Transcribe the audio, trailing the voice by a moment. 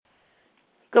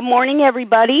Good morning,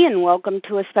 everybody, and welcome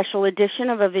to a special edition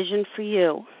of A Vision for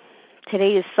You.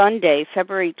 Today is Sunday,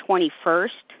 February 21st,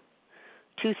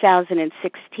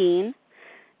 2016.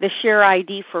 The share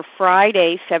ID for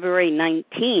Friday, February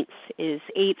 19th, is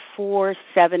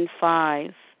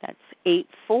 8475. That's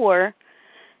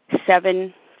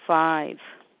 8475.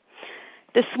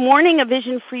 This morning, A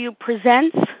Vision for You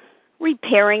presents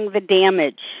Repairing the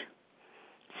Damage.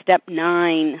 Step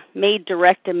 9, made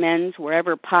direct amends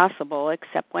wherever possible,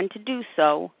 except when to do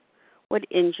so would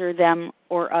injure them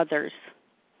or others.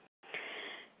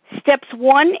 Steps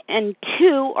 1 and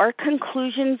 2 are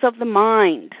conclusions of the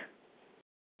mind.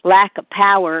 Lack of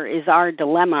power is our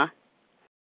dilemma.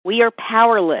 We are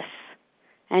powerless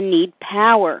and need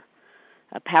power.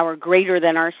 A power greater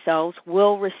than ourselves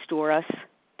will restore us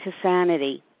to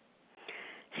sanity.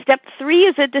 Step 3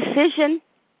 is a decision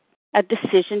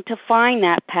to find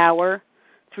that power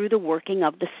through the working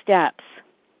of the steps.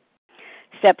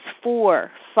 Steps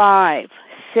 4, 5,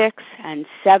 6, and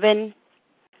 7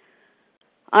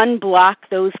 unblock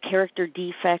those character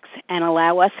defects and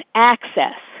allow us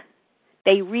access.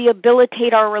 They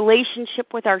rehabilitate our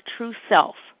relationship with our true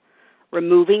self,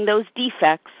 removing those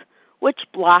defects which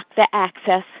block the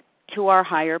access to our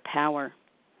higher power.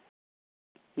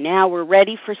 Now we're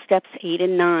ready for steps 8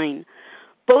 and 9.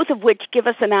 Both of which give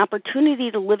us an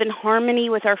opportunity to live in harmony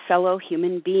with our fellow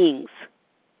human beings.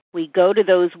 We go to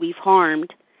those we've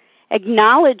harmed,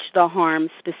 acknowledge the harm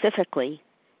specifically,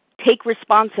 take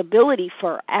responsibility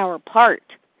for our part,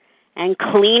 and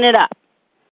clean it up,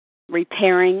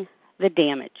 repairing the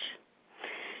damage.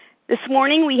 This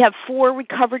morning we have 4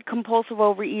 recovered compulsive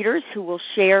overeaters who will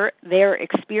share their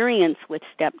experience with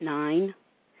Step 9.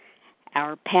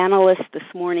 Our panelists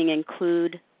this morning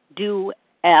include Du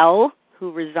L.,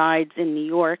 who resides in New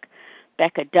York,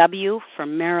 Becca W.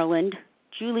 from Maryland,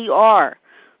 Julie R.,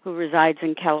 who resides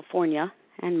in California,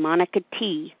 and Monica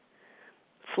T.,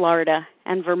 Florida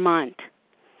and Vermont.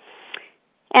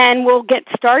 And we'll get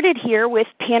started here with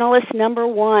panelist number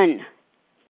 1.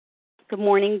 Good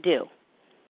morning, Du.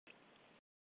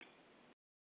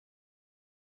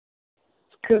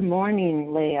 Good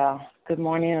morning, Leah. Good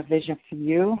morning, A Vision for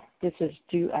You. This is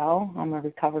Du L. I'm a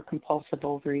recovered compulsive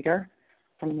overeater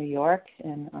from New York,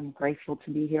 and I'm grateful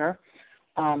to be here.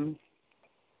 I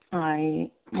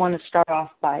want to start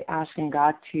off by asking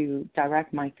God to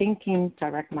direct my thinking,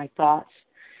 direct my thoughts,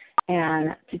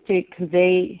 and to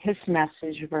convey His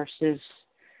message versus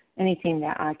anything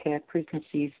that I could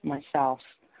preconceive myself.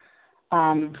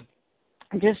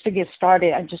 Just to get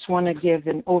started, I just want to give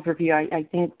an overview. I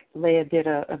think Leah did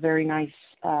a very nice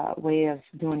way of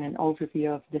doing an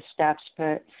overview of the steps,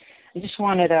 but I just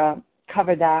wanted to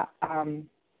cover that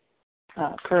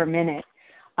for a minute.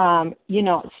 When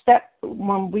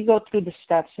we go through the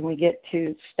steps and we get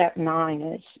to step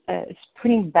 9, it's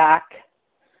putting back,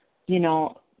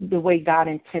 the way God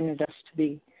intended us to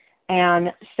be.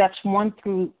 And steps 1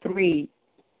 through 3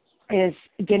 is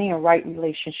getting a right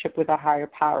relationship with our higher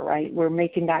power, right? We're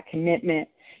making that commitment,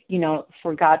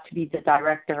 for God to be the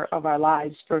director of our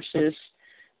lives versus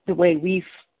the way we've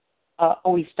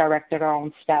always directed our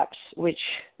own steps, which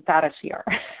got us here.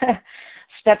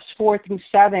 Steps 4 through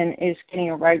 7 is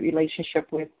getting a right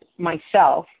relationship with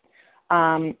myself.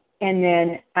 And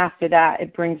then after that,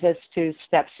 it brings us to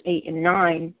steps 8 and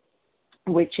 9,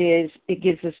 which is it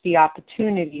gives us the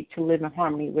opportunity to live in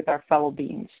harmony with our fellow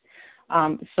beings.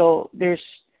 So there's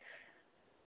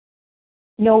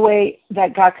no way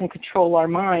that God can control our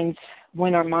minds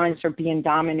when our minds are being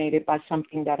dominated by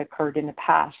something that occurred in the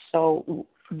past. So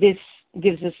this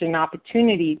gives us an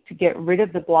opportunity to get rid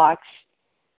of the blocks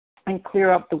and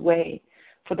clear up the way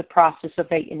for the process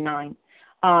of 8 and 9.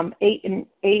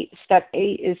 Step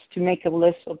 8 is to make a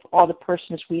list of all the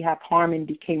persons we have harmed and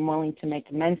became willing to make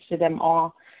amends to them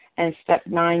all. And step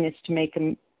 9 is to make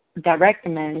direct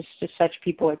amends to such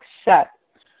people except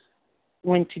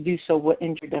when to do so would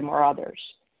injure them or others.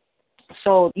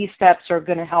 So these steps are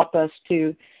going to help us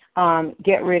to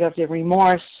get rid of the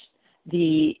remorse,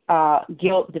 the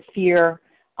guilt, the fear,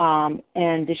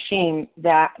 and the shame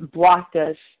that blocked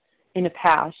us in the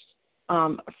past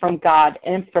from God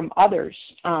and from others,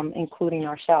 including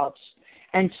ourselves.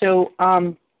 And so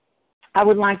I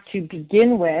would like to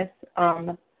begin with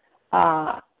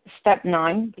step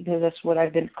 9, because that's what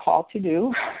I've been called to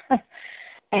do.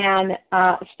 And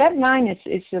step 9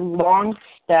 is a long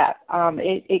step.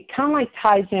 It kind of like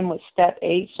ties in with step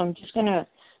 8, so I'm just going to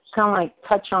kind of like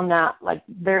touch on that like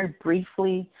very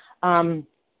briefly.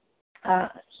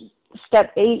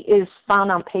 Step 8 is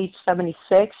found on page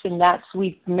 76, and that's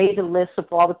we've made a list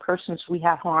of all the persons we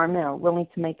have harmed and are willing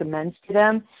to make amends to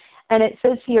them. And it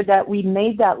says here that we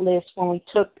made that list when we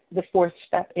took the 4th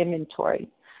step inventory.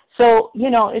 So,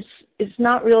 it's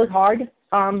not really hard,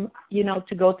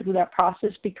 to go through that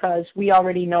process, because we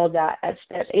already know that at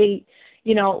step 8,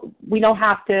 we don't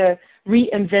have to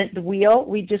reinvent the wheel.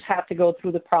 We just have to go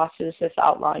through the process as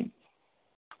outlined.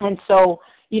 And so,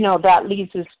 that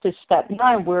leads us to step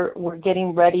 9. We're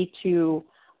getting ready to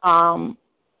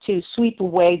sweep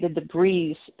away the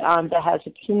debris that has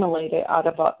accumulated out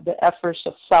of the efforts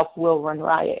of self-will run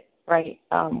riot, right?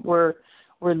 We're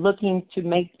looking to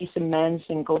make these amends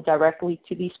and go directly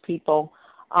to these people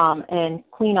and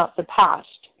clean up the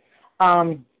past.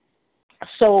 But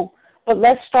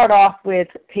let's start off with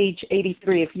page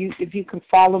 83. If you can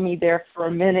follow me there for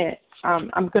a minute,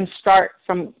 I'm going to start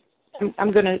from.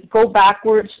 I'm going to go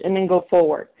backwards and then go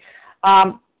forward.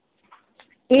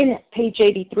 In page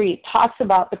 83, it talks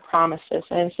about the promises,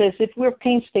 and it says, if we're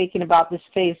painstaking about this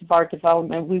phase of our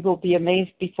development, we will be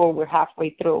amazed before we're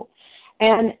halfway through.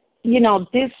 And,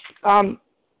 this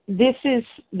is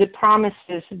the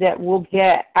promises that we'll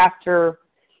get after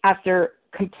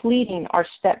completing our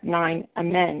step 9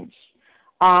 amends.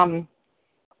 And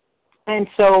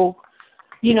so,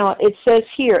 it says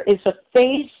here, it's a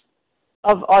phase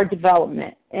of our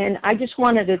development. And I just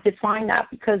wanted to define that,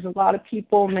 because a lot of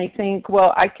people may think,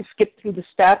 well, I could skip through the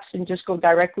steps and just go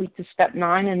directly to step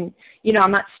 9. And,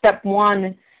 I'm at step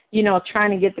 1,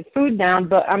 trying to get the food down,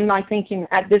 but I'm not thinking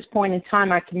at this point in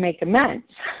time I can make amends.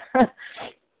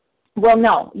 Well,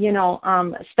 no,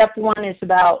 step 1 is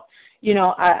about,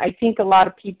 I think a lot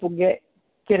of people get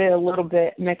it a little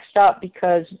bit mixed up,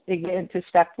 because they get into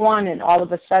step 1 and all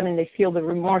of a sudden they feel the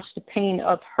remorse, the pain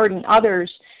of hurting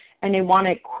others, and they want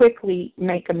to quickly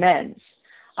make amends.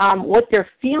 What they're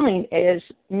feeling is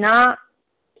not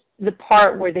the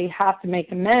part where they have to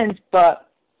make amends, but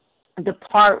the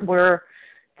part where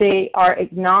they are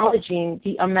acknowledging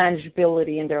the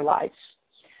unmanageability in their lives.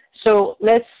 So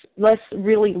let's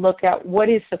really look at what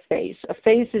is a phase. A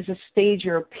phase is a stage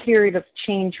or a period of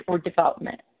change or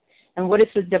development. And what is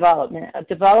a development? A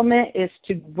development is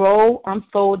to grow,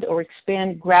 unfold, or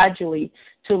expand gradually,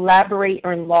 to elaborate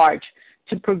or enlarge,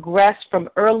 to progress from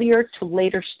earlier to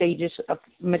later stages of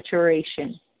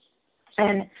maturation.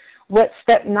 And what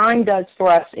step 9 does for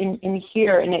us in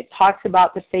here, and it talks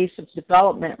about the phase of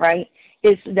development, right,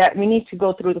 is that we need to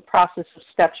go through the process of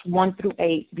steps 1 through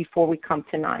 8 before we come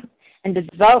to 9. And the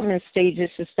development stages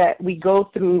is that we go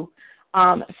through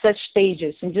such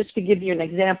stages. And just to give you an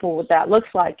example of what that looks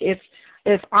like, if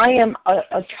I am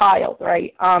a child,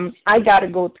 right, I got to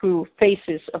go through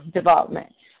phases of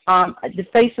development. The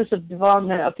phases of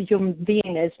development of the human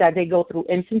being is that they go through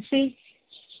infancy,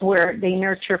 where they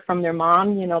nurture from their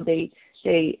mom. They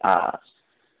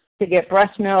get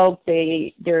breast milk.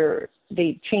 They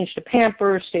change the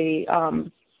Pampers.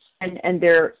 And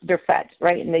they're fed,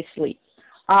 right, and they sleep.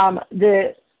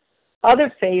 The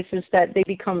other phase is that they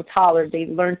become a toddler. They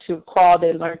learn to crawl.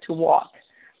 They learn to walk.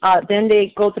 Then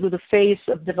they go through the phase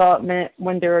of development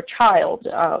when they're a child,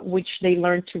 which they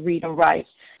learn to read and write.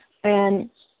 And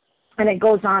it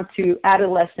goes on to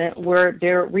adolescent, where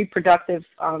their reproductive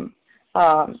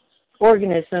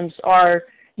organisms are,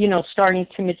 starting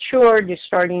to mature. They're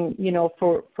starting,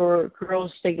 for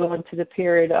girls, they go into the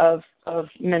period of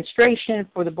menstruation.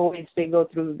 For the boys, they go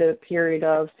through the period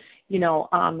of,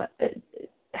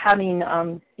 having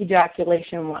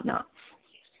ejaculation and whatnot.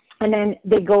 And then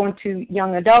they go into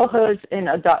young adulthood and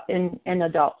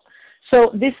adult.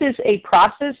 So this is a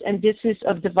process, and this is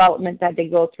of development that they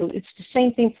go through. It's the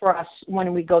same thing for us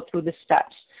when we go through the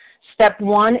steps. Step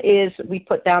 1 is we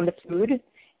put down the food,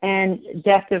 and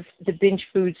death of the binge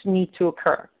foods need to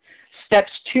occur.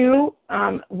 Steps 2,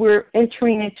 we're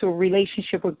entering into a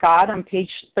relationship with God. On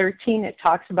page 13, it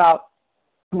talks about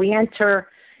we enter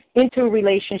into a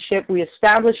relationship, we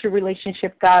establish a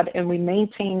relationship with God, and we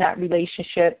maintain that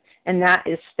relationship, and that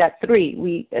is step 3.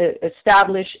 We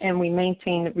establish and we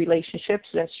maintain the relationships.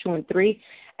 That's 2 and 3.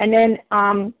 And then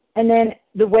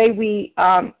the way we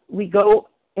go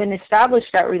and establish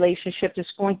that relationship is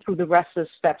going through the rest of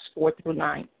steps 4 through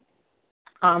 9.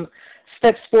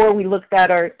 Steps 4, we looked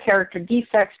at our character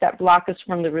defects that block us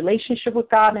from the relationship with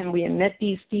God, and we admit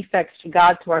these defects to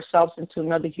God, to ourselves, and to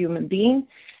another human being,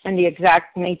 and the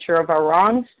exact nature of our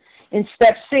wrongs. In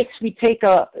step 6, we take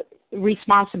a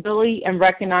responsibility and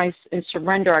recognize and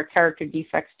surrender our character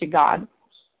defects to God.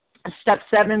 Step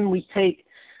 7, we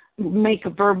make a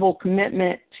verbal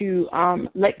commitment to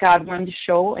let God run the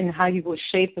show and how He will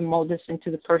shape and mold us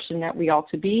into the person that we ought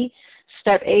to be.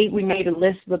 Step 8, we made a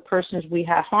list of the persons we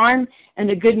have harmed, and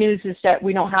the good news is that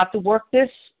we don't have to work this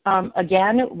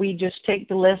again. We just take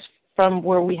the list from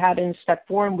where we had in step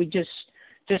 4, and we just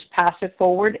just pass it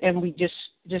forward, and we just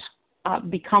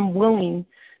become willing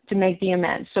to make the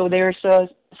amends. So there's a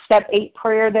step 8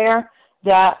 prayer there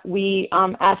that we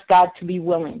ask God to be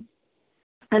willing.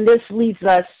 And this leads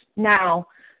us now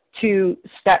to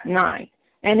step 9.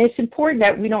 And it's important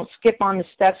that we don't skip on the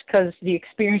steps, because the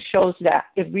experience shows that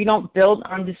if we don't build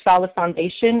on the solid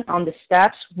foundation on the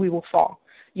steps, we will fall.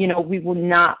 We will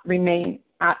not remain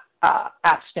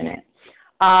abstinent.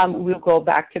 We'll go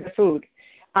back to the food.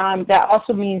 That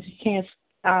also means you can't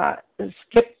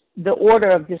skip the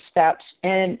order of the steps,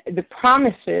 and the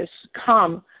promises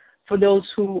come for those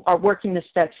who are working the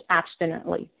steps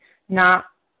abstinently, not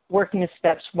working the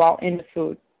steps while in the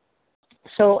food.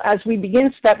 So as we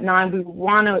begin step 9, we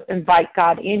want to invite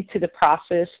God into the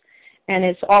process, and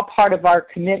it's all part of our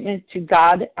commitment to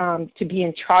God to be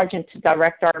in charge and to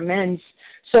direct our amends.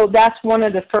 So that's one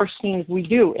of the first things we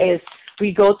do is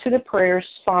we go to the prayers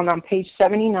found on page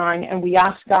 79, and we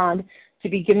ask God to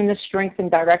be given the strength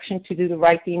and direction to do the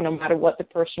right thing no matter what the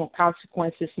personal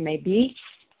consequences may be.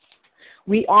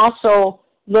 We also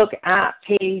look at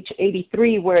page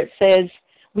 83 where it says,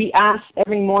 we ask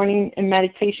every morning in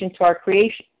meditation to our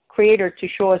Creator to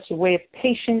show us a way of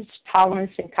patience,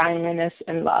 tolerance, and kindness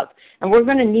and love. And we're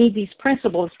going to need these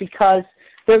principles because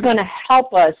they're going to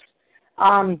help us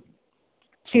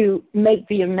to make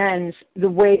the amends the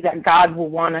way that God will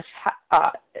want us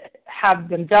have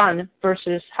them done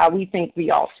versus how we think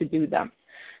we ought to do them.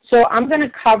 So I'm going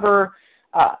to cover,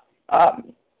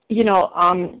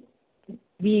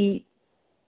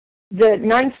 the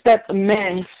 9-step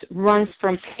amends runs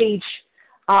from page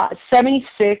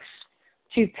 76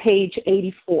 to page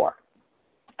 84.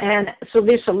 And so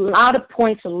there's a lot of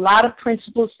points, a lot of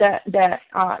principles that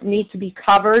need to be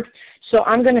covered. So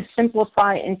I'm going to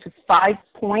simplify into 5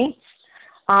 points,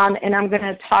 and I'm going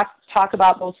to talk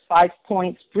about those 5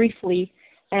 points briefly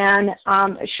and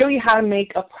show you how to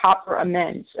make a proper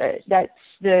amends. That's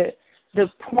the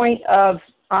point of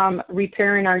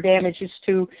repairing our damage is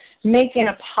to make an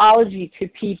apology to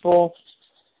people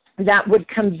that would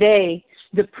convey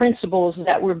the principles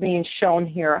that we're being shown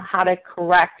here, how to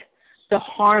correct the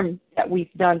harm that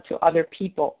we've done to other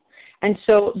people. And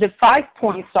so the 5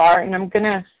 points are, and I'm going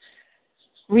to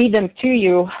read them to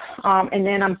you, and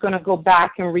then I'm going to go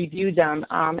back and review them.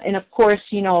 And of course,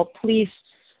 please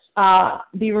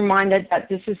be reminded that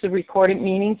this is a recorded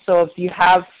meeting, so if you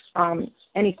have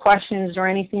any questions or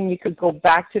anything, you could go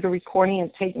back to the recording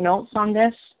and take notes on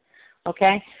this.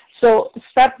 Okay? So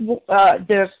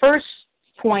the first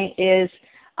point is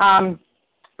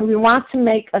we want to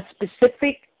make a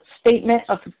specific statement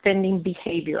of offending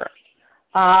behavior.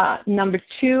 Number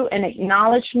 2, an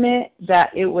acknowledgement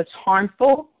that it was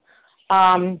harmful.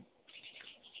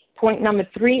 Point number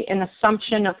 3, an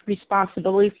assumption of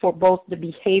responsibility for both the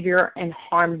behavior and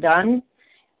harm done.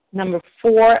 Number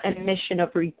 4, admission of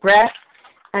regret.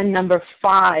 And number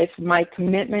 5, my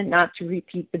commitment not to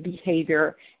repeat the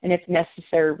behavior and, if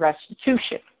necessary,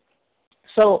 restitution.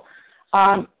 So,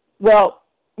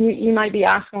 you might be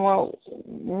asking, well,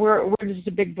 where does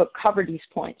the big book cover these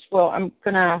points? Well, I'm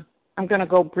gonna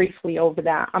go briefly over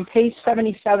that. On page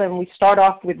 77, we start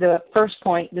off with the first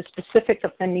point, the specific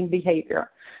offending behavior.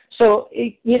 So,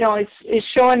 it's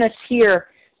showing us here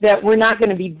that we're not going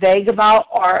to be vague about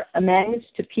our amends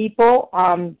to people.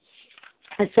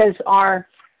 It says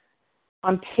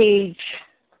on page,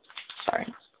 sorry,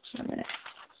 a minute,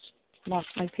 lost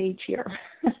my page here.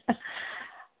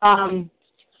 On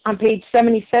page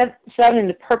 77,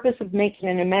 the purpose of making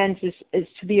an amends is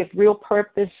to be of real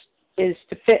purpose, is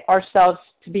to fit ourselves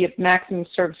to be of maximum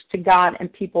service to God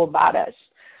and people about us.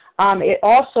 It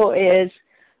also is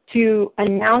to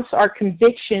announce our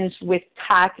convictions with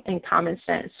tact and common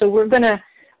sense. So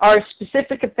our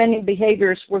specific offending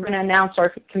behaviors, we're going to announce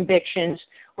our convictions.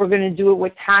 We're going to do it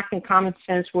with tact and common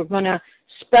sense. We're going to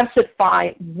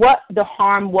specify what the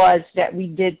harm was that we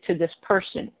did to this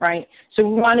person, right? So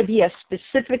we want to be as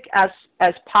specific as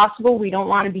possible. We don't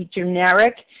want to be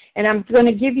generic. And I'm going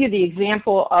to give you the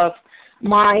example of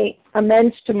my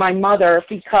amends to my mother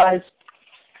because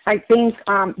I think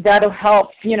that'll help.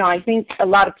 I think a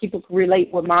lot of people can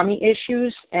relate with mommy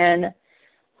issues, and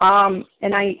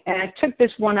I took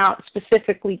this one out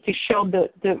specifically to show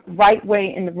the right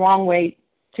way and the wrong way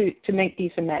to make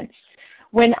these amends.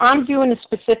 When I'm doing a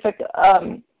specific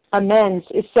amends,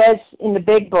 it says in the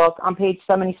big book on page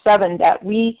 77 that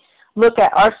we look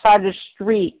at our side of the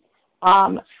street,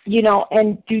 and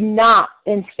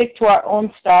stick to our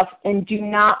own stuff and do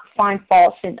not find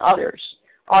faults in others.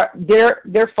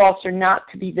 Their faults are not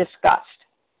to be discussed.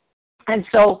 And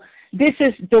so this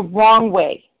is the wrong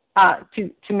way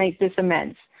to make this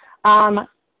amends. On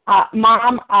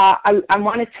Mom, I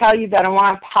want to tell you that I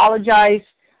want to apologize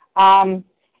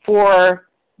for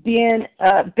being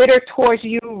bitter towards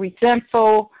you,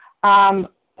 resentful. I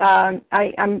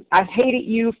hated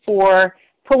you for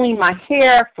pulling my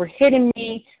hair, for hitting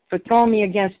me, for throwing me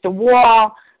against the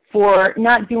wall, for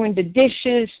not doing the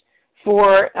dishes,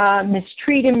 for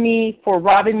mistreating me, for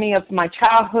robbing me of my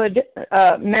childhood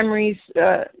memories,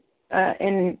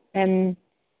 and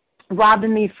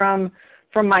robbing me from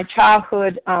my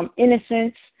childhood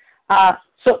innocence.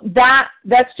 So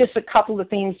that's just a couple of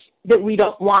things that we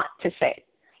don't want to say,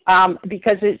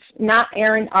 because it's not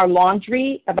airing our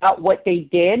laundry about what they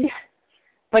did,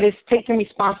 but it's taking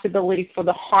responsibility for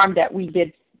the harm that we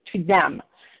did to them.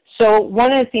 So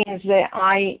one of the things that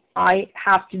I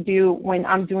have to do when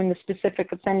I'm doing the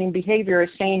specific offending behavior is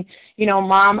saying,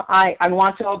 Mom, I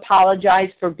want to apologize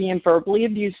for being verbally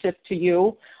abusive to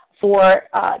you, for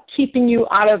keeping you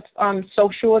out of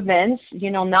social events,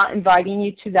 not inviting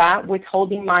you to that,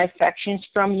 withholding my affections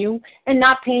from you, and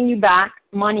not paying you back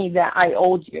money that I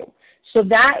owed you. So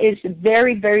that is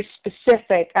very, very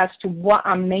specific as to what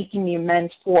I'm making the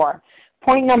amends for.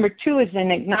 Point number 2 is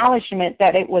an acknowledgement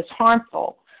that it was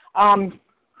harmful.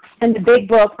 In the big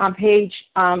book on page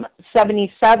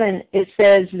 77, it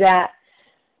says that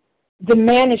the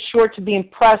man is sure to be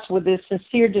impressed with his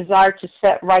sincere desire to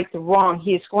set right the wrong.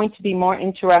 He is going to be more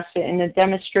interested in the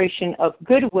demonstration of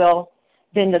goodwill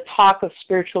than the talk of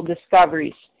spiritual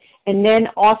discoveries. And then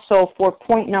also for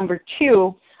point number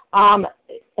 2, on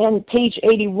page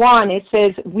 81, it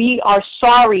says, we are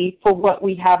sorry for what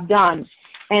we have done.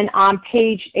 And on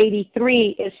page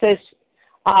 83, it says,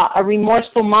 a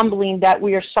remorseful mumbling that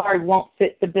we are sorry won't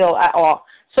fit the bill at all.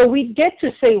 So we get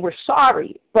to say we're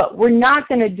sorry, but we're not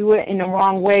going to do it in the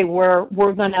wrong way where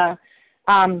we're going to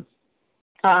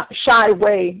shy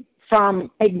away from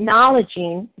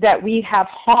acknowledging that we have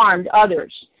harmed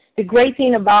others. The great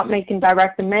thing about making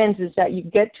direct amends is that you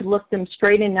get to look them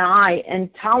straight in the eye and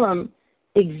tell them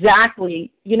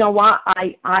exactly, you know what,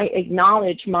 I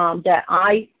acknowledge, Mom, that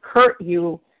I hurt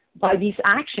you by these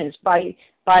actions, by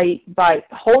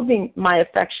holding my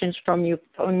affections from you,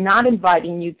 from not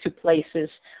inviting you to places,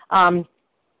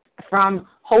 from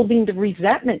holding the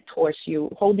resentment towards you,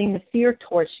 holding the fear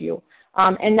towards you.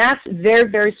 And that's very,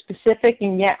 very specific,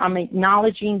 and yet I'm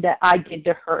acknowledging that I did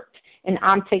the hurt, and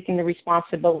I'm taking the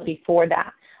responsibility for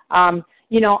that.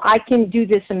 I can do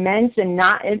this amends and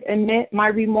not admit my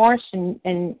remorse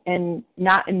and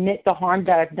not admit the harm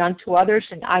that I've done to others,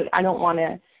 and I don't want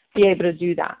to be able to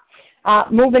do that.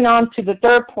 Moving on to the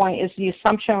third point is the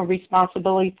assumption of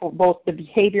responsibility for both the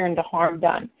behavior and the harm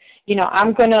done.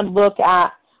 I'm going to look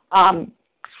at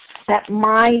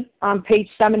my, on page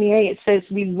 78, it says,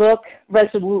 we look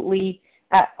resolutely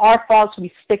at our faults,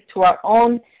 we stick to our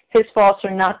own, his faults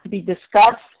are not to be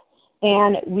discussed,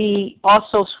 and we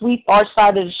also sweep our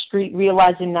side of the street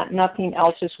realizing that nothing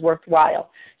else is worthwhile.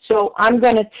 So I'm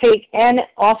going to take, and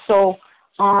also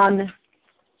on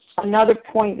another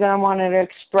point that I wanted to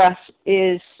express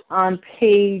is on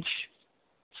page,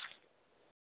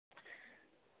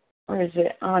 where is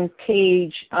it? On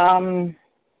page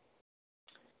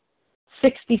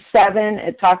 67,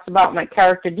 it talks about my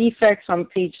character defects. On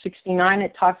page 69,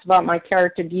 it talks about my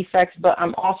character defects, but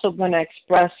I'm also going to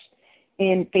express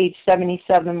in page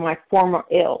 77 my former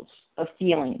ills of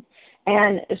feeling.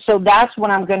 And so that's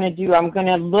what I'm going to do. I'm going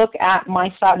to look at my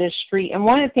side of the street. And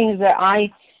one of the things that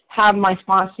I have my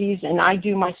sponsees and I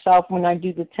do myself when I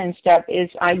do the 10-step is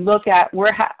I look at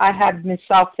where I have been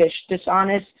selfish,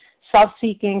 dishonest,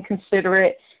 self-seeking,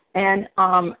 considerate, and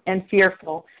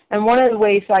fearful. And one of the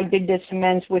ways I did this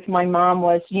amends with my mom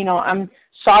was, I'm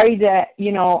sorry that,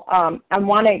 I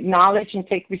want to acknowledge and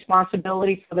take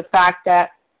responsibility for the fact that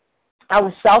I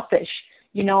was selfish.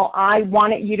 I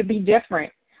wanted you to be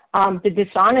different. The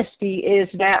dishonesty is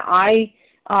that I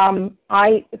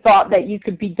thought that you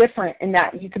could be different and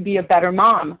that you could be a better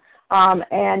mom.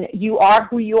 And you are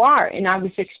who you are, and I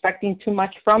was expecting too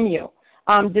much from you.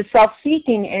 The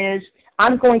self-seeking is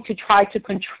I'm going to try to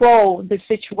control the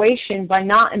situation by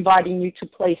not inviting you to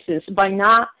places, by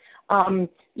not,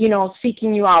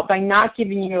 seeking you out, by not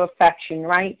giving you affection,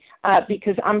 right?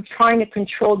 Because I'm trying to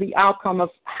control the outcome of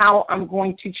how I'm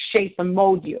going to shape and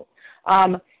mold you.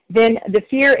 Then the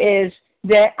fear is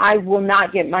that I will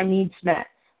not get my needs met,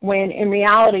 when in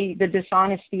reality the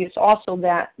dishonesty is also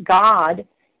that God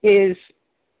is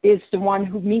the one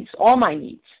who meets all my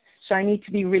needs. So I need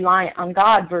to be reliant on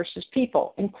God versus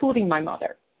people, including my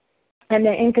mother. And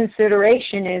the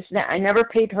inconsideration is that I never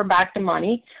paid her back the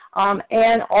money,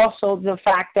 and also the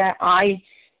fact that I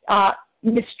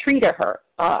mistreated her.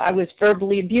 I was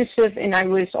verbally abusive, and I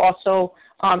was also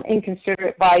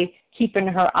inconsiderate by keeping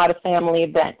her out of family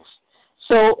events.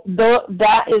 So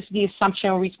that is the assumption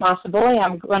of responsibility.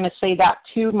 I'm going to say that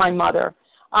to my mother.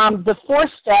 The fourth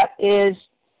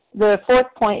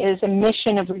point is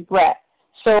admission of regret.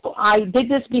 So I did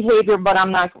this behavior, but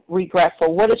I'm not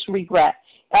regretful. What is regret?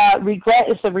 Regret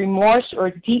is a remorse or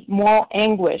deep moral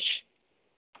anguish,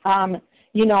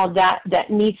 that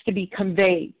needs to be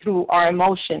conveyed through our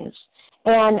emotions.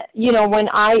 And, when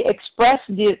I express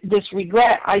this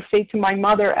regret, I say to my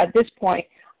mother at this point,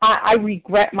 I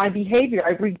regret my behavior.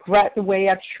 I regret the way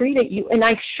I've treated you. And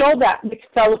I show that with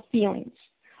fellow feelings.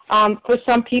 For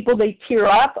some people, they tear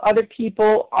up. Other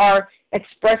people are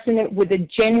expressing it with a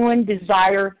genuine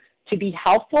desire to be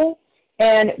helpful.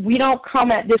 And we don't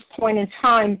come at this point in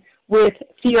time with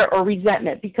fear or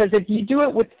resentment, because if you do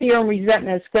it with fear and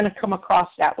resentment, it's going to come across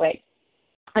that way.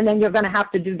 And then you're going to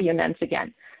have to do the amends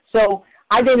again. So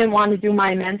I didn't want to do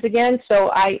my amends again,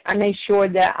 so I made sure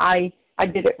that I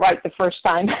did it right the first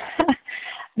time.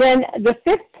 Then the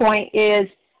fifth point is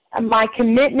my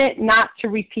commitment not to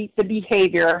repeat the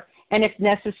behavior, and if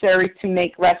necessary, to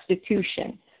make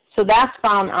restitution. So that's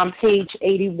found on page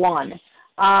 81.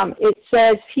 It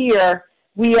says here,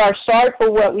 we are sorry for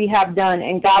what we have done,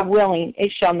 and God willing,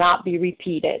 it shall not be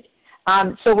repeated.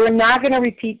 So we're not going to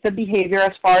repeat the behavior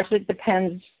as far as it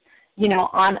depends,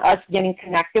 on us getting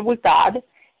connected with God.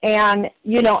 And,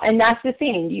 and that's the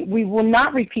thing. We will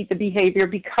not repeat the behavior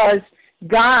because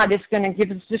God is going to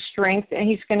give us the strength, and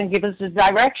he's going to give us the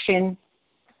direction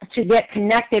to get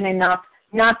connected enough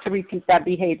not to repeat that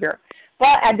behavior.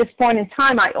 But at this point in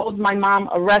time, I owed my mom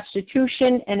a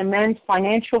restitution, an immense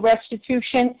financial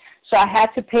restitution, so I had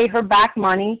to pay her back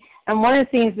money. And one of the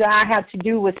things that I had to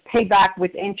do was pay back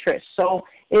with interest. So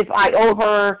if I owe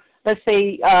her, let's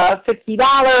say,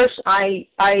 $50,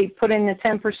 I put in the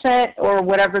 10% or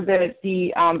whatever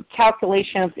the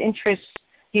calculation of interest,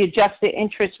 the adjusted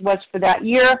interest was for that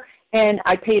year, and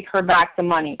I paid her back the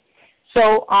money.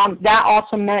 So that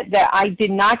also meant that I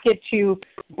did not get to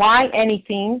buy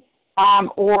anything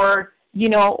or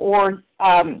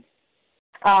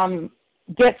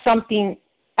get something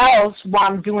else while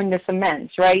I'm doing this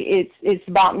amends, right? It's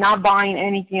about not buying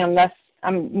anything unless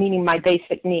I'm meeting my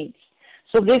basic needs.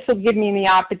 So this will give me the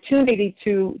opportunity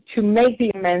to make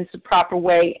the amends the proper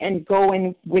way and go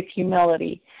in with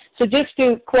humility. So just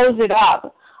to close it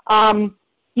up,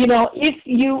 if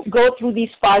you go through these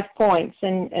 5 points,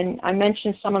 and I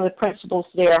mentioned some of the principles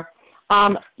there,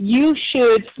 you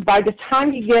should, by the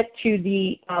time you get to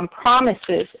the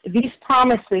promises, these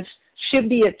promises should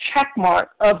be a check mark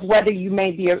of whether you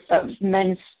made the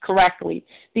amends correctly,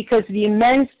 because the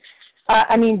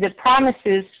the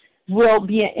promises will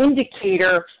be an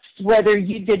indicator whether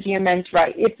you did the amends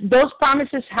right. If those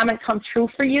promises haven't come true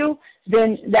for you,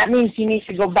 then that means you need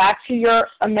to go back to your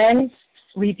amends,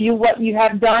 review what you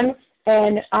have done,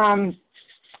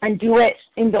 and do it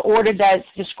in the order that's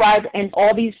described, and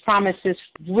all these promises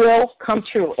will come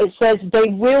true. It says they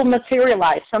will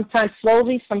materialize, sometimes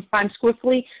slowly, sometimes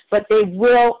quickly, but they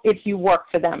will if you work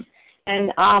for them.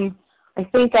 And I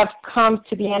think I've come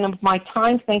to the end of my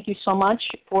time. Thank you so much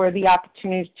for the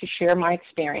opportunity to share my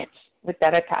experience. With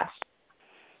that, I pass.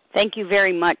 Thank you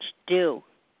very much, Du.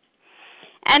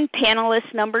 And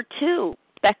panelist number 2,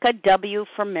 Becca W.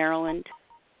 from Maryland.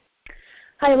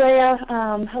 Hi, Leah.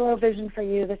 Hello, Vision for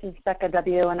You. This is Becca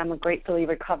W., and I'm a gratefully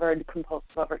recovered compulsive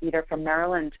overeater from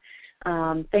Maryland.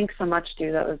 Thanks so much,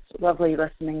 Du. That was lovely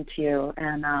listening to you.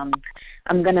 And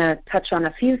I'm going to touch on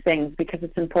a few things because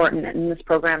it's important in this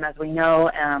program, as we know,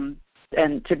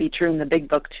 and to be true in the big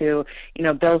book, too.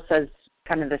 Bill says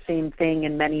kind of the same thing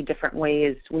in many different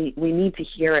ways. We need to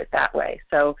hear it that way.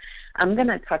 So I'm going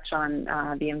to touch on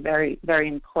the very, very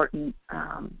important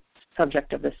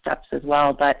subject of the steps as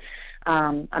well. But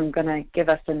I'm going to give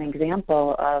us an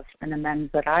example of an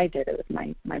amends that I did. It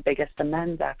was my biggest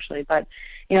amends, actually. But,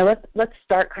 let's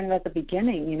start kind of at the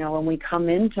beginning. When we come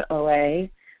into OA,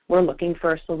 we're looking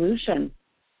for a solution.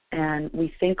 And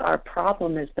we think our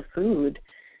problem is the food,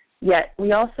 yet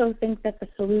we also think that the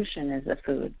solution is the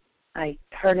food. I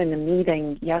heard in a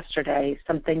meeting yesterday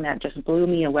something that just blew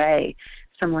me away.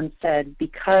 Someone said,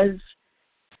 because,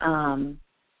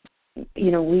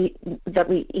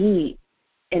 we eat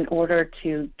in order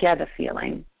to get a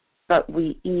feeling, but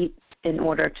we eat in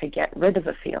order to get rid of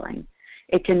a feeling.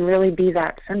 It can really be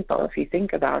that simple if you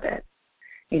think about it,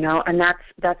 and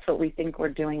that's what we think we're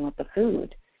doing with the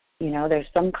food. There's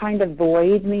some kind of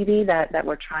void maybe that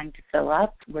we're trying to fill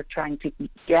up. We're trying to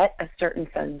get a certain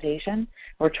sensation.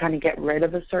 We're trying to get rid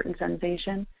of a certain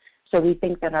sensation. So we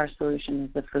think that our solution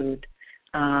is the food.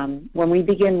 When we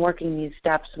begin working these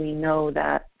steps, we know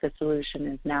that the solution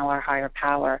is now our higher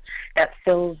power that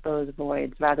fills those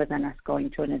voids rather than us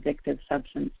going to an addictive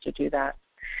substance to do that.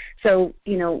 So,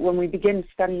 when we begin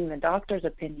studying the doctor's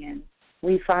opinion,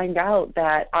 we find out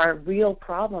that our real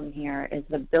problem here is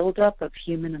the buildup of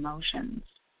human emotions.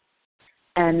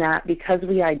 And that because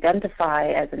we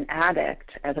identify as an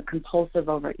addict, as a compulsive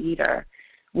overeater,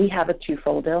 we have a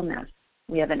twofold illness.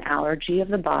 We have an allergy of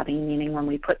the body, meaning when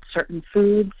we put certain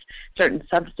foods, certain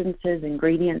substances,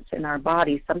 ingredients in our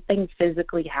body, something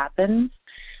physically happens.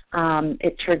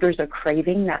 It triggers a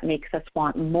craving that makes us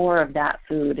want more of that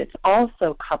food. It's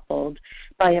also coupled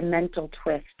by a mental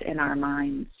twist in our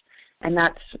minds. And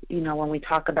that's, when we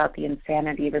talk about the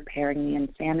insanity, repairing the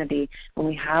insanity, when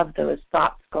we have those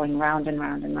thoughts going round and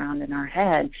round and round in our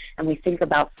head, and we think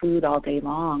about food all day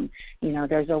long,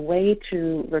 there's a way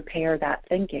to repair that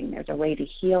thinking. There's a way to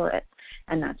heal it.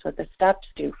 And that's what the steps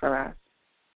do for us.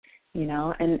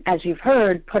 And as you've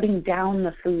heard, putting down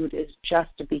the food is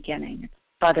just a beginning. It's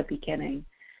but a beginning.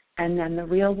 And then the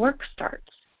real work starts.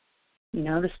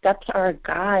 The steps are a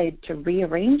guide to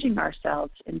rearranging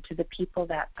ourselves into the people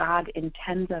that God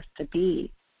intends us to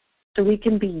be so we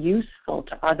can be useful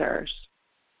to others.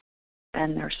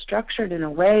 And they're structured in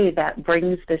a way that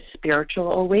brings this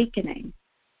spiritual awakening.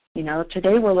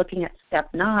 Today we're looking at step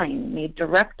 9, make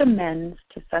direct amends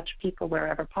to such people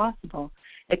wherever possible,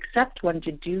 except when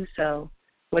to do so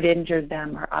would injure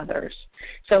them or others.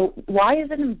 So why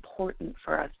is it important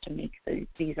for us to make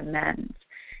these amends?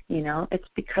 It's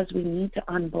because we need to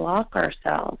unblock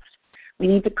ourselves. We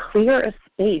need to clear a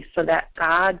space so that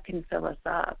God can fill us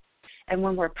up. And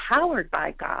when we're powered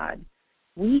by God,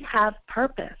 we have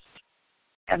purpose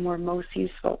and we're most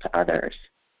useful to others.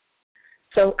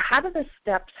 So how do the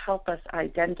steps help us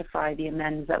identify the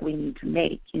amends that we need to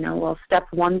make? Step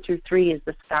 1 through 3 is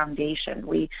the foundation.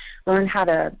 We learn how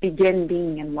to begin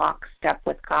being in lockstep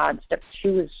with God. Step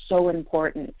 2 is so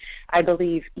important. I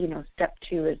believe, step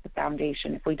 2 is the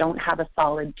foundation. If we don't have a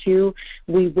solid 2,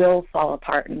 we will fall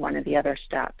apart in one of the other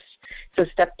steps. So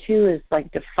step 2 is like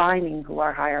defining who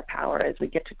our higher power is. We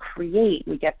get to create.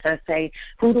 We get to say,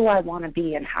 who do I want to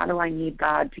be and how do I need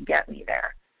God to get me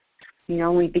there?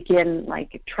 We begin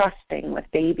like trusting with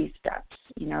baby steps,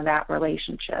 that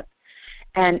relationship.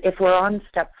 And if we're on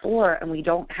step 4 and we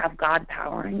don't have God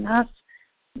powering us,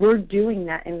 we're doing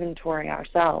that inventory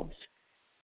ourselves.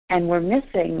 And we're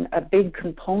missing a big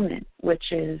component,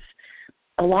 which is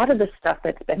a lot of the stuff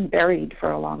that's been buried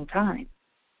for a long time.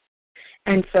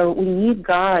 And so we need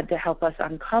God to help us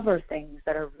uncover things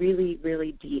that are really,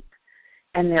 really deep.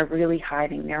 And they're really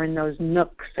hiding. They're in those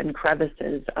nooks and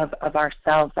crevices of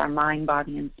ourselves, our mind,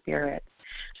 body, and spirit.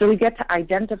 So we get to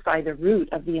identify the root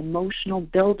of the emotional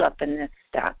buildup in this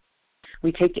step.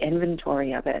 We take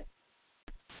inventory of it.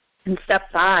 In step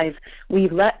 5, we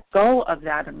let go of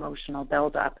that emotional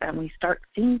buildup and we start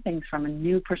seeing things from a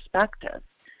new perspective.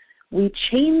 We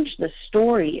change the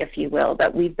story, if you will,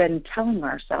 that we've been telling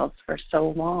ourselves for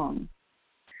so long.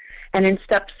 And in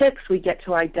step 6, we get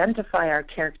to identify our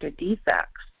character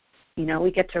defects.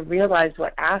 We get to realize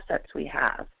what assets we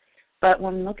have. But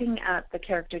when looking at the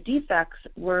character defects,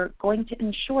 we're going to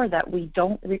ensure that we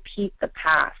don't repeat the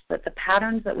past, that the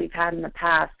patterns that we've had in the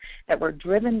past that were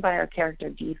driven by our character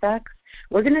defects,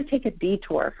 we're going to take a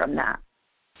detour from that.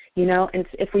 And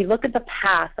if we look at the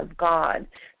path of God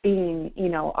being,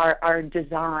 our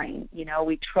design,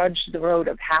 we trudge the road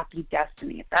of happy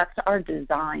destiny. If that's our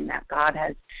design that God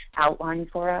has outlined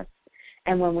for us,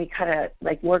 and when we kind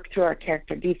of work through our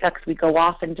character defects, we go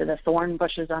off into the thorn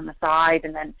bushes on the side,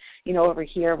 and then, over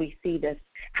here we see this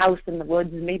house in the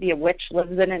woods, and maybe a witch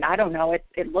lives in it. I don't know.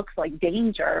 It looks like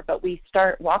danger, but we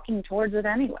start walking towards it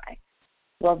anyway.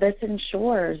 Well, this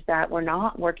ensures that we're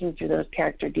not working through those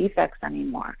character defects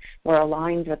anymore. We're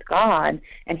aligned with God,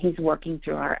 and He's working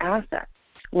through our assets.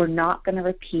 We're not going to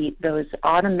repeat those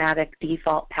automatic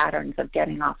default patterns of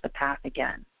getting off the path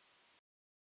again.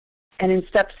 And in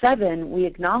step 7, we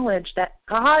acknowledge that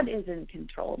God is in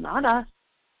control, not us,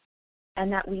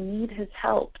 and that we need His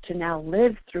help to now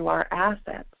live through our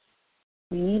assets.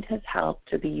 We need His help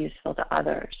to be useful to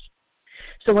others.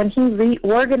 So when He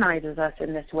reorganizes us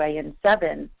in this way in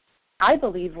 7, I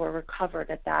believe we're recovered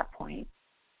at that point.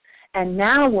 And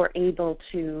now we're able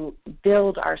to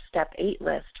build our step 8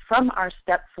 list from our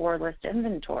step 4 list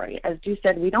inventory. As Drew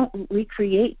said, we don't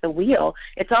recreate the wheel.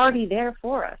 It's already there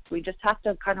for us. We just have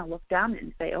to kind of look down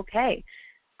and say, okay,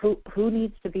 who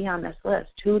needs to be on this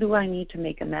list? Who do I need to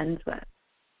make amends with?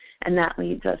 And that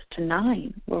leads us to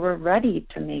 9, where we're ready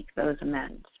to make those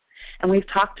amends. And we've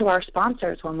talked to our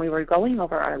sponsors when we were going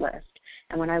over our list,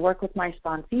 And when I work with my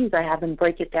sponsees, I have them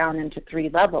break it down into 3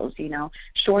 levels,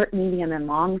 short, medium, and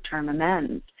long-term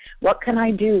amends. What can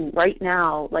I do right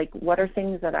now? Like, what are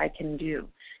things that I can do?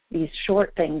 These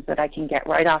short things that I can get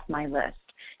right off my list.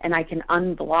 And I can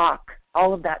unblock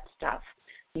all of that stuff,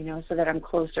 so that I'm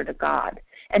closer to God.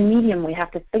 And medium, we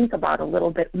have to think about a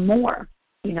little bit more.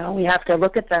 We have to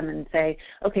look at them and say,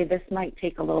 okay, this might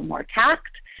take a little more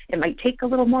tact. It might take a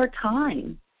little more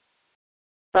time.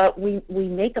 But we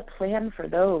make a plan for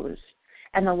those.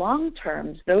 And the long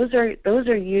terms, those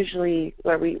are usually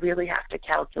where we really have to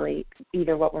calculate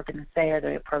either what we're going to say or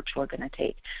the approach we're going to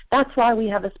take. That's why we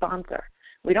have a sponsor.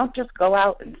 We don't just go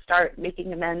out and start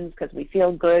making amends because we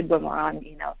feel good when we're on,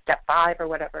 step 5 or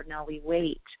whatever. No, we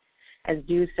wait. As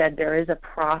Dew said, there is a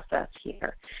process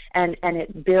here, and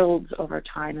it builds over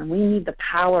time. And we need the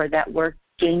power that we're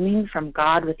gaining from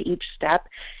God with each step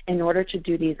in order to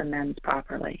do these amends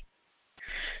properly.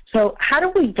 So how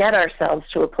do we get ourselves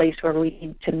to a place where we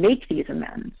need to make these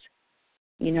amends?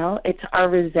 It's our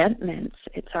resentments,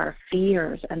 it's our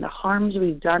fears, and the harms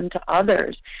we've done to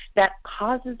others that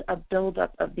causes a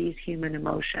buildup of these human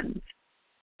emotions.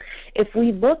 If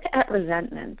we look at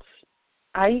resentments,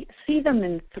 I see them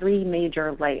in 3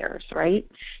 major layers, right?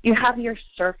 You have your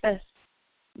surface,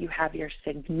 you have your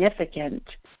significant,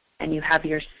 and you have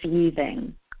your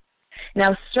seething.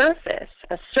 Now,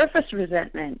 a surface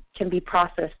resentment can be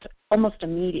processed almost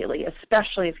immediately,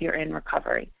 especially if you're in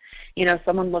recovery.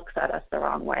 Someone looks at us the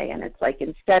wrong way, and it's like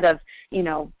instead of,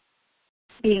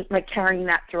 being like carrying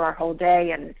that through our whole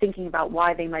day and thinking about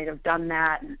why they might have done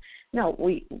that, and no,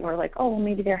 we're like, oh, well,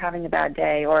 maybe they're having a bad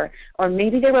day, or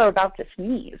maybe they were about to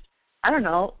sneeze. I don't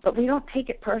know, but we don't take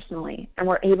it personally, and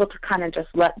we're able to kind of just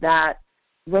let that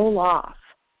roll off.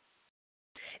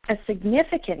 A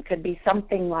significant could be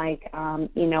something like, an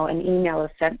email is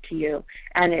sent to you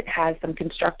and it has some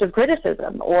constructive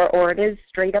criticism, or it is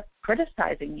straight up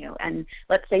criticizing you. And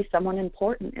let's say someone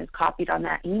important is copied on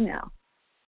that email.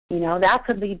 That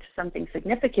could lead to something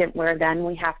significant where then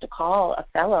we have to call a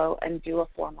fellow and do a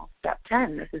formal step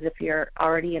 10. This is if you're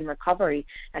already in recovery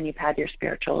and you've had your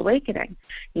spiritual awakening.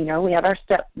 We have our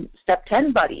step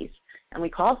 10 buddies, and we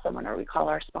call someone or we call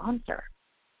our sponsor.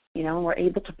 And we're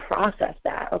able to process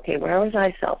that. Okay, where was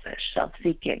I selfish,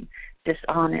 self-seeking,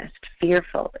 dishonest,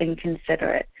 fearful,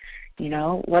 inconsiderate?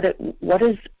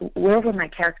 Where were my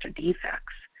character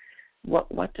defects?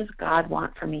 What does God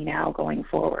want for me now going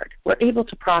forward? We're able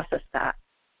to process that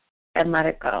and let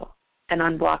it go and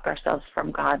unblock ourselves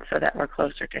from God so that we're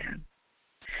closer to Him.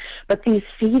 But these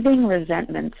seething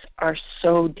resentments are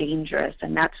so dangerous,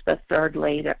 and that's the 3rd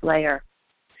layer.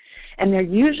 And they're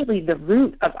usually the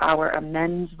root of our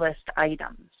amends list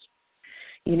items.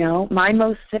 My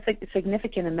most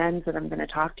significant amends that I'm going to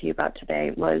talk to you about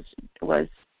today was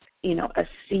a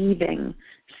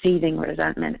seething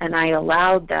resentment, and I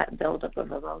allowed that buildup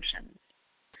of emotions.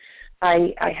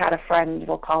 I had a friend,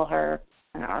 we'll call her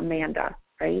Amanda,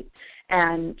 right?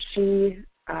 And she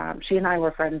and I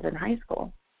were friends in high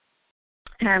school.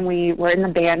 And we were in the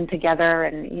band together,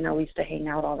 and, we used to hang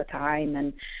out all the time.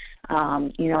 And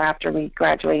after we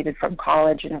graduated from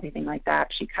college and everything like that,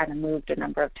 she kind of moved a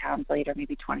number of towns later,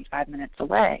 maybe 25 minutes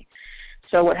away.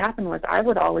 So what happened was I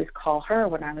would always call her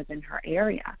when I was in her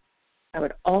area. I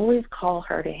would always call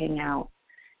her to hang out,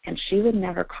 and she would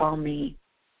never call me.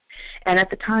 And at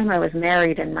the time I was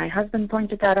married, and my husband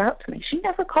pointed that out to me. She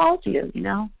never called you,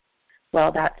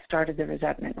 Well, that started the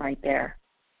resentment right there.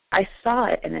 I saw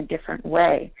it in a different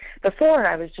way. Before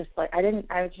I was just like,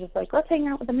 let's hang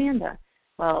out with Amanda.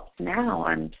 Well, now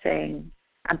I'm saying,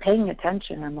 I'm paying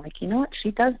attention. I'm like, you know what?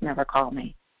 She does never call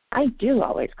me. I do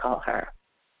always call her.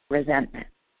 Resentment.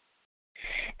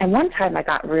 And one time I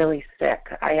got really sick.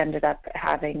 I ended up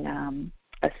having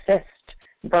a cyst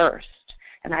burst.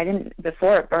 And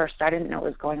before it burst, I didn't know what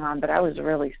was going on, but I was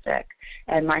really sick.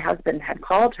 And my husband had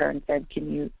called her and said,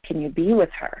 can you be with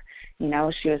her?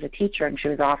 She was a teacher and she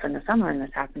was off in the summer, and this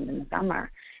happened in the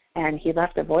summer. And he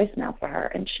left a voicemail for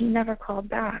her, and she never called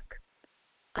back.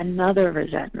 Another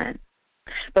resentment.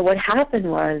 But what happened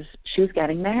was she was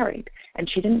getting married, and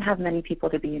she didn't have many people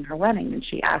to be in her wedding, and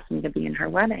she asked me to be in her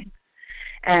wedding.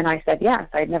 And I said yes.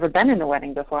 I had never been in a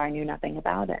wedding before. I knew nothing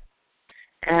about it.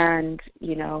 And,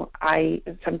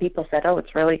 some people said, oh,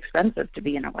 it's really expensive to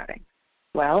be in a wedding.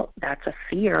 Well, that's a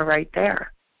fear right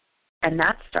there. And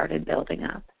that started building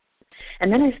up.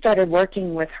 And then I started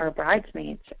working with her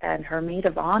bridesmaids, and her maid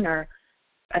of honor,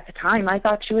 at the time, I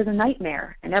thought she was a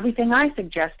nightmare. And everything I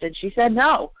suggested, she said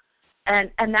no.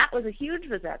 And that was a huge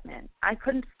resentment. I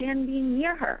couldn't stand being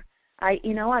near her. I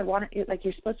wanted, like,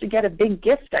 you're supposed to get a big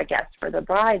gift, I guess, for the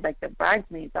bride, like the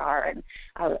bridesmaids are. And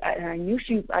I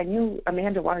knew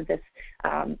Amanda wanted this,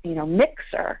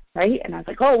 mixer, right? And I was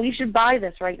like, oh, we should buy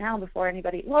this right now before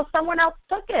anybody. Well, someone else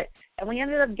took it, and we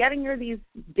ended up getting her these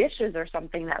dishes or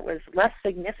something that was less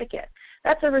significant.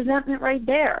 That's a resentment right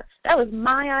there. That was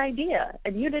my idea,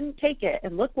 and you didn't take it,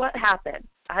 and look what happened.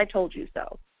 I told you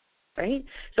so, right?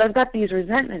 So I've got these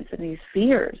resentments and these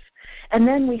fears. And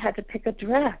then we had to pick a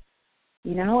dress,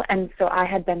 and so I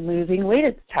had been losing weight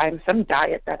at the time, some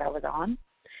diet that I was on,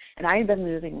 and I had been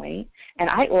losing weight, and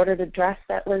I ordered a dress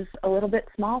that was a little bit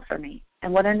small for me.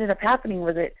 And what ended up happening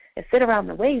was it fit around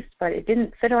the waist, but it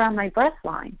didn't fit around my breast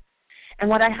line. And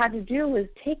what I had to do was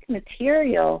take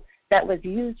material that was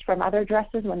used from other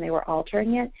dresses when they were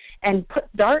altering it and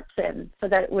put darts in so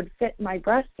that it would fit my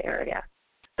breast area.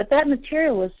 But that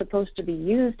material was supposed to be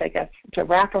used, I guess, to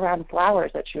wrap around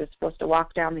flowers that she was supposed to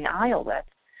walk down the aisle with.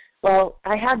 Well,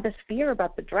 I had this fear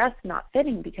about the dress not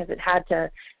fitting because it had to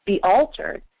be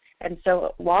altered. And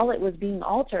so while it was being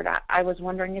altered, I was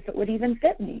wondering if it would even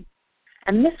fit me.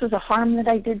 And this was a harm that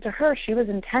I did to her. She was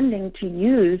intending to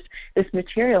use this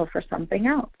material for something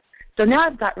else. So now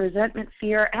I've got resentment,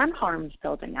 fear, and harms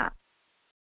building up.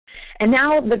 And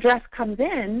now the dress comes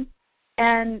in,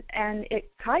 and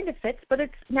it kind of fits, but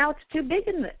it's too big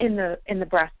in the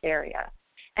breast area.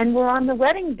 And we're on the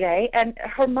wedding day, and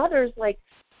her mother's like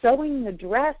sewing the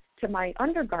dress to my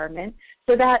undergarment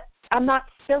so that I'm not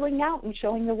spilling out and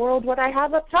showing the world what I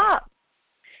have up top.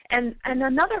 And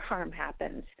another harm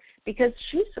happens because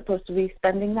she's supposed to be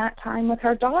spending that time with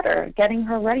her daughter, getting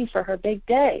her ready for her big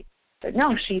day. But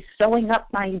no, she's sewing up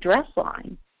my dress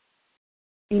line.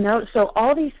 So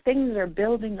all these things are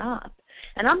building up.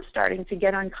 And I'm starting to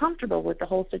get uncomfortable with the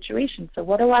whole situation. So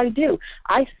what do?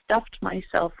 I stuffed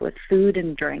myself with food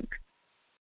and drink.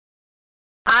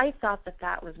 I thought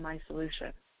that was my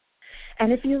solution.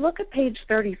 And if you look at page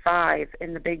 35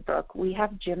 in the big book, we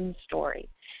have Jim's story.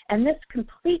 And this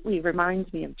completely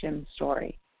reminds me of Jim's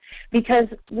story because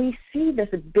we see this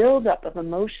buildup of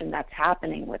emotion that's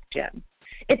happening with Jim.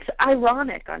 It's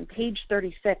ironic on page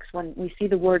 36 when we see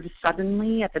the word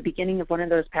suddenly at the beginning of one of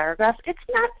those paragraphs. It's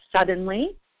not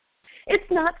suddenly.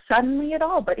 It's not suddenly at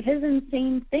all, but his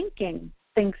insane thinking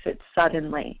thinks it's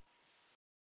suddenly.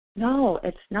 No,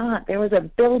 it's not. There was a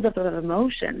buildup of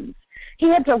emotions. He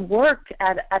had to work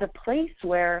at a place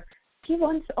where he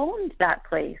once owned that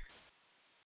place.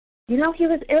 He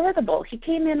was irritable. He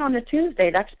came in on a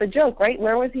Tuesday. That's the joke, right?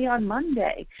 Where was he on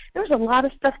Monday? There was a lot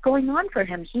of stuff going on for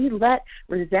him. He let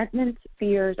resentments,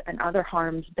 fears, and other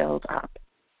harms build up.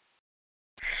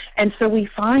 And so we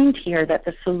find here that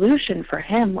the solution for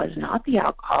him was not the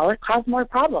alcohol. It caused more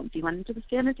problems. He went into the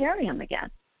sanitarium again.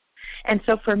 And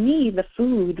so for me, the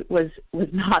food was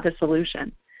not a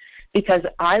solution because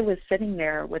I was sitting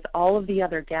there with all of the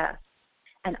other guests,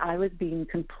 and I was being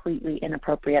completely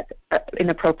inappropriate at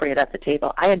the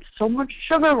table. I had so much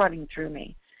sugar running through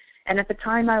me. And at the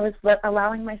time, I was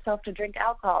allowing myself to drink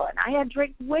alcohol, and I had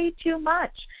drank way too much.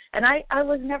 And I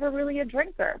was never really a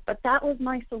drinker, but that was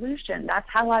my solution. That's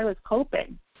how I was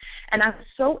coping. And I was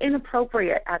so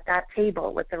inappropriate at that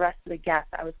table with the rest of the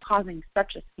guests. I was causing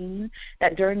such a scene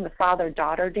that during the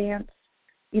father-daughter dance,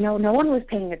 no one was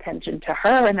paying attention to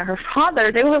her and her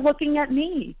father. They were looking at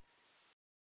me.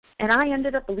 And I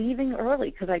ended up leaving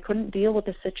early because I couldn't deal with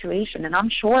the situation. And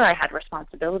I'm sure I had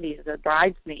responsibilities as a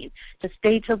bridesmaid to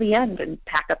stay till the end and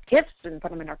pack up gifts and put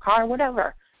them in her car,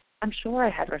 whatever. I'm sure I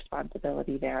had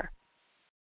responsibility there.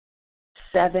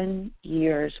 7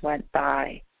 years went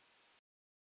by.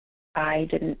 I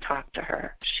didn't talk to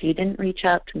her. She didn't reach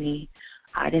out to me.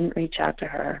 I didn't reach out to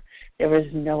her. There was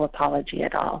no apology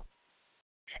at all.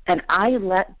 And I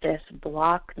let this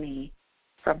block me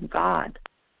from God.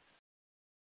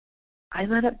 I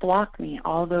let it block me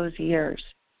all those years.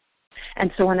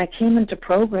 And so when I came into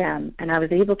program and I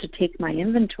was able to take my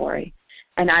inventory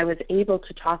and I was able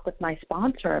to talk with my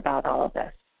sponsor about all of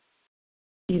this,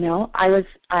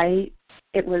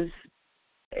 it was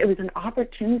an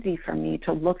opportunity for me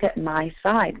to look at my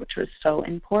side, which was so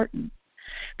important.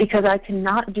 Because I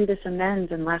cannot do this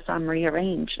amends unless I'm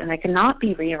rearranged, and I cannot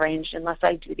be rearranged unless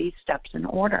I do these steps in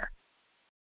order.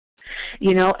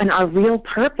 And our real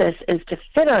purpose is to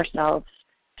fit ourselves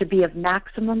to be of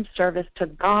maximum service to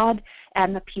God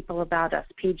and the people about us.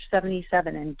 Page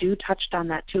 77, and Du touched on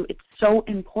that too. It's so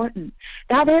important.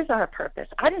 That is our purpose.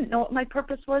 I didn't know what my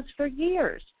purpose was for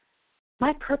years.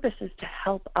 My purpose is to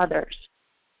help others.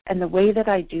 And the way that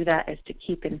I do that is to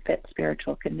keep in fit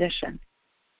spiritual condition.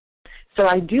 So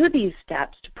I do these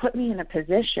steps to put me in a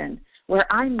position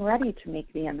where I'm ready to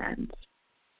make the amends.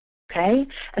 Okay?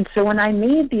 And so when I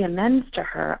made the amends to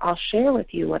her, I'll share with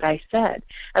you what I said.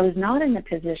 I was not in a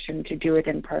position to do it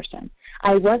in person.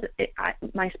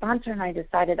 My sponsor and I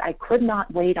decided I could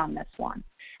not wait on this one.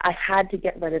 I had to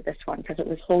get rid of this one because it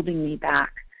was holding me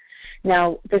back.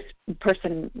 Now, this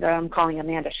person that I'm calling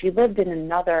Amanda, she lived in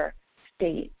another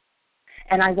state,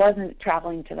 and I wasn't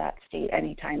traveling to that state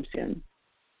anytime soon.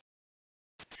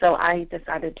 So I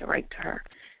decided to write to her,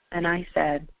 and I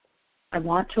said, I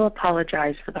want to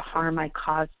apologize for the harm I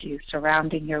caused you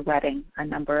surrounding your wedding a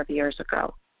number of years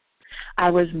ago. I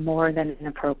was more than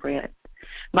inappropriate.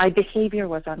 My behavior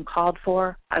was uncalled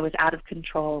for, I was out of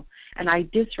control, and I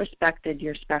disrespected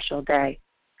your special day.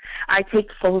 I take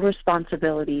full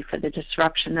responsibility for the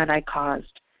disruption that I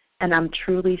caused, and I'm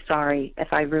truly sorry if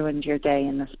I ruined your day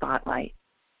in the spotlight.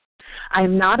 I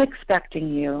am not expecting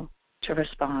you to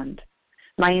respond.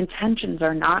 My intentions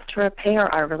are not to repair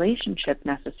our relationship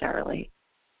necessarily.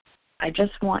 I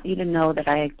just want you to know that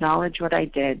I acknowledge what I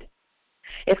did.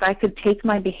 If I could take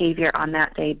my behavior on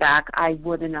that day back, I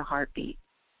would in a heartbeat.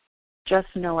 Just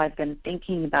know I've been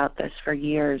thinking about this for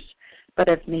years, but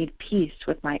have made peace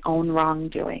with my own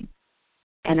wrongdoing,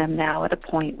 and am now at a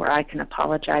point where I can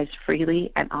apologize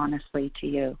freely and honestly to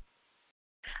you.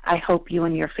 I hope you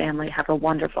and your family have a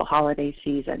wonderful holiday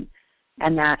season,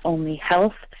 and that only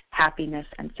health, happiness,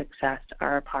 and success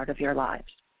are a part of your lives.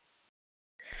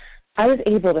 I was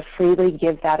able to freely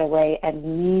give that away and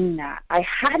mean that. I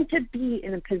had to be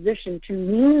in a position to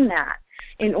mean that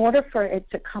in order for it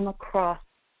to come across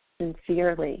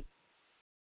sincerely.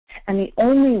 And the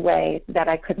only way that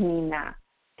I could mean that,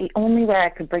 the only way I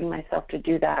could bring myself to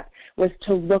do that was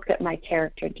to look at my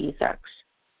character defects,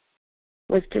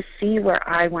 was to see where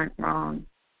I went wrong.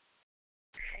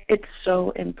 It's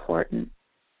so important.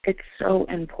 It's so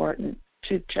important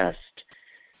to just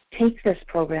take this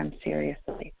program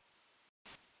seriously,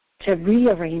 to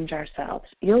rearrange ourselves.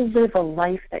 You'll live a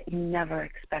life that you never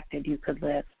expected you could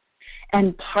live.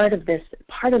 And part of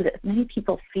it, many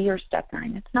people fear step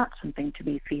 9. It's not something to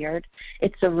be feared.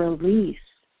 It's a release.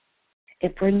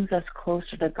 It brings us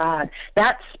closer to God.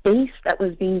 That space that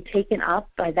was being taken up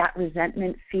by that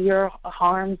resentment, fear,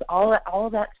 harms, all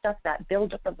of that stuff, that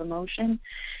buildup of emotion,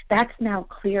 that's now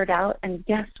cleared out. And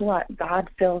guess what? God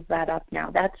fills that up now.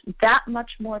 That's that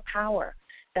much more power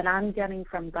that I'm getting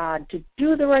from God to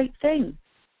do the right thing,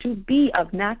 to be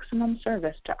of maximum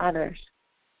service to others.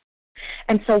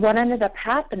 And so what ended up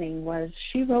happening was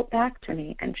she wrote back to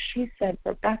me and she said,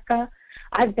 Rebecca,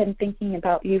 I've been thinking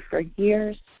about you for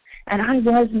years, and I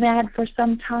was mad for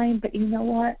some time, but you know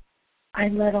what? I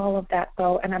let all of that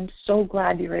go, and I'm so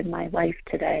glad you're in my life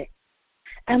today.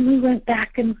 And we went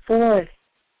back and forth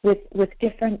with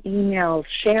different emails,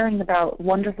 sharing about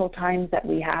wonderful times that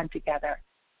we had together.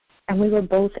 And we were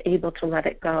both able to let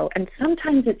it go. And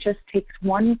sometimes it just takes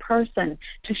one person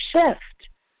to shift,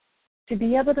 to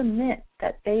be able to admit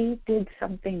that they did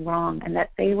something wrong and that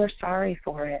they were sorry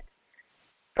for it,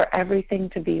 for everything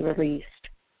to be released.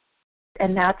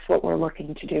 And that's what we're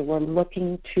looking to do. We're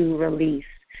looking to release.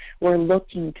 We're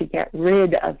looking to get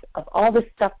rid of all the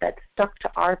stuff that's stuck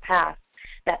to our past,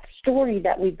 that story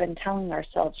that we've been telling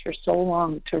ourselves for so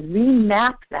long, to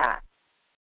remap that,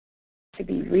 to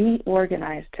be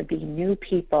reorganized, to be new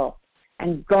people,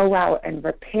 and go out and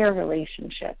repair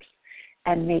relationships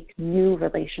and make new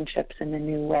relationships in a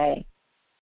new way.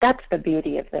 That's the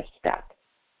beauty of this step.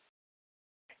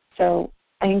 So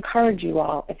I encourage you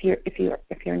all, if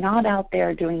you're not out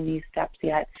there doing these steps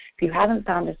yet, if you haven't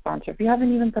found a sponsor, if you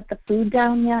haven't even put the food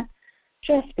down yet,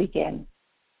 just begin.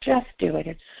 Just do it.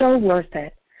 It's so worth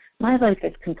it. My life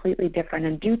is completely different,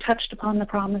 and Dew touched upon the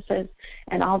promises,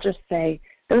 and I'll just say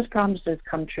those promises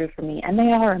come true for me, and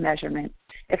they are a measurement.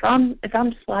 If I'm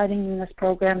sliding in this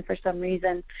program for some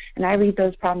reason, and I read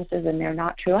those promises and they're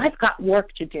not true, I've got work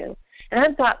to do. And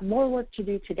I've got more work to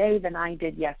do today than I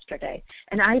did yesterday.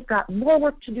 And I've got more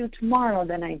work to do tomorrow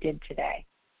than I did today.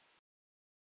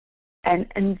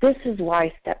 And this is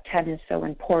why Step 10 is so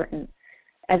important.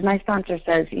 As my sponsor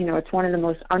says, it's one of the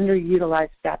most underutilized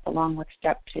steps along with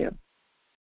Step 2.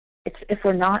 If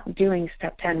we're not doing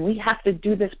Step 10, we have to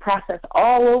do this process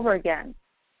all over again.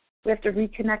 We have to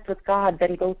reconnect with God,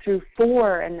 then go through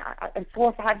 4 and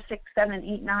 4, 5, 6, 7,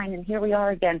 8, 9, and here we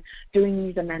are again doing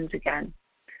these amends again.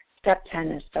 Step 10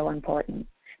 is so important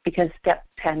because Step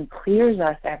 10 clears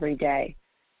us every day.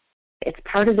 It's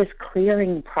part of this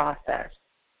clearing process.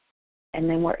 And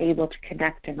then we're able to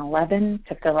connect in 11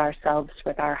 to fill ourselves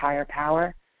with our higher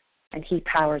power, and He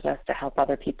powers us to help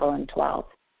other people in 12.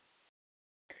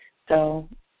 So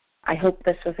I hope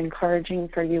this was encouraging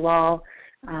for you all.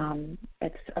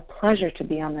 It's a pleasure to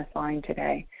be on this line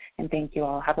today, and thank you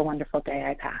all. Have a wonderful day.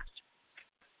 I pass.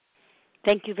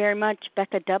 Thank you very much,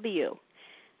 Becca W.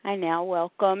 I now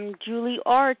welcome Julie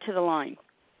R. to the line.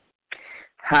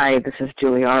 Hi, this is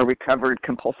Julie R., recovered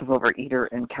compulsive overeater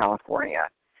in California.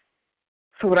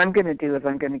 So what I'm going to do is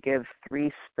I'm going to give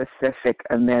 3 specific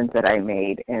amends that I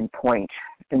made and point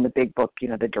in the big book,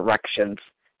 the directions.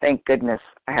 Thank goodness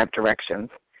I have directions.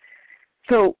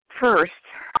 So first,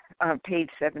 on page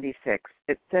 76,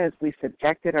 it says we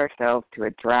subjected ourselves to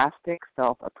a drastic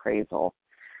self-appraisal.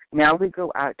 Now we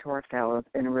go out to our fellows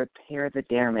and repair the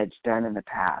damage done in the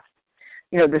past.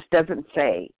 This doesn't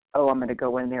say, I'm going to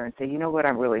go in there and say, you know what,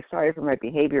 I'm really sorry for my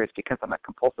behavior. It's because I'm a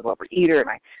compulsive overeater and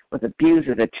I was abused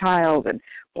as a child and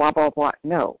blah, blah, blah.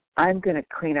 No, I'm going to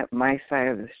clean up my side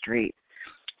of the street.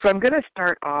 So I'm going to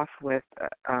start off with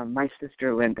my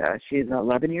sister Linda. She's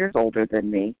 11 years older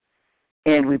than me,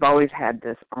 and we've always had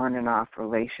this on and off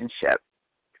relationship.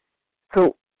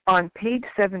 So on page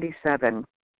 77,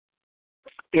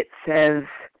 it says,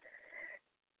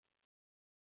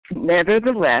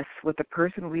 nevertheless, with a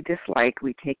person we dislike,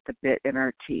 we take the bit in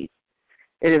our teeth.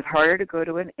 It is harder to go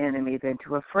to an enemy than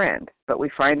to a friend, but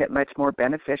we find it much more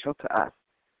beneficial to us.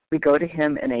 We go to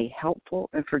him in a helpful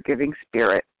and forgiving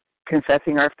spirit,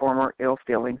 confessing our former ill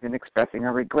feelings and expressing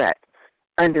our regret.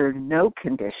 Under no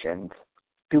conditions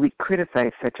do we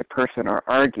criticize such a person or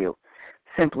argue.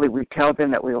 Simply, we tell them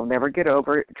that we will never get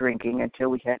over drinking until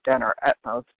we have done our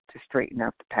utmost to straighten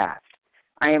out the past.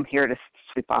 I am here to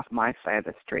sweep off my side of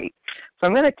the street. So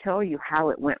I'm going to tell you how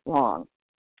it went wrong.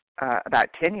 About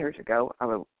 10 years ago,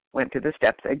 I went to the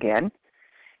steps again,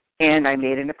 and I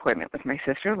made an appointment with my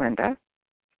sister Linda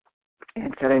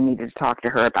and said I needed to talk to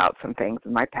her about some things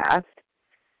in my past.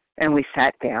 And we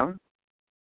sat down,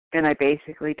 and I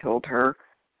basically told her,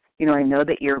 I know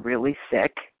that you're really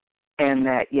sick and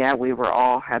that, we were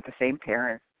all had the same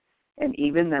parents. And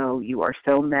even though you are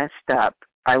so messed up,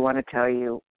 I want to tell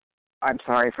you I'm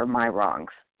sorry for my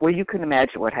wrongs. Well, you can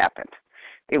imagine what happened.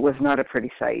 It was not a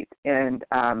pretty sight, and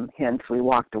hence we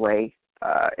walked away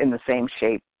in the same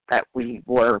shape that we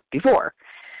were before.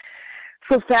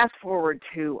 So fast forward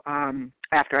to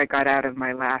after I got out of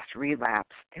my last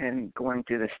relapse and going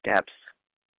through the steps,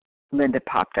 Linda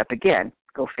popped up again.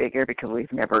 Go figure, because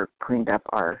we've never cleaned up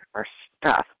our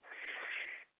stuff.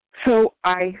 So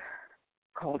I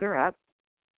called her up.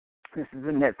 This is in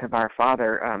the midst of our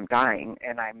father dying,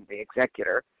 and I'm the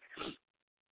executor.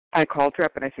 I called her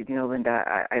up and I said,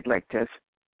 Linda, I'd like to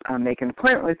make an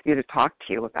appointment with you to talk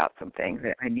to you about some things.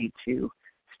 That I need to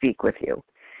speak with you.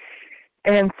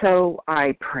 And so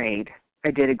I prayed.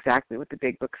 I did exactly what the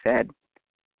big book said.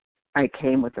 I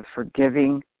came with a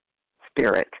forgiving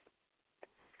spirit.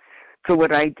 So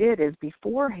what I did is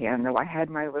beforehand, though, I had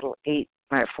my little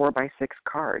 4x6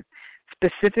 card,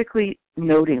 specifically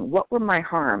noting what were my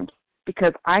harms,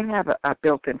 because I have a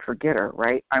built-in forgetter,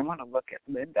 right? I want to look at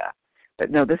Linda,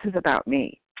 but no, this is about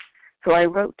me. So I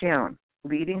wrote down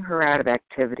leading her out of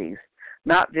activities,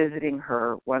 not visiting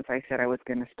her once I said I was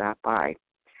going to stop by,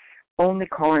 only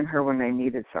calling her when I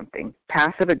needed something,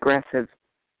 passive-aggressive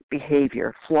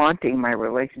behavior, flaunting my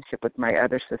relationship with my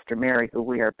other sister, Mary, who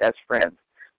we are best friends,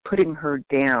 putting her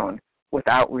down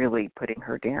without really putting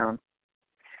her down.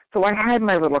 So I had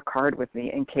my little card with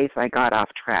me in case I got off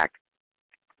track.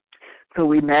 So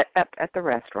we met up at the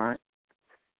restaurant.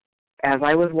 As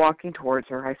I was walking towards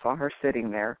her, I saw her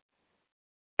sitting there,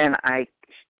 and I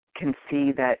can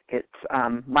see that it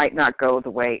might not go the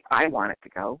way I want it to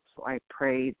go. So I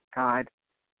prayed, God,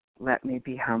 let me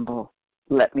be humble.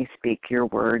 Let me speak your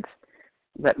words.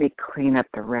 Let me clean up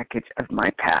the wreckage of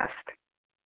my past.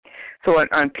 So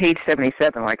on page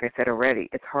 77, like I said already,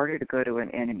 it's harder to go to an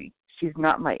enemy. She's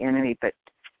not my enemy, but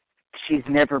it's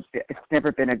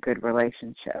never been a good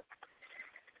relationship.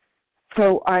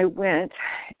 So I went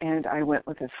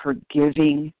with a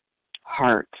forgiving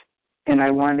heart, and I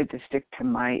wanted to stick to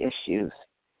my issues.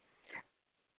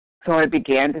 So I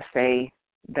began to say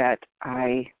that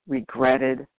I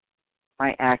regretted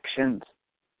my actions.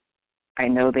 I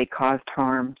know they caused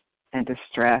harm and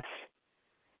distress,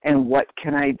 and what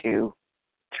can I do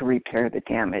to repair the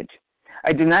damage?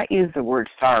 I do not use the word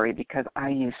sorry because I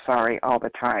use sorry all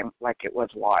the time like it was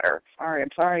water. Sorry, I'm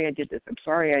sorry I did this. I'm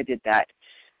sorry I did that.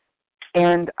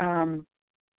 And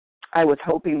I was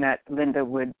hoping that Linda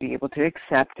would be able to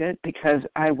accept it because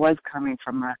I was coming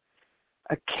from a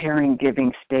caring,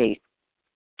 giving state.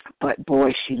 But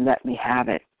boy, she let me have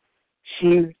it.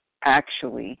 She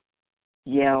actually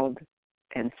yelled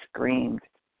and screamed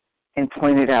and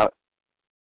pointed out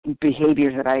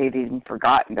behaviors that I had even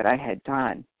forgotten that I had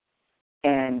done.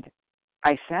 And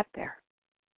I sat there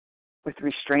with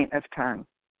restraint of tongue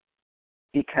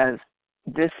because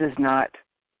this is not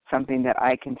something that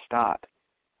I can stop.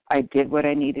 I did what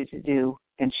I needed to do,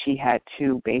 and she had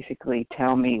to basically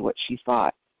tell me what she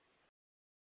thought.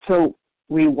 So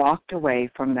we walked away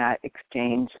from that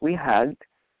exchange. We hugged,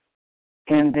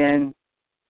 and then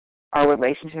our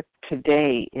relationship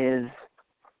today is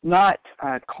not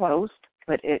closed,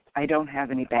 but I don't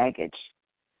have any baggage.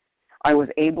 I was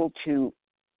able to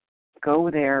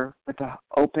go there with an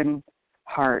open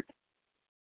heart,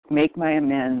 make my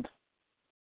amends,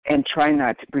 and try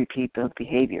not to repeat those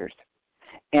behaviors.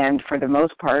 And for the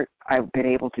most part, I've been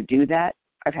able to do that.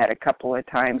 I've had a couple of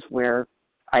times where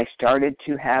I started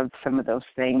to have some of those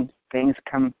things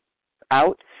come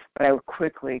out, but I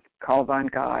quickly called on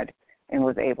God and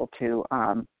was able to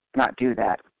not do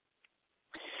that.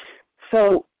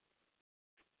 So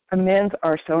amends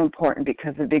are so important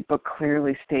because the Big Book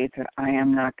clearly states that I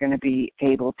am not going to be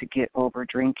able to get over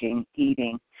drinking,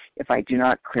 eating, if I do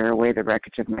not clear away the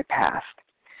wreckage of my past.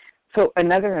 So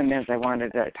another amends I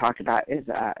wanted to talk about is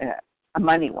a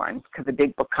money one, because the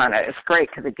Big Book kind of is great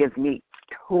because it gives me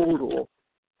total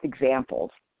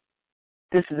examples.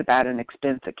 This is about an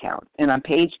expense account. And on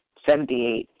page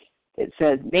 78, it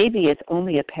says, maybe it's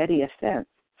only a petty offense,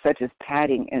 such as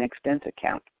padding an expense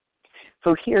account.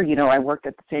 So here, I worked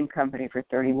at the same company for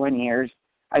 31 years.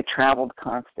 I traveled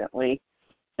constantly,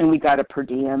 and we got a per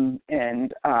diem,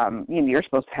 and, you're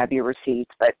supposed to have your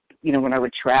receipts, but, when I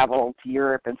would travel to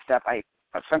Europe and stuff,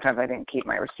 sometimes I didn't keep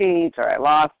my receipts or I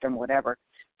lost them, whatever.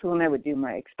 So when I would do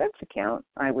my expense account,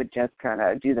 I would just kind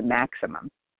of do the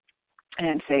maximum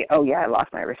and say, oh, yeah, I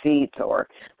lost my receipts or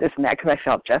this and that, because I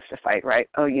felt justified, right?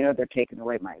 Oh, they're taking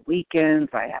away my weekends.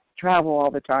 I have to travel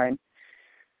all the time.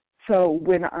 So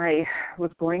when I was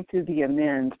going through the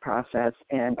amends process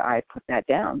and I put that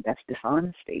down, that's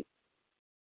dishonesty.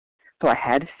 So I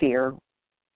had fear.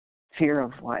 Fear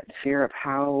of what? Fear of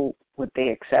how would they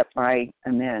accept my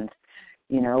amends?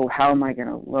 How am I going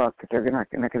to look? They're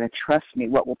not going to trust me.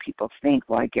 What will people think?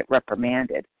 Will I get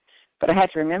reprimanded? But I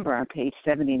had to remember on page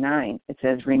 79, it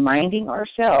says, reminding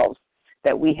ourselves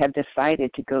that we have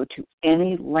decided to go to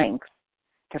any length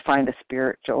to find a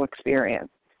spiritual experience.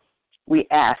 We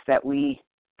ask that we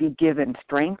be given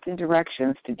strength and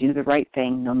directions to do the right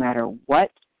thing no matter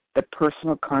what the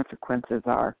personal consequences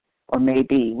are or may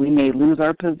be. We may lose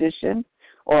our position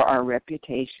or our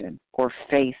reputation or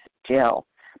face jail,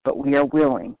 but we are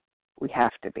willing. We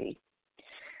have to be.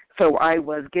 So I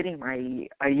was getting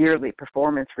a yearly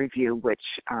performance review, which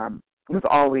was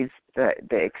always the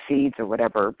exceeds or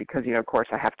whatever, because, of course,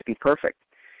 I have to be perfect.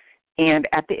 And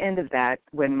at the end of that,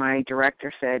 when my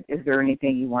director said, is there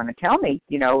anything you want to tell me?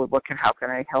 How can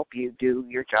I help you do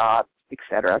your job,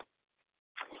 etc.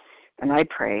 And I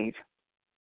prayed,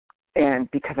 and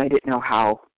because I didn't know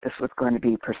how this was going to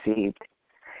be perceived.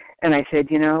 And I said,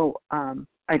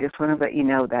 I just want to let you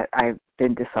know that I've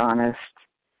been dishonest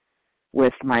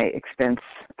with my expense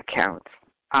accounts.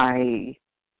 I,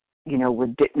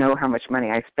 didn't know how much money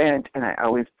I spent, and I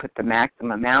always put the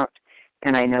maximum amount,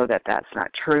 and I know that that's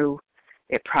not true.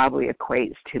 It probably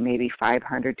equates to maybe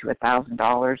 $500 to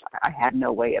 $1,000. I had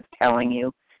no way of telling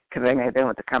you because I had been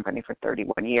with the company for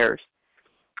 31 years.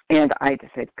 And I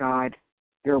just said, God,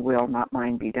 your will, not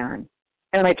mine, be done.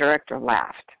 And my director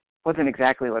laughed. Wasn't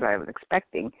exactly what I was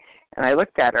expecting. And I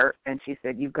looked at her, and she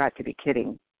said, you've got to be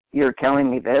kidding. You're telling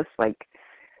me this? Like,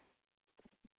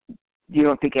 you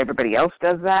don't think everybody else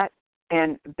does that?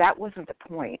 And that wasn't the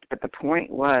point. But the point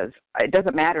was, it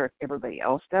doesn't matter if everybody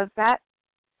else does that.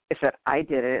 It's that I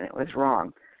did it, and it was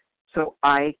wrong. So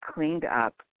I cleaned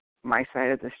up my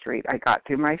side of the street. I got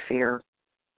through my fear.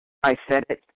 I said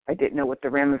it. I didn't know what the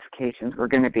ramifications were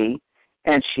going to be.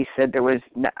 And she said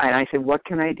and I said, what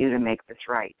can I do to make this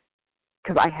right?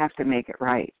 Because I have to make it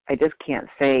right. I just can't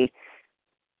say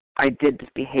I did this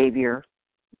behavior.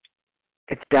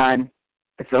 It's done.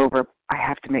 It's over. I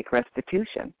have to make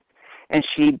restitution. And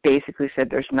she basically said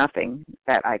there's nothing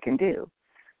that I can do.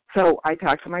 So I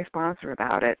talked to my sponsor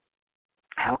about it.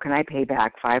 How can I pay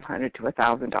back $500 to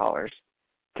 $1,000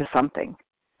 to something?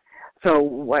 So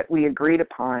what we agreed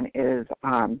upon is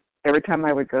every time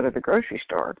I would go to the grocery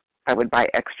store, I would buy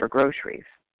extra groceries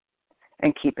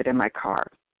and keep it in my car.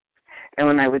 And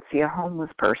when I would see a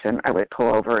homeless person, I would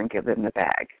pull over and give them the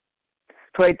bag.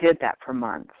 So I did that for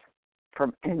months,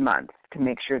 to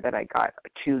make sure that I got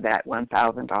to that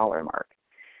 $1,000 mark.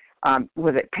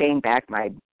 Was it paying back my,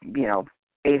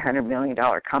 $800 million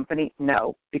company?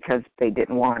 No, because they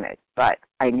didn't want it. But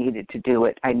I needed to do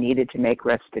it. I needed to make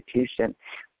restitution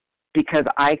because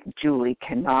I, Julie,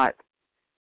 cannot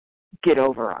get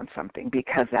over on something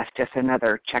because that's just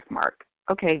another check mark.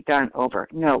 Okay, done, over.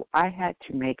 No, I had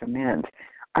to make amends.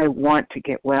 I want to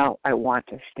get well. I want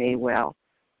to stay well.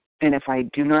 And if I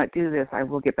do not do this, I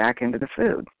will get back into the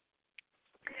food.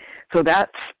 So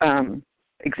that's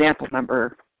example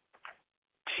number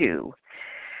 2.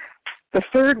 The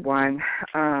third one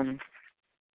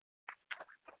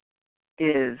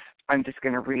is, I'm just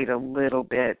going to read a little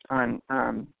bit on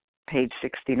page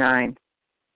 69.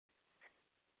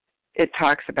 It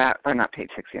talks about, or not page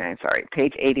 69, sorry,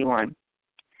 page 81.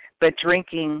 But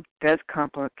drinking does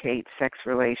complicate sex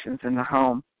relations in the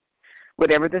home.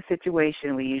 Whatever the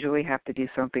situation, we usually have to do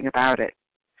something about it.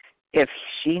 If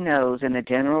she knows in a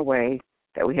general way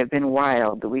that we have been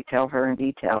wild, that we tell her in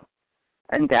detail,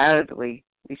 undoubtedly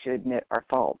we should admit our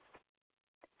faults.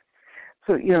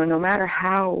 So, no matter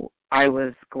how I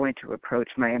was going to approach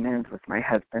my amends with my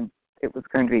husband, it was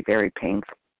going to be very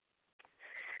painful.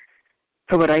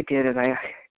 So what I did is I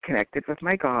connected with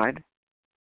my God.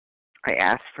 I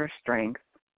asked for strength,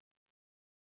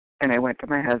 and I went to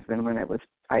my husband when I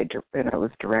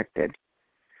was directed.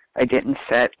 I didn't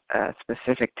set a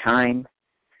specific time.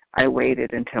 I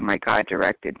waited until my God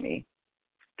directed me.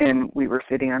 And we were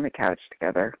sitting on the couch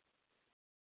together,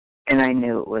 and I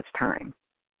knew it was time.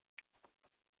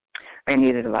 I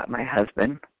needed to let my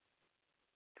husband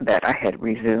that I had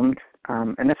resumed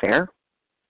an affair,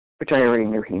 which I already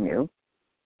knew he knew,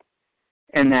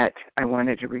 and that I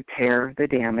wanted to repair the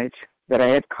damage that I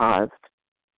had caused.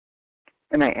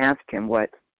 And I asked him, what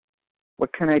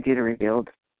can I do to rebuild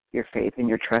your faith and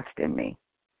your trust in me?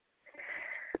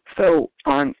 So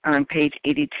on page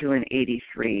 82 and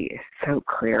 83, it's so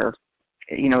clear.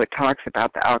 It talks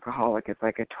about the alcoholic as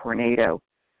like a tornado,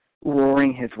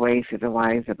 roaring his way through the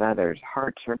lives of others.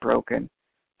 Hearts are broken.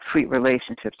 Sweet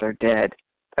relationships are dead.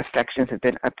 Affections have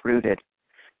been uprooted.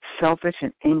 Selfish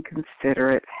and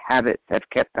inconsiderate habits have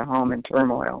kept the home in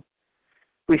turmoil.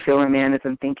 We feel a man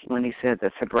isn't thinking when he says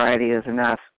that sobriety is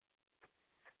enough.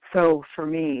 So for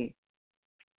me,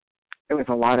 there was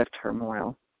a lot of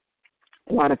turmoil,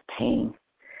 a lot of pain.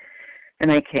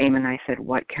 And I came and I said,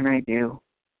 what can I do?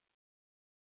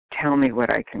 Tell me what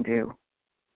I can do.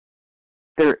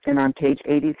 And on page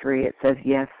 83, it says,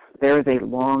 yes, there is a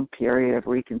long period of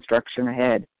reconstruction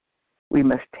ahead. We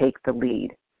must take the lead.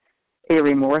 A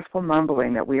remorseful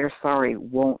mumbling that we are sorry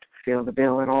won't fill the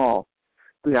bill at all.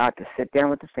 We ought to sit down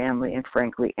with the family and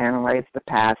frankly analyze the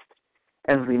past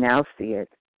as we now see it.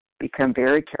 Become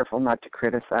very careful not to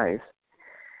criticize.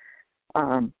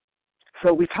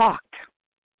 So we talked,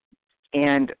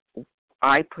 and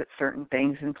I put certain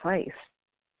things in place.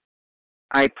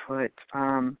 I put,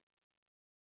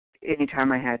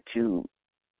 anytime I had to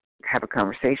have a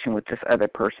conversation with this other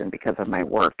person because of my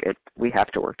work, we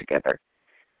have to work together,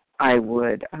 I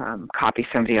would copy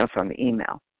somebody else on the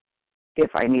email.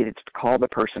 If I needed to call the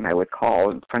person, I would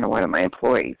call in front of one of my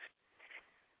employees.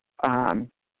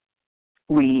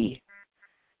 We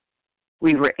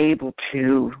were able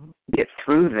to get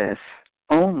through this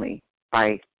only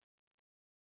by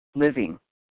living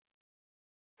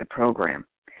the program.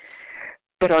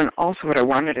 But also what I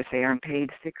wanted to say on page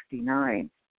 69,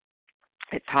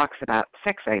 it talks about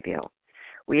sex ideal.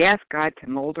 We ask God to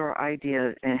mold our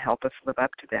ideas and help us live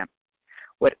up to them.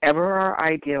 Whatever our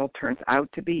ideal turns out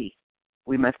to be,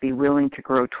 we must be willing to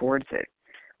grow towards it.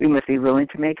 We must be willing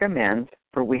to make amends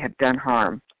for we have done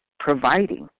harm,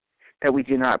 providing that we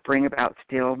do not bring about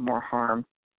still more harm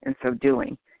in so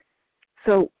doing.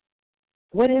 So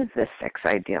what is this sex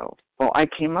ideal? Well, I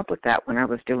came up with that when I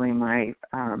was doing my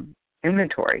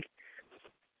inventory.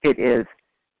 It is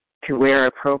to wear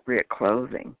appropriate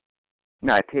clothing,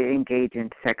 not to engage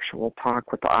in sexual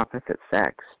talk with the opposite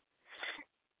sex,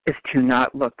 is to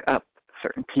not look up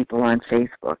certain people on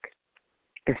Facebook,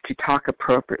 is to talk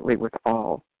appropriately with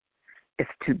all, is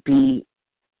to be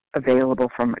available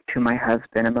to my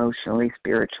husband emotionally,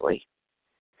 spiritually.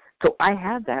 So I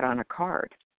have that on a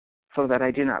card so that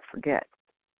I do not forget.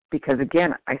 Because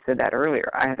again, I said that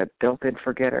earlier, I have a built-in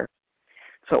forgetter.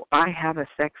 So I have a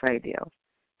sex ideal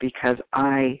because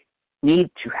I need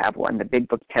to have one. The big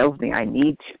book tells me I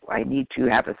need to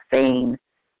have a sane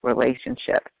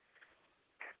relationship.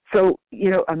 So,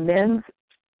 amends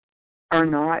are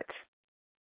not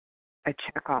a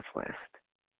checkoff list.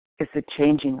 It's a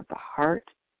changing of the heart.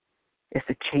 It's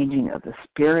a changing of the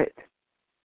spirit.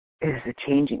 It is a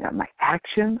changing of my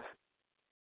actions.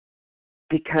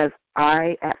 Because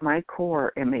I, at my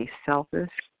core, am a selfish,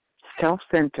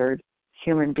 self-centered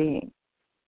human being.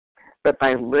 But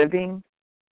by living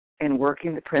and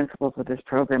working the principles of this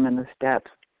program and the steps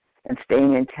and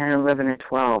staying in 10, 11, and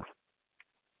 12,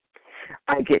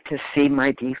 I get to see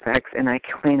my defects and I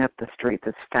clean up the streets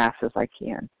as fast as I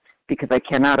can because I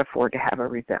cannot afford to have a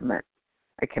resentment.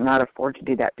 I cannot afford to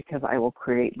do that because I will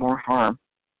create more harm.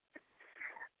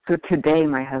 So today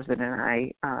my husband and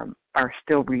I are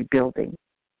still rebuilding,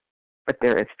 but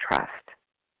there is trust.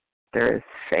 there is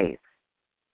faith.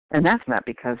 And that's not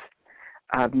because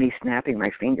of me snapping my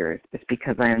fingers. It's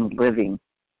because I am living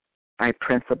by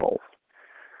principles.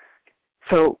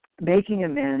 So making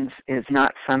amends is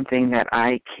not something that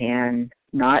I can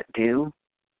not do.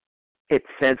 It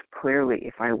says clearly,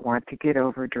 if I want to get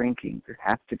over drinking, it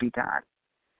has to be done.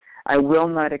 I will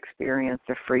not experience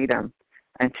the freedom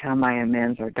until my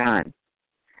amends are done,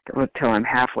 until I'm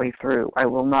halfway through. I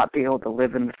will not be able to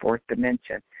live in the fourth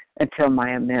dimension until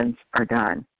my amends are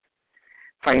done.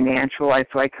 Financial,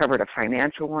 so I covered a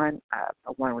financial one,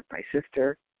 one with my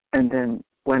sister, and then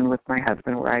one with my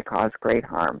husband where I caused great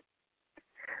harm.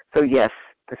 So yes,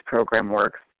 this program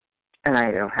works, and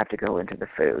I don't have to go into the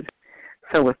food.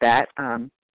 So with that,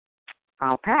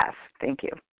 I'll pass. Thank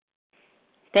you.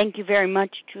 Thank you very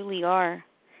much, Julie R.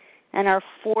 And our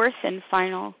fourth and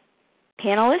final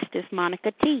panelist is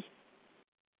Monica T.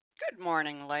 Good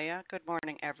morning, Leah. Good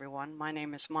morning, everyone. My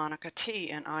name is Monica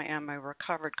T., and I am a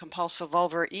recovered compulsive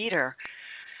overeater.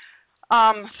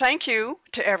 Thank you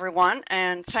to everyone,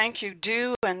 and thank you,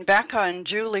 Dew and Becca and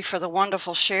Julie, for the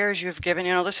wonderful shares you've given.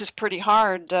 You know, this is pretty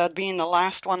hard being the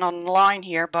last one on the line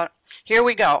here, but here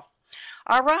we go.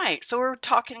 All right, so we're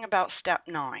talking about Step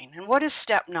 9. And what is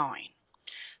Step 9?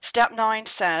 Step 9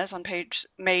 says on page,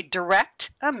 made direct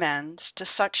amends to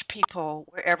such people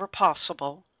wherever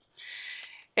possible,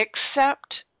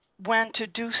 except when to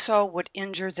do so would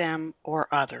injure them or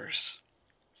others.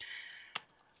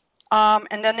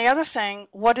 And then the other thing,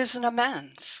 what is an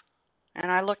amends?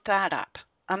 And I looked that up.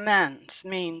 Amends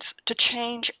means to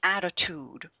change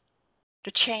attitude,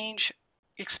 to change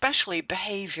especially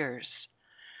behaviors,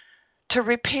 to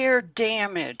repair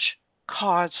damage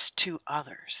caused to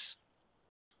others.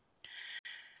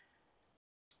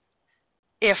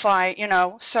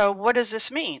 So what does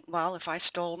this mean? Well, if I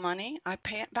stole money, I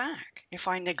pay it back. If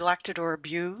I neglected or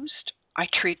abused, I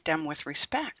treat them with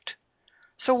respect.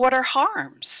 So what are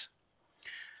harms?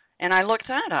 And I looked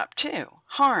that up too.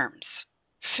 Harms,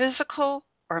 physical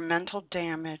or mental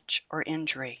damage or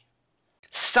injury.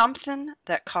 Something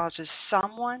that causes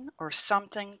someone or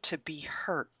something to be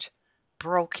hurt,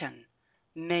 broken,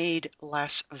 made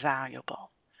less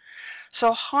valuable.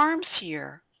 So harms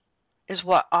here is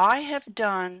what I have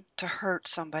done to hurt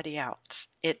somebody else.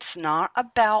 It's not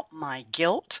about my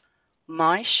guilt,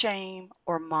 my shame,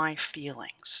 or my feelings.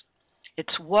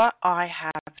 It's what I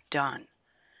have done.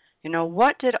 You know,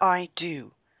 what did I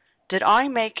do? Did I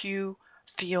make you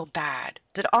feel bad?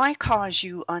 Did I cause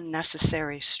you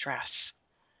unnecessary stress?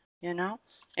 You know,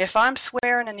 if I'm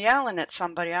swearing and yelling at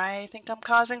somebody, I think I'm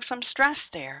causing some stress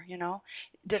there. You know,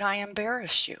 did I embarrass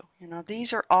you? You know, these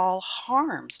are all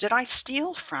harms. Did I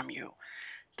steal from you?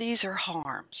 These are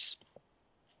harms.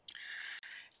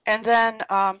 And then,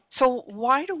 so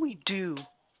why do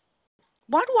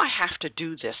I have to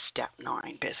do this Step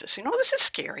 9 business? You know, this is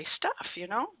scary stuff, you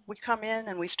know. We come in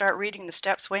and we start reading the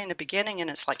steps way in the beginning, and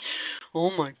it's like,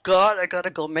 oh my God, I got to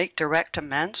go make direct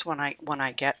amends when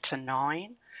I get to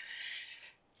 9.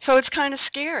 So it's kind of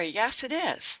scary. Yes, it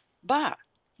is. But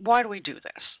why do we do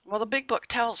this? Well, the big book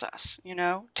tells us, you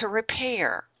know, to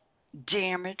repair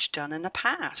damage done in the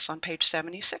past. On page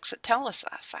 76, it tells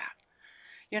us that.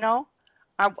 You know,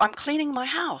 I'm cleaning my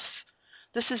house.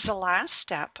 This is the last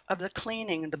step of the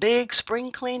cleaning, the big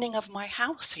spring cleaning of my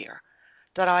house here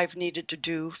that I've needed to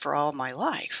do for all my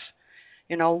life.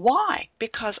 You know, why?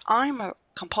 Because I'm a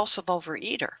compulsive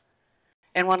overeater.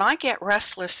 And when I get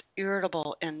restless,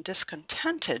 irritable, and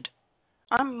discontented,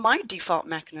 my default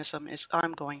mechanism is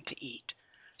I'm going to eat.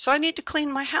 So I need to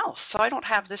clean my house so I don't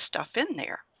have this stuff in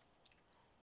there.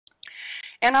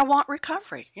 And I want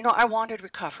recovery. You know, I wanted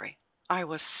recovery. I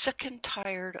was sick and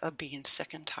tired of being sick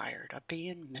and tired of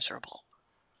being miserable.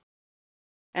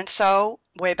 And so,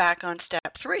 way back on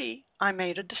Step 3, I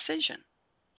made a decision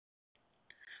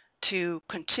to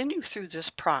continue through this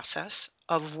process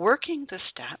of working the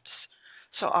steps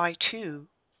so I too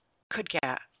could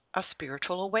get a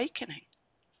spiritual awakening.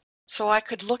 So I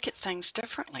could look at things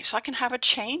differently. So I can have a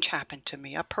change happen to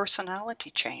me, a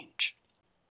personality change.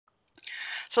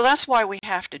 So that's why we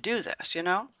have to do this, you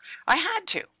know. I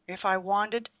had to. If I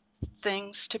wanted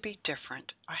things to be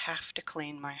different, I have to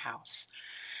clean my house.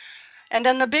 And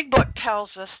then the big book tells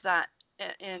us that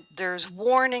there's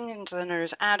warnings and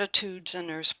there's attitudes and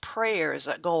there's prayers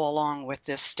that go along with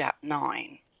this Step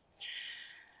 9.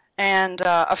 And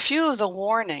a few of the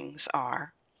warnings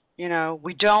are, you know,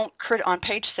 we don't, on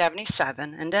page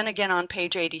 77, and then again on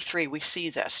page 83, we see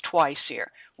this twice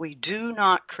here. We do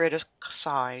not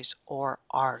criticize or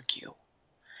argue.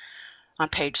 On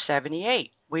page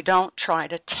 78, we don't try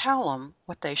to tell them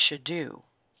what they should do.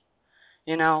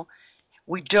 You know,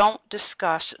 we don't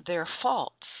discuss their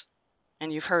faults.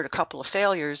 and you've heard a couple of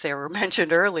failures that were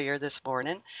mentioned earlier this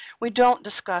morning, we don't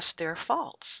discuss their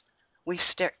faults. We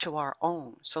stick to our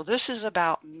own. So this is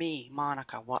about me,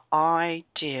 Monica, what I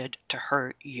did to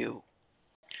hurt you.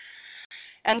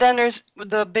 And then there's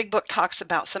the big book talks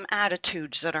about some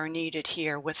attitudes that are needed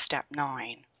here with step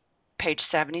 9. Page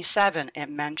 77, it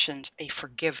mentions a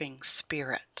forgiving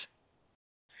spirit.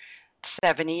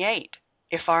 78,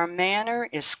 if our manner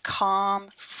is calm,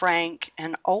 frank,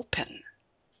 and open,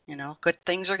 good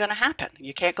things are going to happen.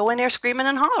 You can't go in there screaming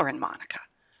and hollering, Monica.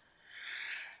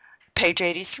 Page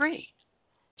 83,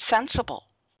 sensible,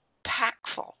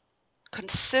 tactful,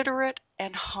 considerate,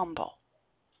 and humble.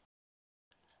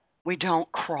 We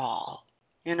don't crawl,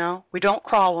 We don't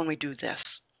crawl when we do this.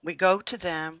 We go to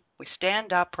them, we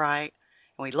stand upright,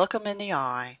 and we look them in the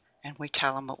eye, and we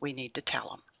tell them what we need to tell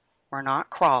them. We're not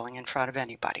crawling in front of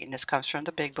anybody, and this comes from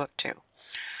the big book too.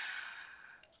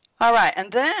 All right,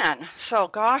 and then, so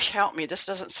gosh help me, this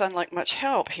doesn't sound like much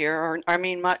help here,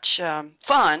 much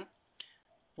fun.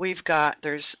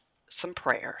 There's some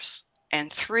prayers,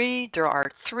 and there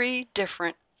are 3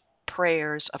 different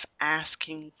prayers of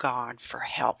asking God for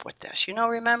help with this.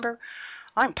 Remember,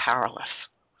 I'm powerless.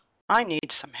 I need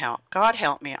some help. God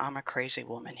help me, I'm a crazy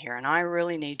woman here, and I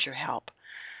really need your help.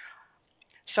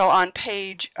 So on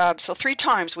page, 3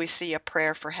 times we see a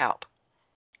prayer for help.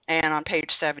 And on page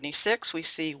 76, we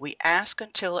see we ask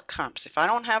until it comes. If I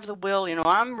don't have the will,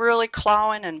 I'm really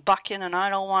clawing and bucking and I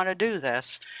don't want to do this,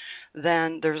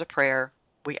 then there's a prayer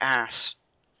we ask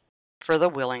for the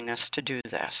willingness to do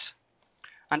this.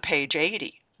 On page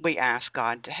 80, we ask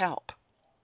God to help.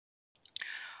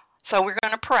 So we're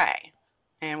going to pray,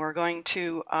 and we're going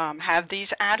to have these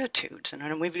attitudes,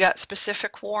 and we've got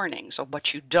specific warnings of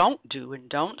what you don't do and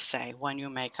don't say when you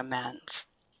make amends.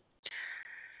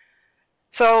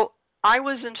 So I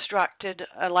was instructed,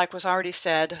 like was already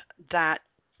said, that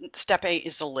step 8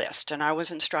 is a list, and I was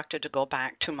instructed to go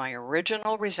back to my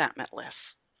original resentment list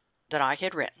that I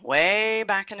had written way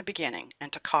back in the beginning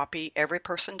and to copy every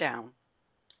person down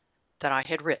that I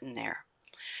had written there.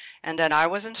 And then I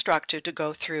was instructed to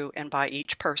go through and by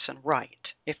each person write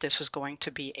if this was going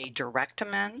to be a direct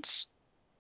amends,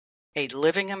 a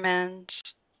living amends,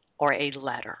 or a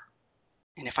letter.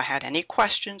 And if I had any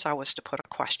questions, I was to put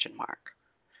a question mark,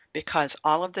 because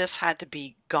all of this had to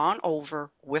be gone over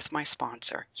with my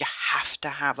sponsor. You have to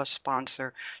have a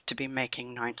sponsor to be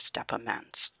making 9th step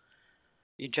amends.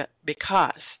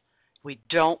 Because we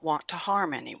don't want to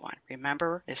harm anyone.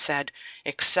 Remember, it said,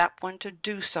 except when to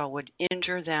do so would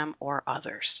injure them or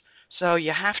others. So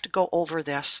you have to go over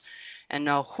this and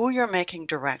know who you're making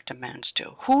direct amends to.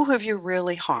 Who have you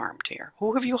really harmed here?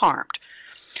 Who have you harmed?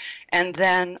 And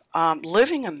then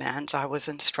living amends, I was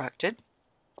instructed.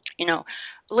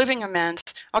 Living amends,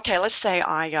 okay, let's say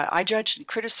I judged and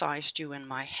criticized you in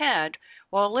my head.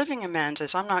 Well, living amends is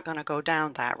I'm not going to go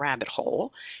down that rabbit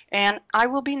hole, and I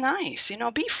will be nice.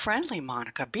 Be friendly,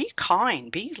 Monica. Be kind.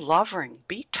 Be loving.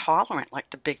 Be tolerant, like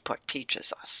the Big Book teaches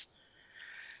us.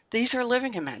 These are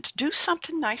living amends. Do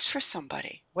something nice for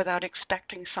somebody without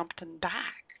expecting something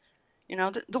back.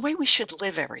 The way we should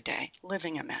live every day,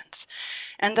 living amends.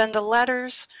 And then the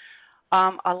letters,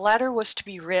 a letter was to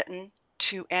be written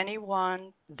to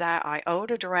anyone that I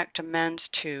owed a direct amends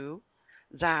to,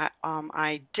 that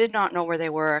I did not know where they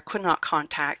were, I could not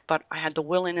contact, but I had the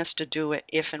willingness to do it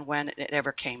if and when it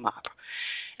ever came up.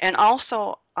 And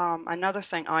also, another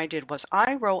thing I did was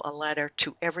I wrote a letter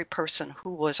to every person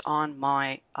who was on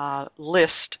my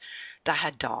list that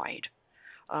had died.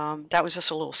 That was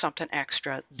just a little something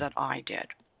extra that I did.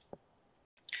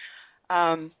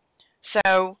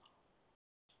 So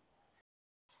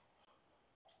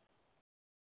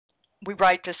we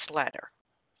write this letter.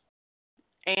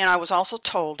 And I was also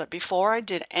told that before I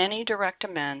did any direct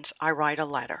amends, I write a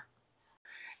letter.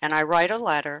 And I write a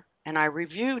letter, and I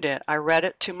reviewed it. I read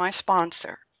it to my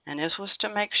sponsor. And this was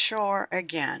to make sure,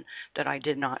 again, that I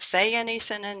did not say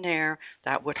anything in there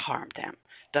that would harm them.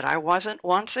 That I wasn't,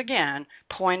 once again,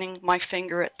 pointing my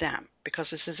finger at them. Because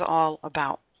this is all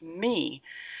about me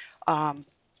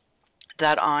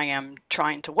that I am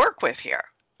trying to work with here.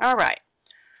 All right.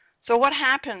 So what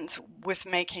happens with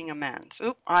making amends?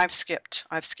 I've skipped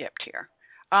here.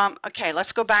 Okay,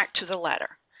 let's go back to the letter.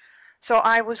 So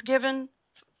I was given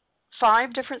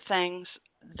 5 different things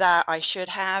that I should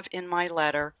have in my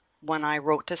letter when I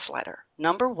wrote this letter.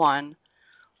 Number 1,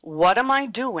 what am I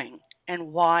doing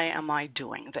and why am I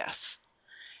doing this?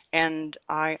 And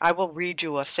I will read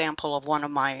you a sample of one of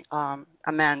my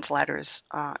amends letters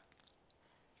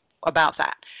about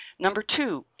that. Number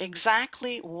 2,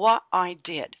 exactly what I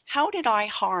did. How did I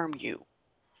harm you?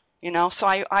 So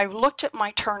I looked at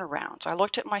my turnarounds. I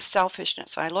looked at my selfishness.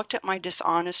 I looked at my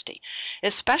dishonesty,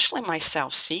 especially my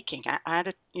self-seeking. I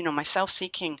added, my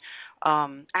self-seeking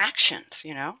actions.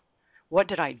 What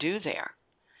did I do there?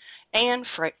 And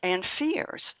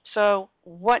fears. So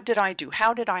what did I do?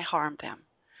 How did I harm them?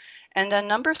 And then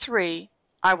number 3,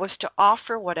 I was to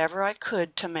offer whatever I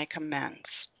could to make amends.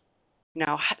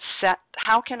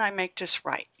 How can I make this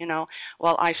right?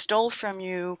 Well, I stole from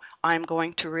you. I'm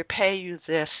going to repay you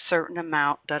this certain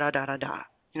amount, da-da-da-da-da.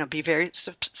 Be very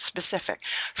specific.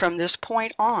 From this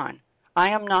point on, I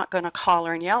am not going to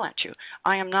holler and yell at you.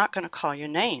 I am not going to call you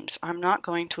names. I'm not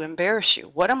going to embarrass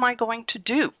you. What am I going to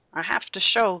do? I have to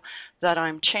show that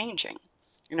I'm changing,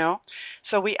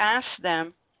 So we asked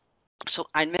them, so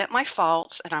I admit my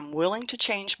faults and I'm willing to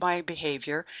change my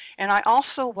behavior. And I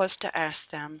also was to ask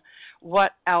them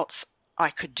what else I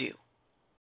could do.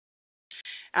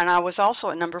 And I was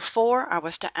also, at number 4, I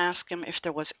was to ask them if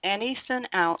there was anything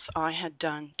else I had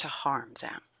done to harm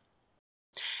them.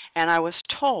 And I was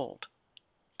told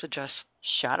to just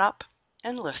shut up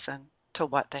and listen to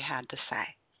what they had to say.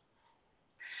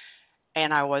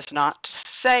 And I was not to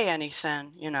say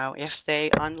anything, if they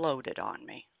unloaded on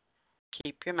me.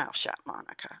 Keep your mouth shut,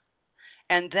 Monica.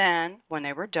 And then, when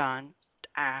they were done,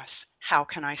 ask, how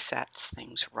can I set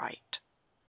things right?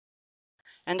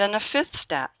 And then the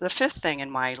fifth thing in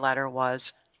my letter was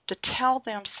to tell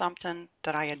them something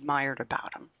that I admired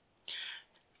about them.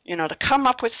 To come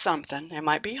up with something. It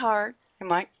might be hard,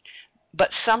 but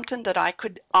something that I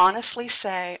could honestly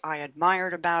say I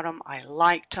admired about them, I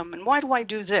liked them. And why do I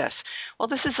do this? Well,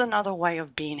 this is another way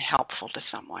of being helpful to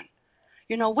someone.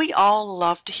 We all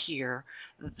love to hear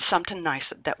something nice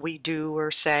that we do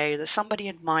or say that somebody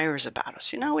admires about us.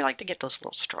 We like to get those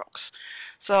little strokes.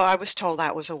 So I was told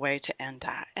that was a way to end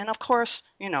that. And, of course,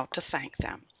 to thank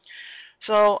them.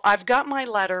 So I've got my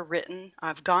letter written.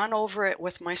 I've gone over it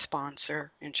with my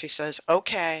sponsor. And she says,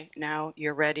 okay, now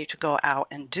you're ready to go out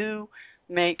and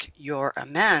make your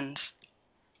amends.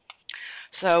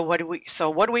 So what do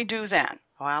we do then?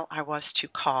 Well, I was to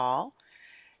call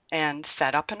and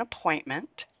set up an appointment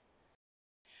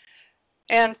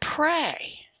and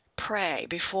pray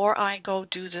before I go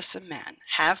do this amend.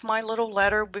 Have my little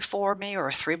letter before me or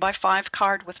a 3x5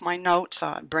 card with my notes.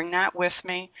 Bring that with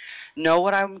me. Know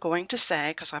what I'm going to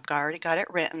say because I've already got it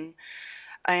written.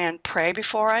 And pray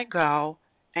before I go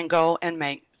and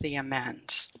make the amends.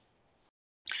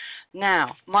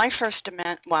 Now, my first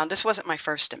amend, well, this wasn't my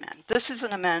first amend. This is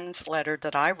an amends letter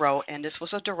that I wrote, and this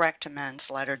was a direct amends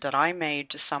letter that I made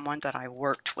to someone that I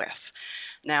worked with.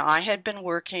 Now, I had been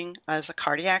working as a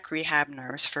cardiac rehab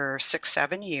nurse for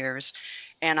 6-7 years,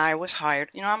 and I was hired.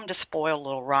 I'm the spoiled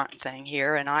little rotten thing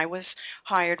here, and I was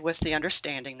hired with the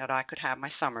understanding that I could have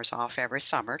my summers off every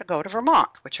summer to go to Vermont,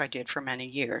 which I did for many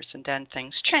years, and then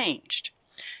things changed.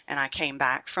 And I came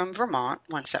back from Vermont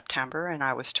one September, and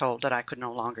I was told that I could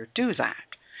no longer do that.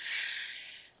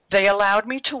 They allowed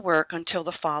me to work until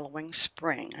the following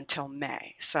spring, until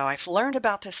May. So I've learned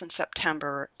about this in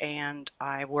September, and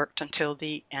I worked until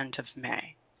the end of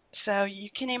May. So you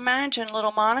can imagine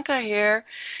little Monica here.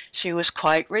 She was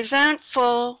quite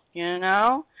resentful,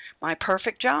 My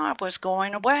perfect job was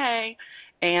going away,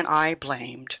 and I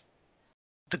blamed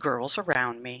the girls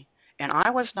around me. And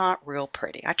I was not real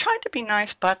pretty. I tried to be nice,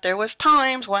 but there was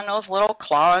times when those little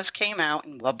claws came out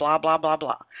and blah, blah, blah, blah,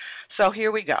 blah. So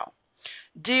here we go.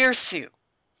 Dear Sue,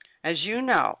 as you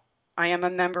know, I am a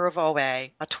member of OA,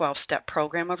 a 12-step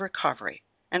program of recovery.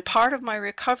 And part of my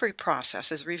recovery process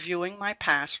is reviewing my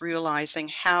past, realizing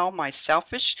how my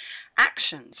selfish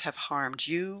actions have harmed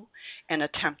you and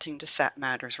attempting to set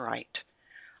matters right.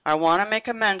 I want to make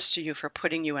amends to you for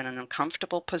putting you in an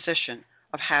uncomfortable position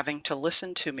of having to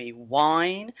listen to me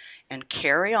whine and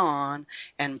carry on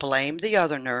and blame the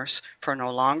other nurse for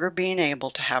no longer being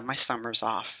able to have my summers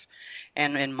off,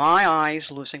 and in my eyes,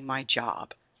 losing my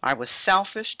job. I was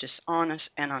selfish, dishonest,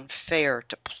 and unfair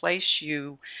to place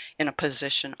you in a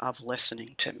position of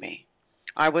listening to me.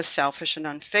 I was selfish and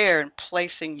unfair in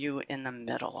placing you in the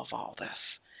middle of all this.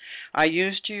 I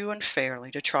used you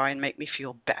unfairly to try and make me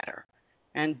feel better,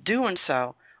 and doing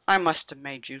so, I must have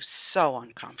made you so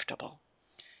uncomfortable.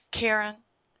 Karen,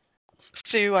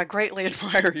 Sue, I greatly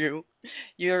admire you.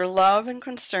 Your love and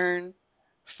concern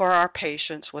for our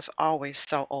patients was always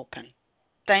so open.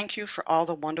 Thank you for all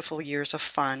the wonderful years of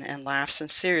fun and laughs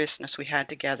and seriousness we had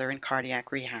together in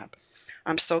cardiac rehab.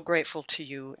 I'm so grateful to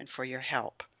you and for your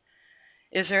help.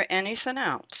 Is there anything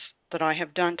else that I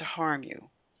have done to harm you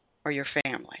or your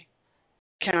family?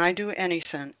 Can I do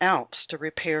anything else to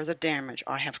repair the damage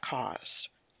I have caused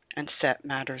and set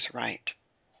matters right?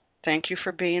 Thank you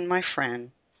for being my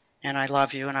friend And I love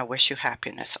you, and I wish you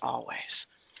happiness always.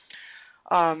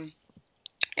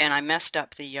 And I messed up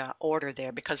the order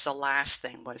there because the last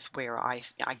thing was where I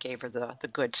gave her the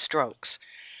good strokes.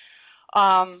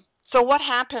 So what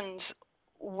happens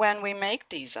when we make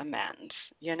these amends?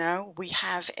 You know,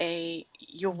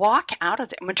 you walk out of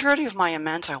the majority of my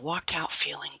amends, I walked out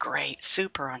feeling great,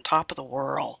 super on top of the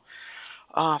world.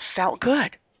 Felt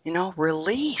good, you know,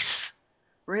 release,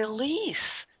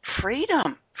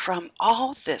 freedom from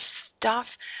all this stuff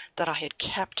that I had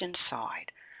kept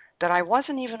inside, that I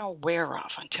wasn't even aware of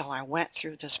until I went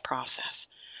through this process.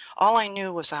 All I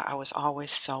knew was that I was always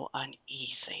so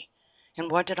uneasy. And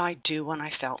what did I do when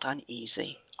I felt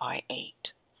uneasy? I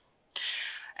ate.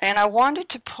 And I wanted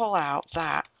to pull out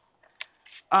that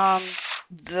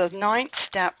the 9th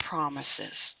step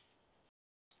promises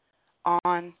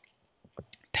on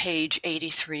page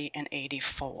 83 and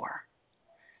 84.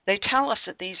 They tell us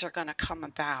that these are going to come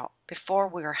about before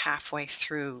we are halfway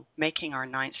through making our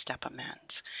 9th step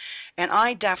amends. And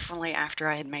I definitely, after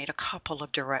I had made a couple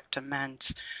of direct amends,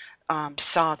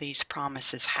 saw these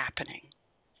promises happening.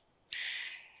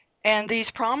 And these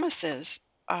promises,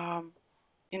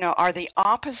 are the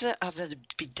opposite of the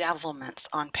bedevilments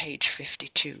on page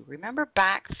 52. Remember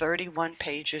back 31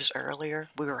 pages earlier,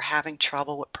 we were having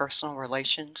trouble with personal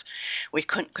relations. We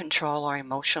couldn't control our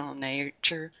emotional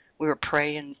nature. We were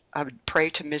prey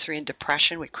to misery and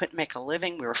depression. We couldn't make a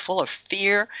living. We were full of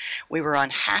fear. We were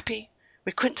unhappy.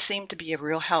 We couldn't seem to be a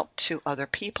real help to other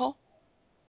people.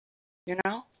 You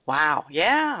know? Wow.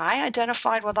 Yeah, I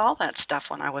identified with all that stuff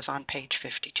when I was on page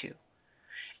 52.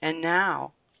 And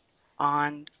now,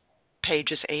 on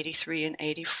pages 83 and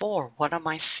 84, what am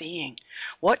I seeing?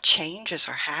 What changes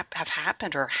have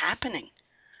happened or are happening?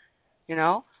 You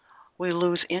know, we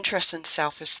lose interest in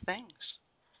selfish things.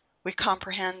 We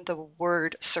comprehend the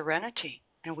word serenity,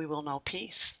 and we will know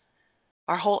peace.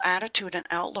 Our whole attitude and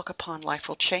outlook upon life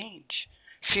will change.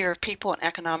 Fear of people and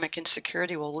economic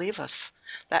insecurity will leave us.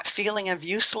 That feeling of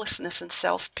uselessness and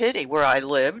self-pity where I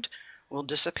lived will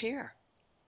disappear.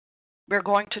 We're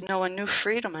going to know a new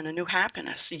freedom and a new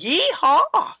happiness.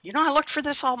 Yeehaw! You know, I looked for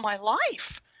this all my life.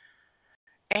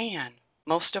 And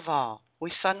most of all,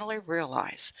 we suddenly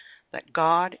realize that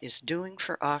God is doing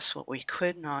for us what we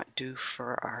could not do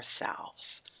for ourselves.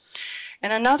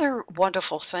 And another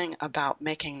wonderful thing about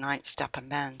making 9th step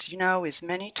amends, you know, is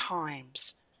many times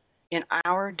in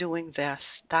our doing this,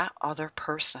 that other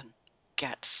person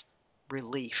gets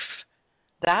relief.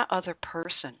 That other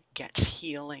person gets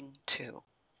healing too.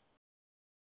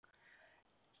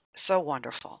 So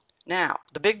wonderful. Now,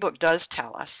 the Big Book does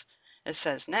tell us, it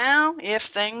says, now, if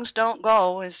things don't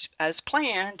go as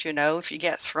planned, you know, if you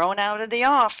get thrown out of the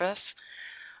office,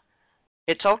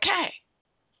 it's okay.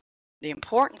 The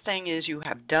important thing is you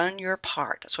have done your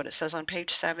part. That's what it says on page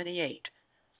 78.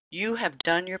 You have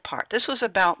done your part. This was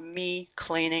about me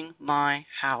cleaning my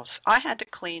house. I had to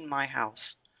clean my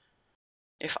house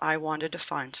if I wanted to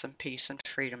find some peace and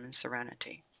freedom and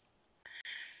serenity.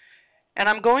 And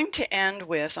I'm going to end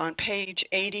with, on page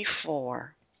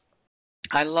 84,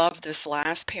 I love this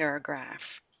last paragraph.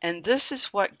 And this is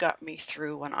what got me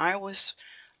through when I was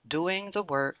doing the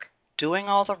work, doing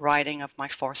all the writing of my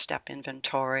 4-step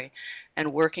inventory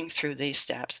and working through these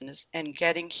steps and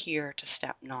getting here to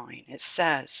step 9. It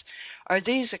says, are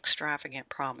these extravagant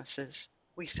promises?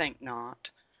 We think not.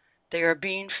 They are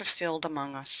being fulfilled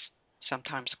among us,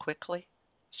 sometimes quickly,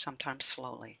 sometimes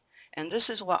slowly. And this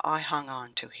is what I hung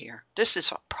on to here. This is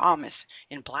a promise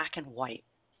in black and white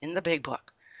in the Big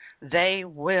Book. They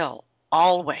will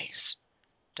always.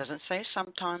 Doesn't say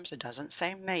sometimes. It doesn't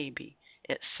say maybe.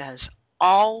 It says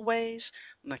always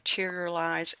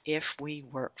materialize if we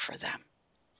work for them.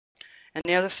 And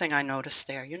the other thing I noticed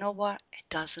there, you know what? It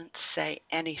doesn't say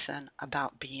anything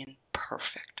about being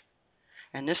perfect.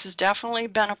 And this has definitely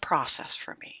been a process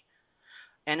for me.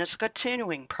 And it's a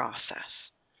continuing process.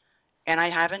 And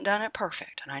I haven't done it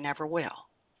perfect, and I never will.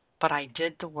 But I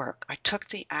did the work. I took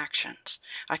the actions.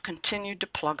 I continued to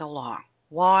plug along.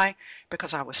 Why?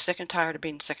 Because I was sick and tired of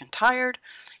being sick and tired,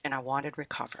 and I wanted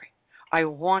recovery. I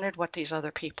wanted what these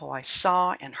other people I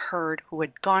saw and heard who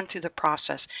had gone through the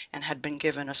process and had been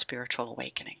given a spiritual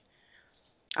awakening.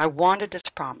 I wanted this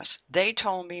promise. They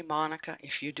told me, Monica,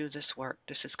 if you do this work,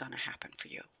 this is going to happen for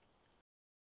you.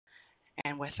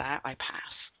 And with that, I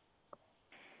pass.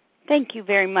 Thank you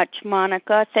very much,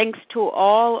 Monica. Thanks to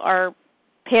all our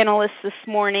panelists this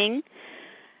morning.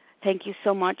 Thank you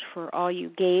so much for all you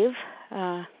gave.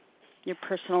 Your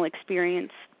personal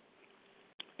experience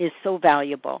is so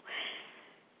valuable.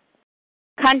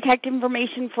 Contact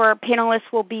information for our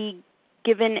panelists will be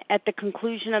given at the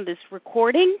conclusion of this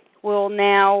recording. We'll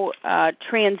now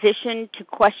transition to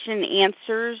question and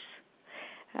answers.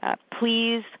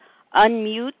 Please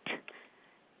unmute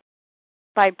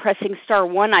by pressing star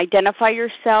 1. Identify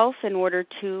yourself in order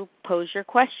to pose your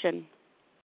question.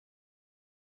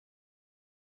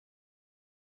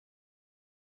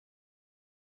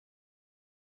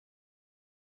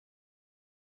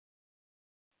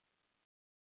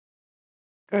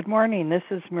 Good morning. This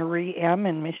is Marie M.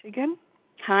 in Michigan.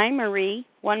 Hi, Marie.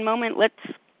 One moment. Let's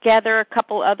gather a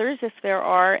couple others if there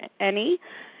are any.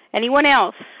 Anyone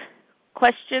else?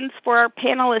 Questions for our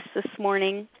panelists this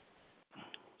morning?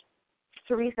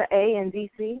 Teresa A. in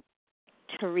D.C.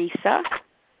 Teresa.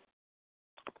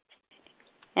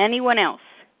 Anyone else?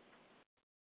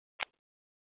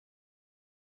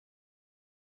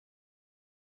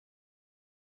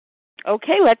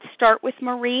 Okay, let's start with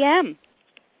Marie M.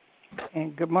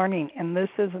 And good morning. And this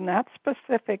is not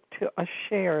specific to a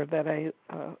share that I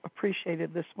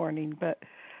appreciated this morning, but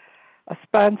a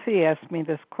sponsee asked me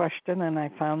this question, and I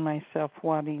found myself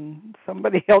wanting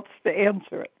somebody else to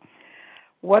answer it.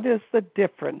 What is the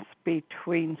difference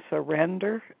between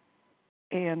surrender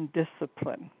and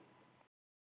discipline?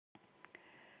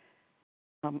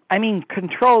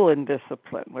 Control and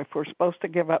discipline. If we're supposed to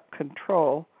give up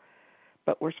control,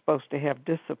 but we're supposed to have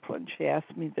discipline. She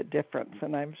asked me the difference,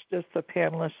 and I was just, the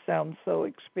panelists sound so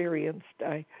experienced,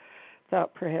 I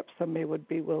thought perhaps somebody would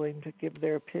be willing to give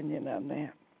their opinion on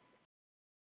that.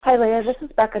 Hi, Leah. This is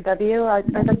Becca W.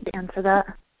 I'd like to answer that.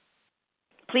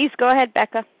 Please go ahead,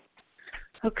 Becca.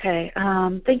 Okay.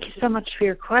 Thank you so much for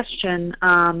your question.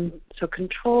 So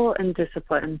control and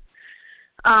discipline.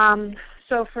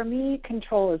 So for me,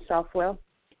 control is self-will.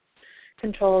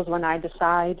 Control is when I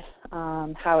decide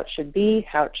how it should be,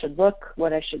 how it should look,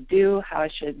 what I should do, how I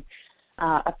should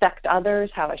affect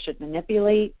others, how I should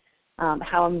manipulate,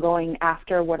 how I'm going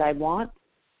after what I want.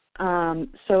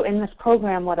 So in this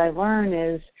program, what I learn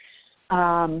is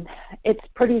it's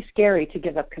pretty scary to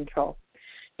give up control.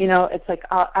 You know, it's like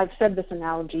I've said this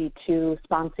analogy to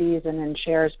sponsees and in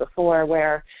shares before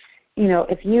where, you know,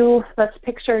 let's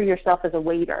picture yourself as a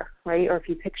waiter, right? Or if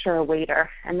you picture a waiter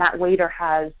and that waiter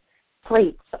has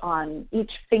plates on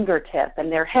each fingertip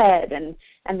and their head and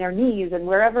their knees and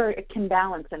wherever it can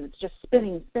balance, and it's just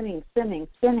spinning.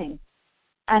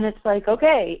 And it's like,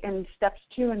 okay, in steps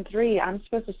 2 and 3, I'm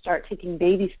supposed to start taking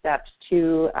baby steps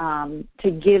to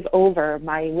give over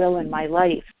my will and my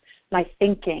life, my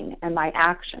thinking and my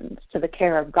actions to the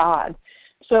care of God.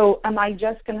 So am I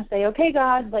just going to say, okay,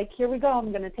 God, like, here we go,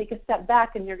 I'm going to take a step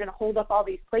back and you're going to hold up all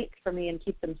these plates for me and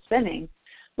keep them spinning?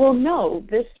 Well, no,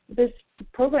 this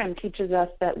program teaches us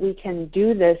that we can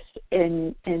do this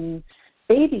in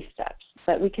baby steps,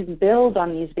 that we can build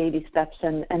on these baby steps,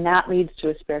 and that leads to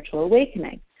a spiritual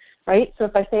awakening, right? So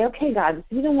if I say, okay, God,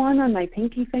 see the one on my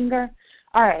pinky finger?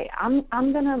 All right, I'm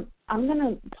gonna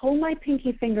pull my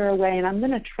pinky finger away, and I'm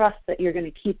gonna trust that you're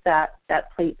gonna keep that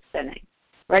plate spinning.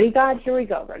 Ready, God? Here we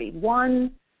go. Ready?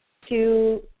 1,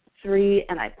 2, 3,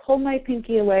 and I pull my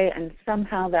pinky away, and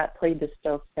somehow that plate is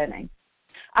still spinning.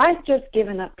 I've just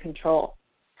given up control.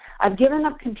 I've given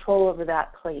up control over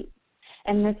that plate.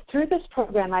 And through this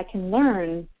program, I can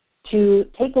learn to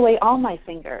take away all my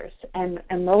fingers and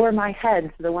lower my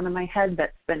head to the one on my head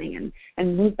that's spinning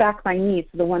and move back my knee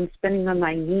so the one spinning on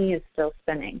my knee is still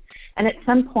spinning. And at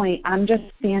some point, I'm just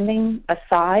standing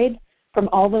aside from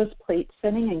all those plates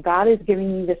spinning, and God is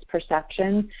giving me this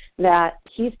perception that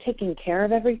He's taking care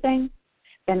of everything,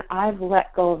 and I've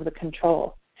let go of the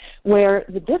control. Where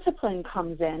the discipline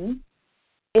comes in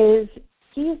is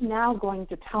He's now going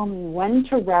to tell me when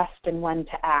to rest and when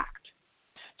to act.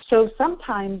 So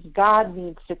sometimes God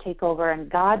needs to take over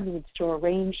and God needs to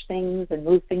arrange things and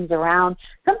move things around.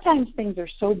 Sometimes things are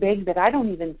so big that I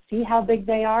don't even see how big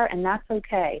they are, and that's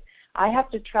okay. I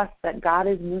have to trust that God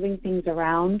is moving things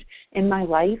around in my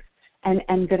life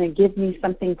and going to give me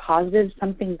something positive,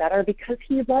 something better, because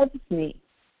He loves me.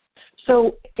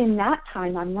 So in that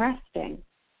time, I'm resting.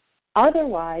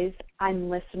 Otherwise, I'm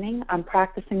listening, I'm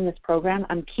practicing this program,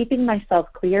 I'm keeping myself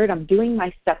cleared, I'm doing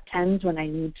my step 10s when I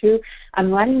need to, I'm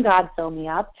letting God fill me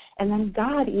up, and then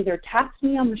God either taps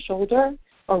me on the shoulder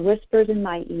or whispers in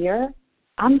my ear.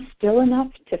 I'm still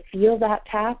enough to feel that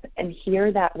tap and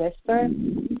hear that whisper.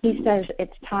 He says,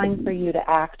 it's time for you to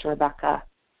act, Rebecca.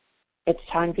 It's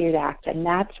time for you to act, and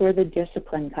that's where the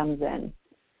discipline comes in.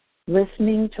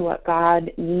 Listening to what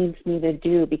God needs me to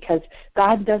do, because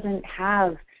God doesn't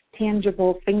have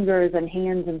tangible fingers and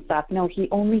hands and stuff. No, He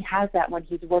only has that when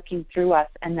He's working through us,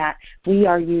 and that we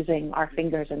are using our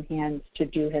fingers and hands to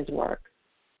do His work.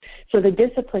 So the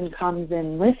discipline comes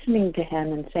in listening to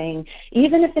Him and saying,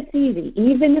 even if it's easy,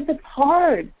 even if it's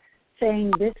hard,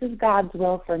 saying, this is God's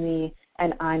will for me,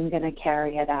 and I'm going to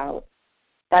carry it out.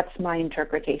 That's my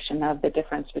interpretation of the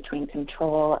difference between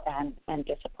control and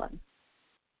discipline.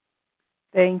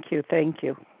 Thank you.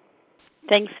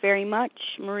 Thanks very much,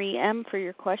 Marie M., for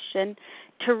your question.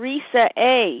 Teresa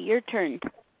A., your turn.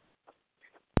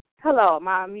 Hello, am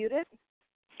I muted?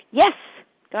 Yes,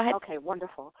 go ahead. Okay,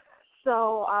 wonderful.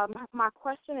 So my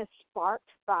question is sparked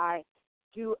by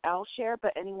Do L share,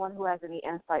 but anyone who has any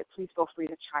insight, please feel free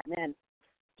to chime in.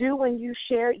 Do, when you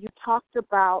shared, you talked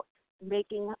about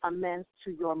making amends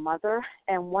to your mother,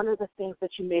 and one of the things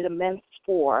that you made amends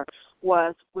for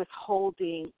was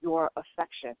withholding your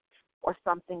affection or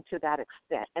something to that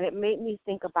extent. And it made me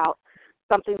think about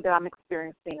something that I'm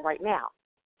experiencing right now.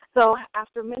 So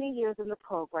after many years in the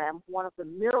program, one of the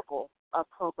miracles of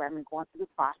programming going through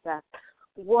the process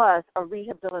was a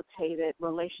rehabilitated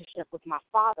relationship with my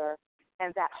father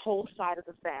and that whole side of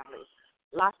the family.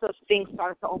 Lots of things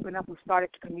started to open up. We started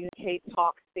to communicate,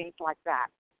 talk, things like that.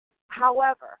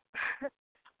 However,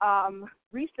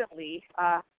 recently,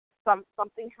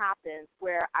 something happened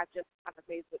where I just kind of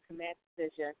made the command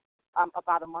decision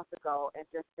about a month ago and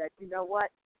just said, you know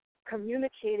what,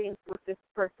 communicating with this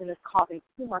person is causing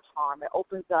too much harm. It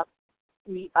opens up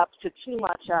me up to too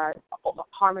much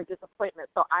harm and disappointment.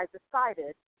 So I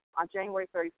decided on January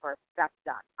 31st, that's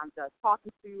done. I'm done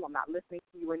talking to you. I'm not listening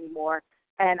to you anymore.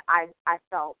 And I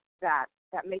felt that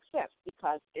makes sense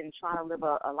because in trying to live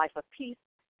a life of peace,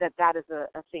 that is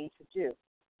a thing to do.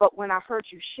 But when I heard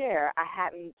you share, I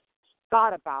hadn't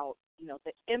thought about,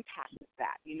 the impact of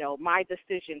that. My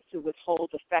decision to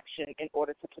withhold affection in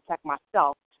order to protect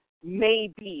myself may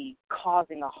be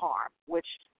causing a harm, which,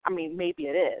 maybe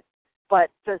it is.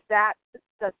 But does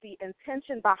the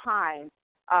intention behind,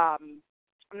 I'm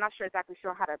not sure exactly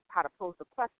how to pose the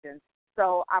question.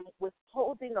 So I'm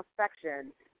withholding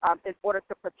affection in order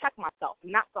to protect myself,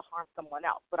 not to harm someone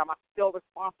else, but I'm still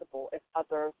responsible if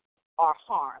others are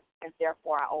harmed, and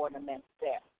therefore I owe an amends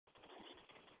there.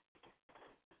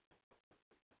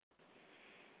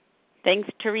 Thanks,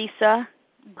 Teresa.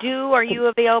 Do, are you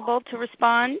available to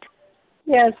respond?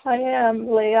 Yes, I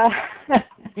am, Leah.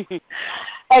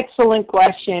 Excellent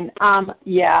question.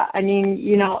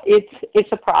 It's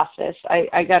a process.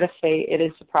 I got to say it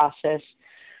is a process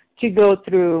to go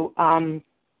through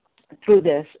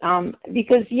this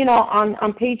because,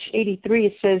 on page 83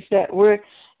 it says that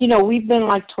we've been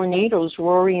like tornadoes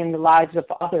roaring in the lives of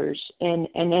others, and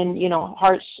then,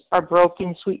 hearts are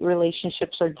broken, sweet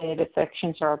relationships are dead,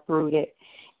 affections are uprooted.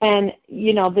 And,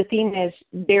 the theme is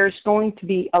there's going to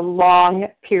be a long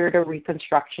period of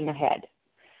reconstruction ahead.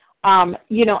 And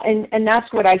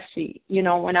that's what I see,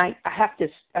 when I have to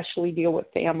especially deal with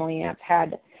family. I've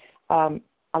had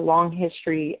a long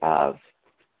history of,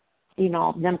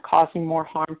 them causing more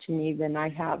harm to me than I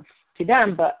have to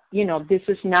them. But, this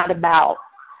is not about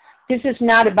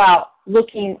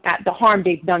looking at the harm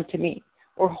they've done to me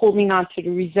or holding on to the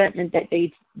resentment that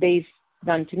they've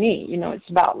done to me. It's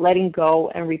about letting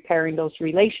go and repairing those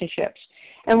relationships.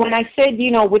 And when I said,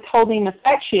 withholding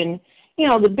affection,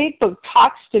 the big book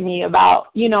talks to me about,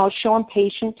 showing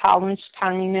patience, tolerance,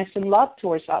 kindness, and love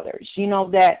towards others,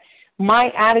 that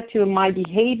my attitude and my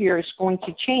behavior is going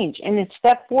to change. And in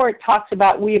step 4, it talks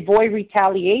about we avoid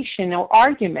retaliation or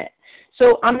argument.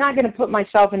 So I'm not going to put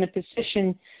myself in a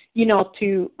position,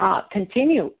 to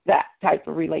continue that type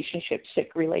of relationship,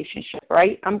 sick relationship,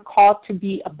 right? I'm called to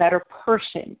be a better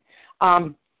person,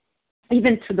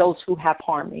 even to those who have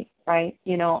harmed me, right?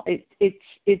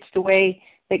 It's the way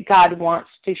that God wants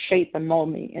to shape and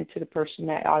mold me into the person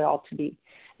that I ought to be.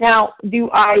 Now, do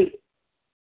I,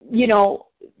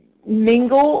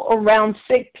 mingle around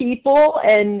sick people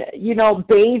and,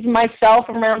 bathe myself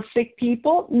around sick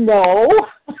people? No.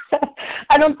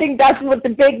 I don't think that's what the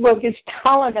big book is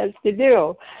telling us to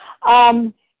do.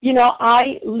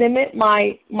 I limit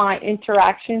my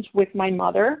interactions with my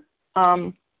mother.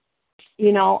 Is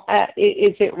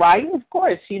it right? Of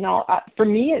course, for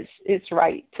me it's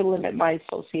right to limit my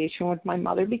association with my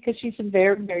mother because she's a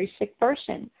very, very sick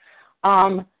person.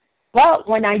 But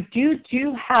when I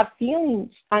do have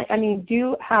feelings,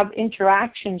 do have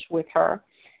interactions with her,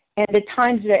 and the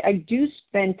times that I do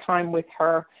spend time with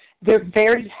her, they're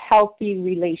very healthy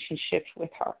relationships with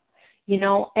her,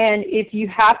 and if you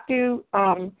have to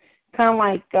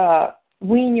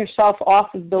wean yourself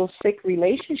off of those sick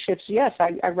relationships, yes,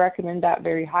 I recommend that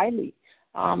very highly,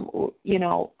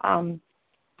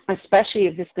 especially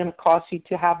if it's going to cause you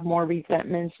to have more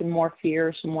resentments and more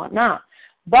fears and whatnot.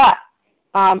 But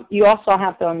you also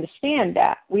have to understand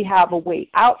that we have a way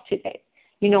out today.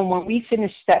 When we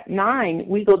finish step 9,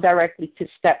 we go directly to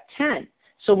step 10.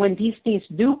 So when these things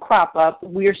do crop up,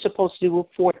 we're supposed to do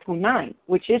 4 through 9,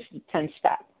 which is the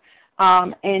 10-step.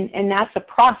 And that's a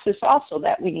process also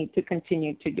that we need to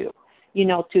continue to do,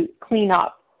 to clean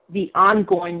up the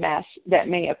ongoing mess that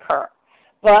may occur.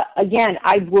 But again,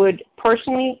 I would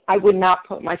not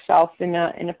put myself in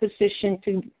a position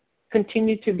to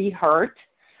continue to be hurt,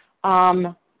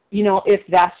 if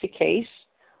that's the case.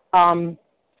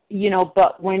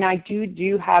 But when I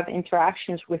do have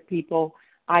interactions with people,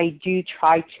 I do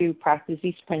try to practice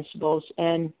these principles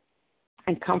and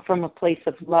come from a place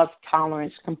of love,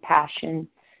 tolerance, compassion,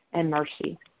 and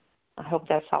mercy. I hope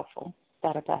that's helpful.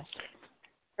 That or best.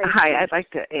 Hi, I'd like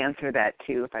to answer that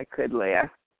too, if I could, Leah.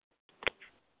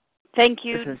 Thank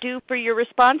you, Du, for your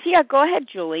response. Yeah, go ahead,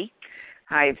 Julie.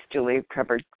 Hi, it's Julie,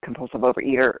 recovered compulsive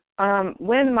overeater.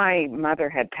 When my mother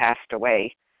had passed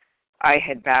away, I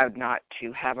had vowed not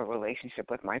to have a relationship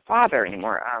with my father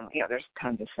anymore. There's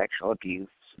tons of sexual abuse,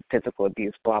 physical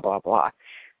abuse, blah, blah, blah.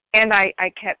 And I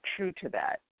kept true to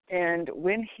that. And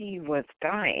when he was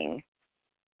dying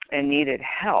and needed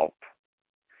help,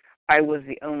 I was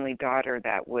the only daughter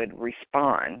that would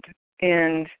respond.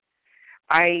 And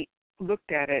I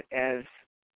looked at it as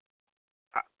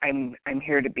I'm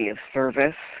here to be of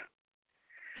service.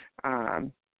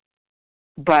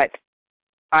 But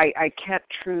I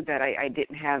kept true that I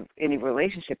didn't have any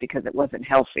relationship because it wasn't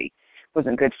healthy. It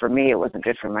wasn't good for me. It wasn't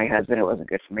good for my husband. It wasn't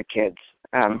good for my kids.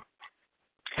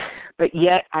 But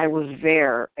yet I was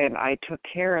there, and I took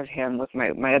care of him with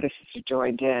my other sister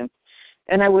joined in,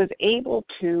 and I was able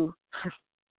to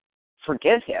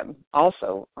forgive him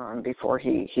also before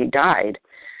he died.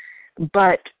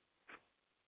 But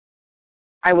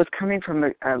I was coming from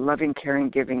a loving, caring,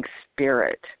 giving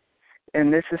spirit,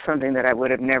 and this is something that I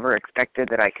would have never expected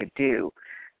that I could do.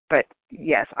 But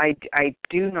yes, I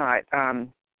do not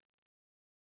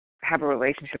have a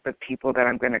relationship with people that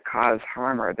I'm going to cause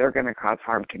harm or they're going to cause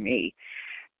harm to me,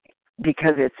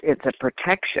 because it's a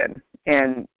protection,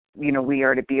 and we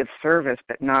are to be of service,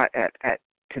 but not at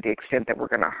to the extent that we're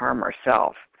going to harm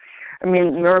ourselves. I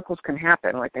mean, miracles can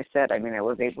happen. Like I said, I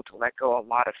was able to let go a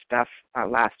lot of stuff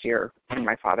last year when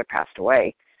my father passed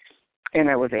away, and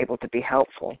I was able to be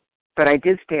helpful. But I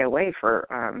did stay away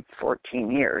for 14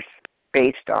 years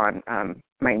based on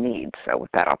my needs. So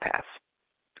with that, I'll pass.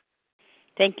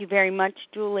 Thank you very much,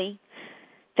 Julie.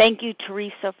 Thank you,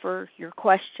 Teresa, for your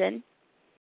question.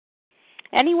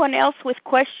 Anyone else with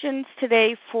questions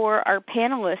today for our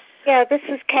panelists? Yeah, this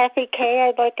is Kathy K.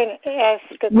 I'd like to ask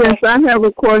a question. Yes, I have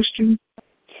a question.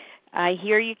 I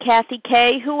hear you, Kathy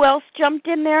K. Who else jumped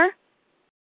in there?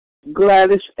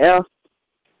 Gladys F.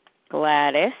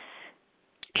 Gladys.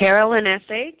 Carolyn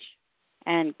S.H.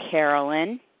 And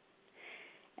Carolyn.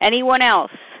 Anyone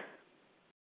else?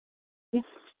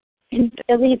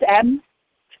 Elise M.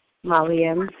 Molly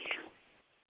M.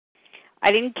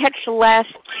 I didn't catch the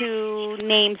last two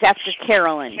names after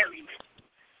Carolyn.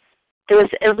 There was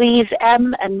Elise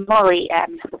M. and Molly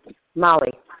M.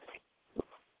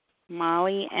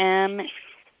 Molly M.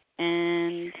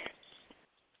 and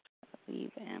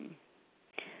Elise M.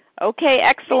 Okay,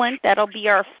 excellent. That'll be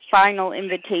our final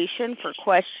invitation for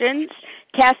questions.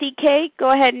 Kathy K.,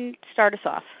 go ahead and start us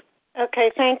off.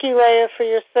 Okay, thank you, Leah, for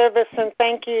your service, and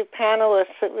thank you,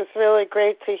 panelists. It was really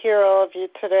great to hear all of you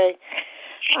today.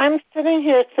 I'm sitting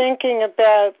here thinking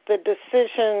about the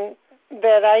decision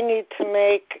that I need to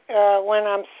make when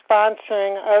I'm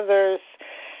sponsoring others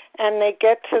and they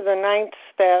get to the 9th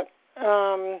step.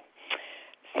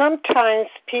 Sometimes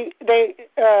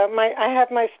I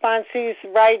have my sponsees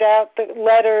write out the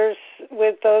letters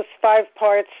with those 5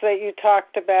 parts that you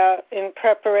talked about in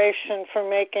preparation for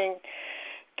making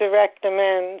direct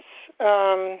amends.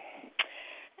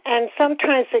 And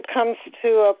sometimes it comes to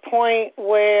a point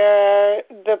where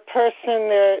the person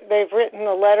they've written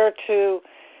a letter to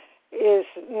is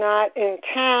not in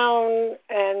town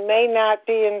and may not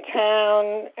be in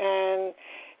town, and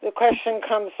the question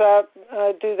comes up,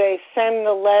 do they send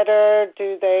the letter?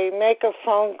 Do they make a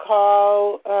phone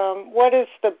call? What is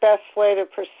the best way to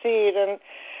proceed? And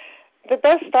the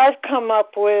best I've come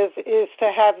up with is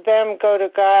to have them go to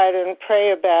God and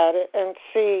pray about it and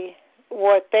see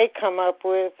what they come up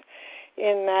with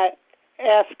in that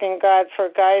asking God for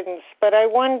guidance. But I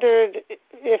wondered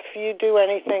if you do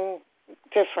anything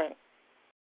different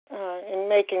in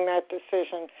making that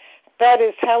decision. That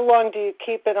is, how long do you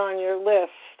keep it on your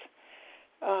list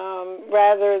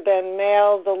rather than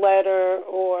mail the letter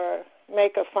or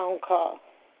make a phone call?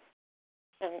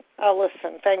 And I'll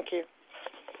listen. Thank you.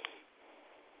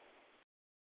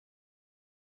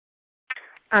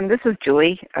 This is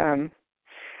Julie. I'm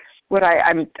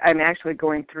actually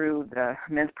going through the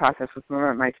amends process with one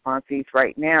of my sponsees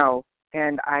right now,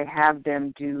 and I have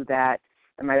them do that.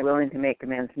 Am I willing to make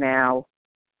amends now,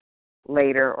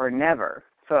 later, or never?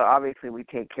 So obviously we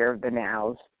take care of the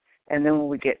nows. And then when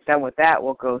we get done with that,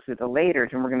 we'll go through the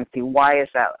laters, and we're going to see why is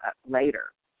that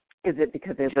later. Is it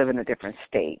because they live in a different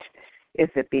state? Is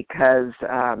it because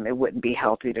it wouldn't be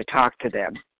healthy to talk to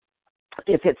them?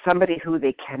 If it's somebody who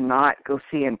they cannot go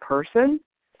see in person,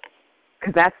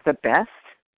 because that's the best,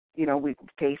 we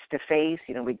face-to-face,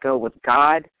 we go with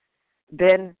God,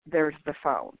 then there's the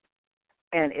phone.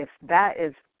 And if that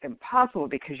is impossible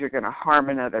because you're going to harm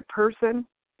another person,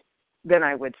 then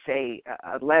I would say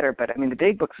a letter. But, the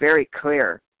big book's very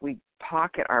clear. We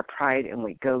pocket our pride and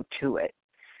we go to it.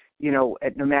 No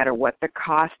matter what the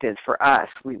cost is for us,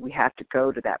 we have to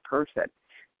go to that person.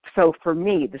 So for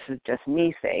me, this is just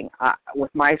me saying,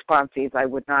 with my sponsees, I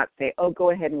would not say,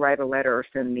 go ahead and write a letter or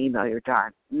send an email, you're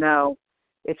done. No,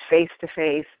 it's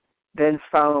face-to-face, then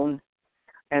phone,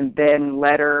 and then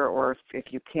letter, or if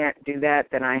you can't do that,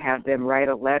 then I have them write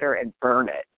a letter and burn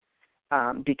it.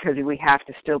 Because we have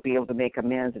to still be able to make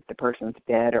amends if the person's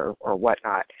dead or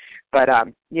whatnot. But,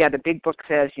 the big book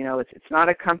says, it's not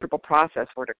a comfortable process.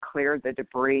 We're to clear the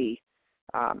debris,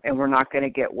 and we're not going to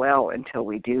get well until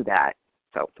we do that.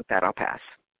 So with that, I'll pass.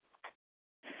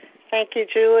 Thank you,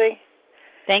 Julie.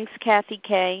 Thanks, Kathy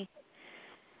K.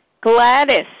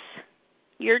 Gladys,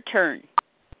 your turn.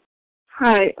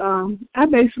 Hi. I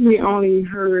basically only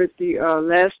heard the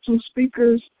last two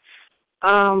speakers.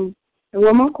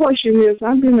 Well, my question is,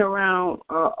 I've been around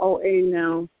OA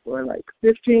now for like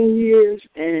 15 years,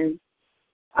 and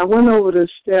I went over the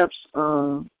steps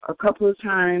a couple of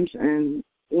times, and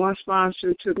one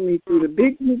sponsor took me through the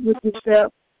big with the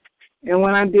steps, and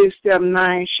when I did step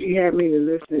 9, she had me to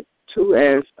listen to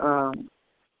as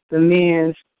the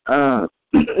men's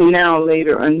now,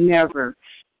 later, or never.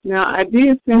 Now, I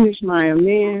did finish my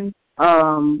amends,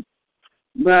 but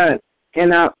I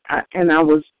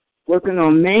was working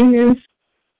on maintenance,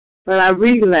 but I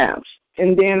relapsed.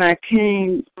 And then I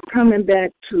coming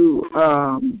back to,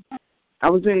 I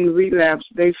was in relapse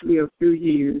basically a few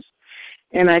years.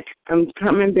 And I'm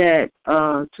coming back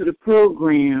to the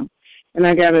program, and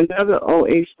I got another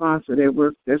OA sponsor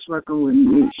that's working with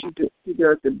me. She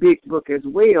does the big book as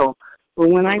well. But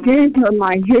when I gave her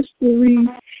my history,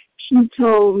 she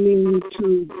told me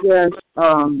to just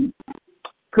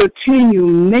continue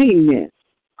maintenance,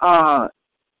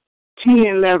 10,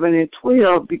 11, and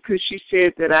 12, because she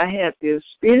said that I had the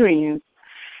experience.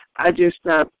 I just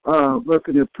stopped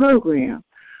working the program.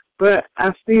 But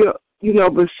I feel,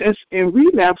 but since in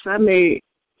relapse, I made,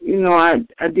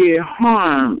 I did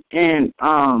harm. And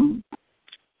I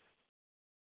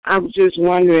was just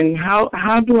wondering, how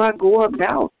do I go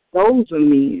about those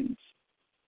amends?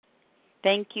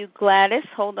 Thank you, Gladys.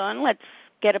 Hold on. Let's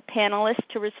get a panelist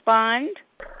to respond.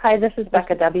 Hi, this is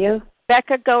Becca W.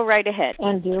 Becca, go right ahead.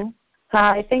 And you.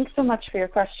 Hi, thanks so much for your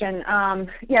question.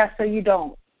 So you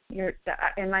don't. You're,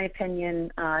 in my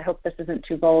opinion, I hope this isn't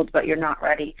too bold, but you're not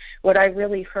ready. What I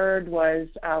really heard was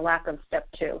lack of step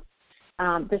 2.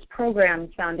 This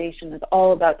program's foundation is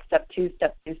all about step 2,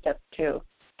 step 2, step 2.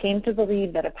 Came to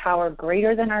believe that a power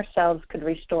greater than ourselves could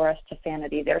restore us to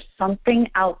sanity. There's something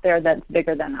out there that's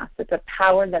bigger than us. It's a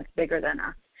power that's bigger than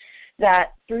us.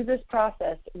 That through this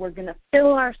process, we're going to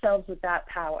fill ourselves with that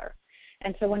power.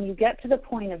 And so when you get to the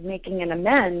point of making an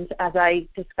amends, as I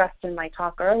discussed in my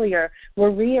talk earlier, we're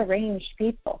rearranged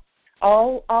people.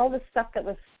 All the stuff that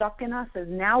was stuck in us is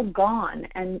now gone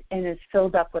and is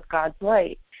filled up with God's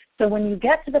light. So when you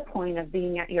get to the point of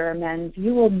being at your amends,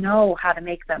 you will know how to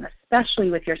make them, especially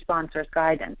with your sponsor's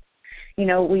guidance.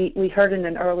 We heard in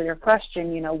an earlier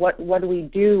question, what do we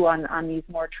do on these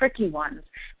more tricky ones?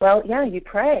 Well, you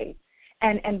pray.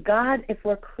 And God, if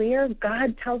we're clear,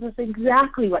 God tells us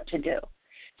exactly what to do.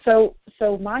 So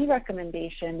my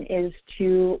recommendation is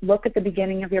to look at the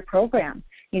beginning of your program.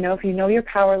 If you know you're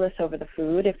powerless over the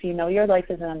food, if you know your life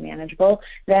is unmanageable,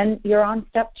 then you're on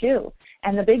step 2.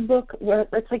 And the big book, where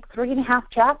it's like 3.5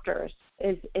 chapters,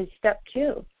 is step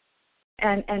 2.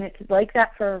 And it's like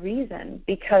that for a reason,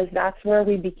 because that's where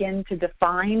we begin to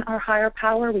define our higher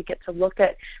power. We get to look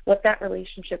at what that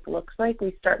relationship looks like.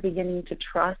 We start beginning to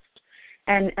trust.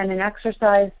 And an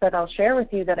exercise that I'll share with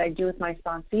you that I do with my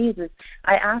sponsees is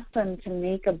I ask them to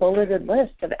make a bulleted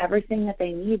list of everything that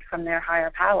they need from their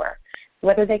higher power,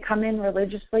 whether they come in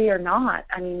religiously or not.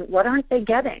 What aren't they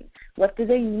getting? What do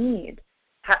they need?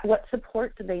 What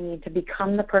support do they need to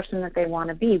become the person that they want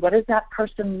to be? What does that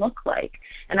person look like?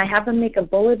 And I have them make a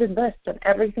bulleted list of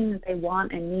everything that they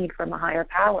want and need from a higher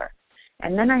power.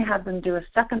 And then I have them do a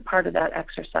second part of that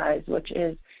exercise, which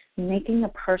is making a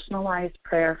personalized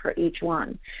prayer for each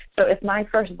one. So if my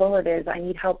first bullet is I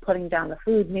need help putting down the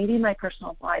food, maybe my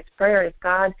personalized prayer is,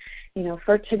 God,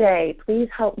 for today, please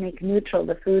help make neutral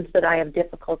the foods that I have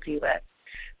difficulty with.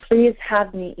 Please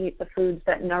have me eat the foods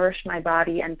that nourish my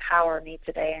body and power me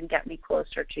today and get me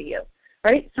closer to you.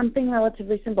 Right? Something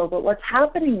relatively simple. But what's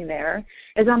happening there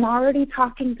is I'm already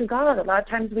talking to God. A lot of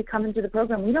times we come into the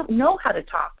program, we don't know how to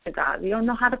talk to God. We don't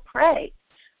know how to pray.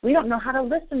 We don't know how to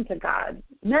listen to God,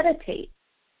 meditate.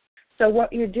 So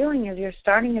what you're doing is you're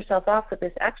starting yourself off with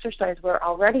this exercise where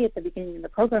already at the beginning of the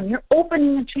program, you're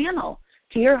opening a channel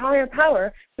to your higher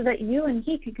power so that you and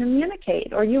he can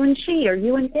communicate, or you and she, or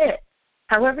you and it.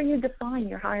 However you define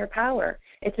your higher power,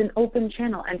 it's an open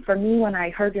channel. And for me, when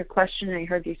I heard your question and I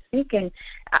heard you speaking,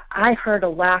 I heard a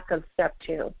lack of step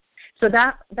 2. So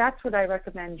that's what I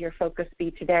recommend your focus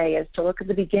be today, is to look at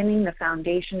the beginning, the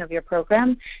foundation of your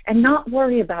program, and not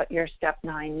worry about your step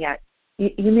 9 yet.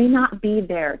 You may not be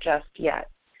there just yet.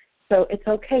 So it's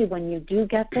okay when you do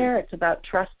get there. It's about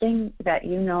trusting that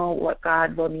you know what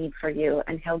God will need for you,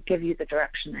 and he'll give you the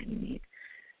direction that you need.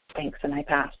 Thanks, and I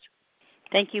pass.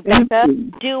 Thank you, Becca.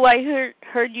 Do I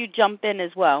heard you jump in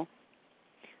as well?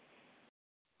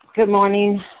 Good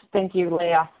morning. Thank you,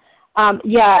 Leah.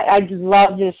 I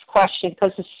love this question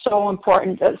because it's so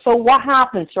important. So what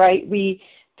happens, right? We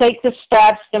take the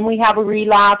steps, then we have a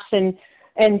relapse,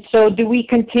 and so do we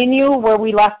continue where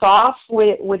we left off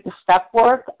with the step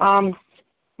work?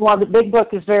 Well, the Big Book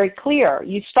is very clear.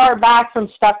 You start back from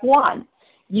step 1.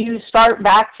 You start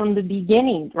back from the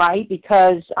beginning, right?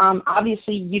 Because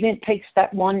obviously you didn't take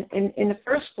step 1 in the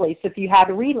first place. If you had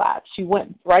a relapse, you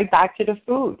went right back to the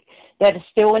food. That is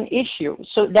still an issue.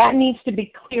 So that needs to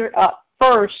be cleared up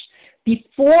first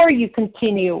before you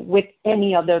continue with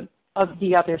any of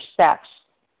the other steps.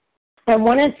 And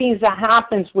one of the things that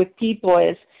happens with people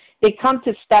is they come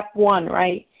to step 1,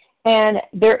 right? And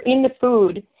they're in the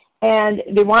food, and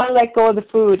they want to let go of the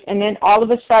food, and then all of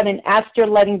a sudden, as they're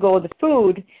letting go of the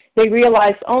food, they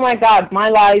realize, oh my God, my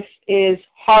life is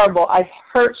horrible. I've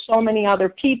hurt so many other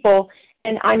people,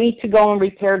 and I need to go and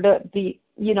repair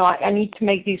I need to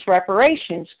make these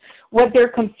reparations. What they're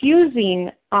confusing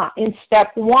in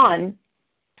step 1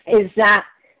 is that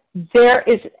there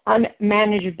is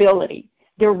unmanageability.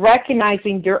 They're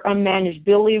recognizing their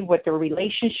unmanageability with their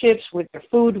relationships, with their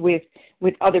food, with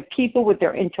other people, with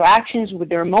their interactions, with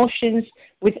their emotions,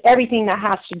 with everything that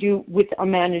has to do with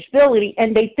unmanageability,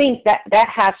 and they think that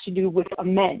has to do with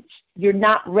amends. You're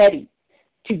not ready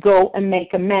to go and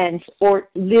make amends or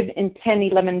live in 10,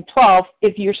 11, 12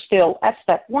 if you're still at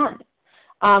step 1.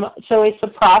 So it's a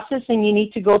process, and you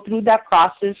need to go through that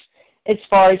process as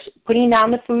far as putting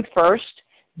down the food first.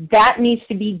 That needs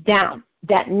to be down.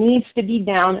 That needs to be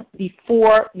down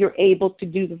before you're able to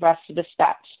do the rest of the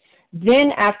steps.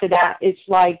 Then after that, it's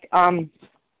like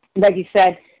you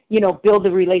said, build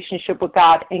a relationship with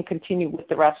God and continue with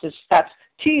the rest of the steps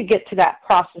till you get to that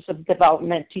process of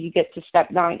development, till you get to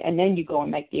step 9, and then you go and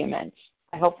make the amends.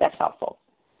 I hope that's helpful.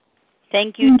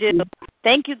 Thank you, Drew.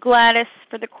 Thank you, Gladys,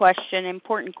 for the question.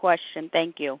 Important question.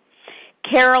 Thank you.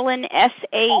 Carolyn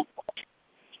S.A.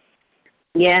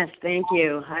 Yes, thank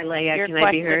you. Hi, Leah. Can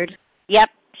I be heard? Yep,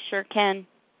 sure can.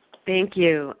 Thank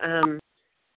you.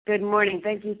 Good morning.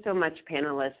 Thank you so much,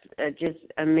 panelists. Just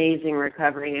amazing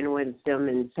recovery and wisdom,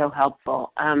 and so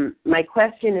helpful. My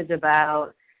question is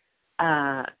about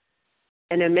an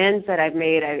amends that I've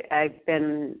made. I've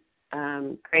been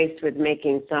graced with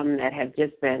making some that have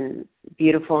just been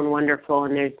beautiful and wonderful,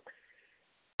 and there's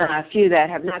a few that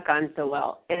have not gone so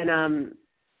well. And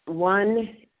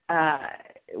one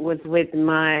was with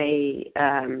my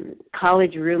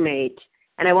college roommate,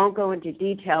 and I won't go into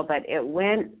detail, but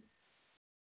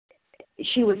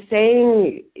she was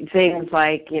saying things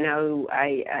like,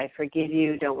 I forgive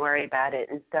you, don't worry about it,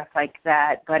 and stuff like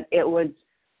that, but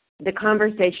the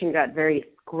conversation got very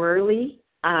squirrely,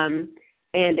 and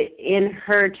in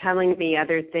her telling me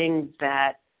other things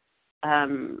that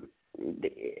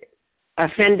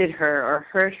offended her or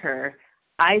hurt her,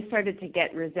 I started to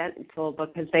get resentful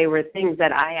because they were things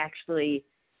that I actually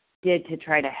did to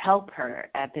try to help her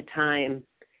at the time.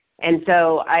 And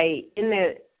so in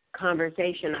the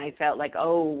conversation, I felt like,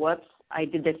 oh, whoops, I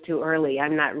did this too early.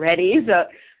 I'm not ready. So,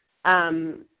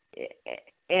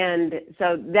 and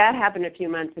so that happened a few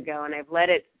months ago, and I've let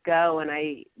it go. And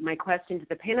my question to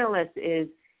the panelists is,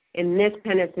 in this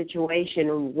kind of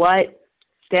situation, what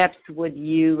steps would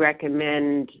you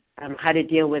recommend how to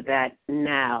deal with that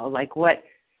now? Like what,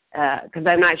 because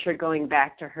I'm not sure going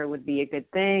back to her would be a good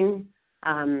thing.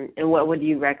 And what would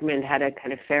you recommend how to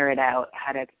kind of ferret out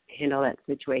how to handle that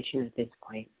situation at this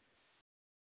point?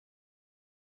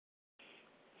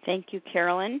 Thank you,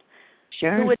 Carolyn.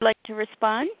 Sure. Who would like to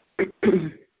respond?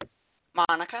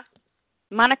 Monica?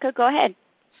 Monica, go ahead.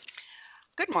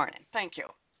 Good morning. Thank you.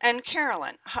 And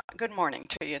Carolyn, good morning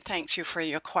to you. Thank you for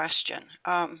your question.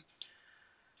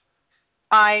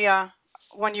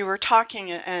 When you were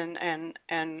talking and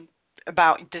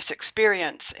about this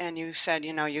experience, and you said,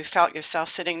 you felt yourself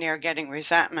sitting there getting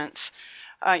resentments,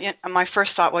 my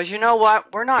first thought was, you know what?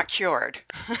 We're not cured.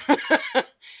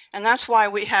 And that's why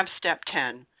we have step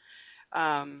 10.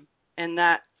 And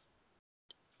that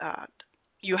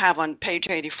you have on page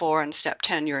 84 and step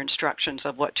 10 your instructions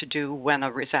of what to do when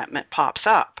a resentment pops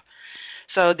up.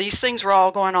 So these things were all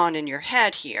going on in your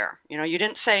head here. You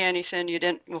didn't say anything.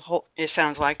 It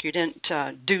sounds like you didn't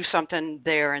do something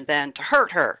there and then to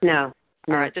hurt her. No.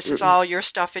 All right, this is all your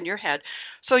stuff in your head.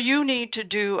 So you need to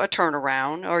do a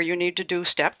turnaround, or you need to do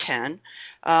step 10.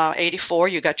 84,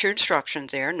 you got your instructions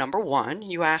there. Number 1,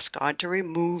 you ask God to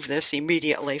remove this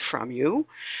immediately from you.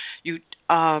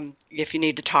 If you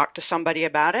need to talk to somebody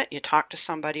about it, you talk to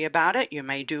somebody about it. You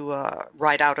may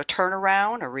write out a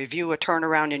turnaround or review a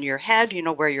turnaround in your head,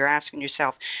 where you're asking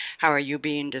yourself, how are you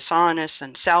being dishonest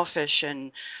and selfish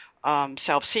and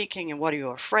self-seeking, and what are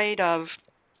you afraid of?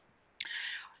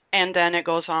 And then it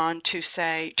goes on to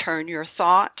say, turn your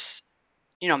thoughts,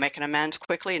 make an amends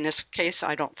quickly. In this case,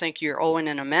 I don't think you're owing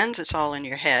an amends. It's all in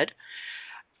your head.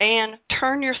 And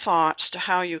turn your thoughts to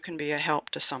how you can be a help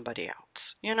to somebody else,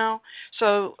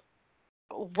 So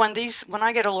when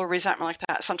I get a little resentment like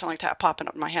that, something like that popping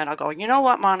up in my head, I'll go, you know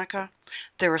what, Monica?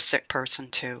 They're a sick person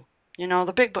too.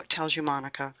 The big book tells you,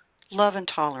 Monica, love and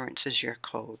tolerance is your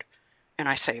code. And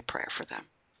I say a prayer for them.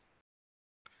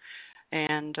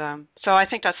 And so I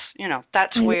think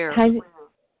that's where. Go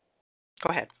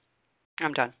ahead.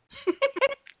 I'm done.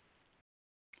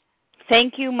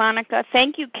 Thank you, Monica.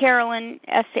 Thank you, Carolyn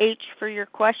S.H., for your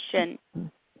question.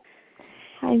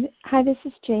 Hi, this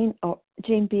is Jane. Oh,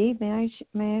 Jane B. May I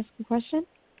ask a question?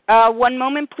 One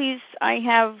moment, please. I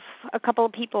have a couple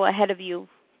of people ahead of you,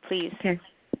 please. Okay.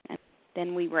 And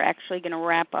then we were actually going to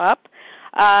wrap up.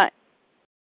 I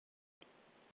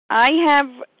have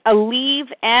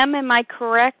Aleve M. Am I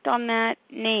correct on that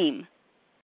name?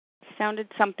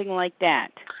 Sounded something like that.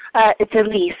 It's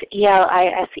Elise,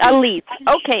 E-L-I-S-E. Elise.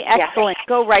 Okay, excellent. Yeah.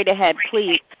 Go right ahead,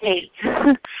 please. Hey.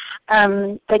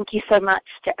 Thank you so much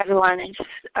to everyone.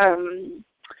 I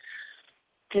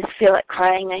just feel like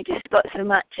crying. I just got so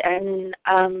much. And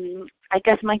I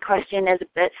guess my question is a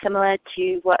bit similar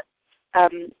to what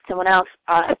someone else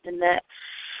asked, in that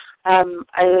I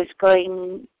was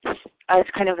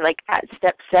kind of like at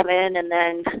step 7, and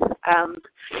then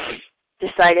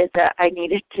decided that I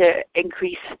needed to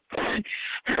increase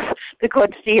the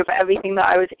quantity of everything that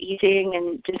I was eating,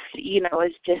 and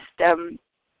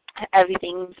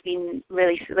everything's been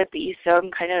really slippy. So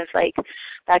I'm kind of like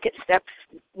back at steps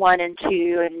 1 and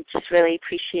 2, and just really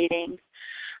appreciating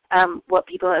what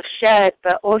people have shared.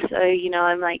 But also,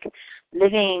 I'm like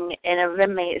living in a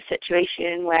roommate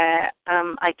situation where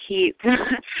I keep,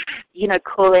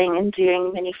 calling and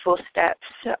doing many 4 steps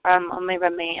on my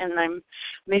roommate, and I'm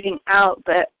moving out.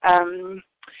 But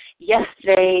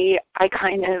yesterday I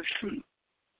kind of,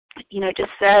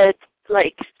 just said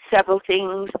like several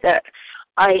things that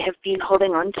I have been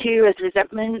holding on to as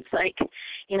resentments, like,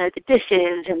 the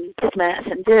dishes and this mess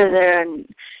and da-da-da, and,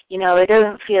 I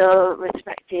don't feel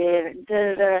respected and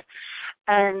da-da-da.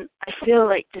 And I feel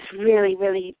like just really,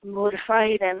 really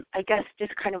mortified, and I guess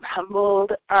just kind of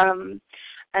humbled, and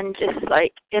just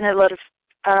like in a lot of,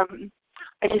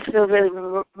 I just feel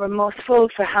really remorseful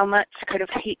for how much kind of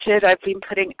hatred I've been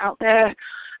putting out there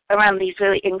around these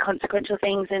really inconsequential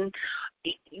things. And,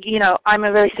 I'm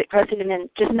a really sick person, and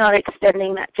just not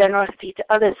extending that generosity to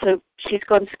others. So she's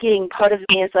gone skiing. Part of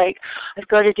me is like, I've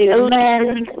got to do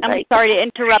amends. I'm sorry to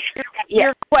interrupt.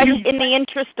 Your question, in the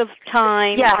interest of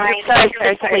time. Yeah,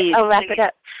 sorry. I'll wrap it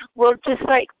up. Well, just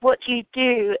like, what do you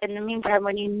do in the meantime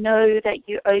when you know that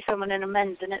you owe someone an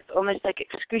amends, and it's almost like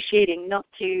excruciating not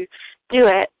to do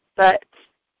it, but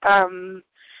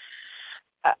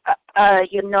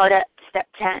you're not at step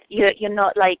 10. You're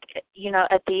not like,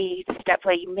 at the step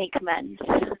where you make amends,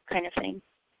 kind of thing.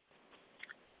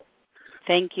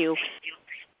 Thank you.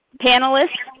 Panelists?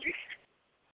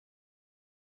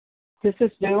 This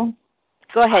is Sue.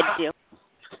 Go ahead, Sue.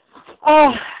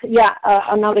 Oh, yeah,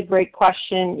 another great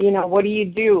question. What do you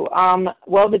do?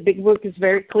 Well, the big book is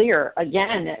very clear.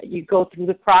 Again, you go through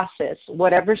the process.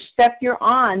 Whatever step you're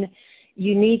on,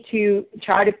 you need to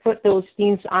try to put those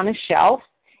things on a shelf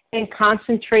and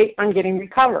concentrate on getting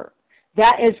recovered.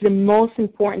 That is the most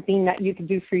important thing that you can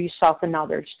do for yourself and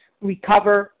others.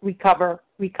 Recover, recover,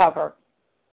 recover.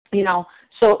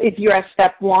 So if you're at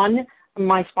step 1,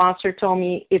 my sponsor told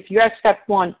me, if you're at step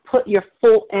 1, put your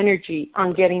full energy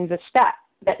on getting the step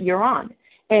that you're on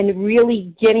and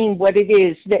really getting what it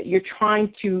is that you're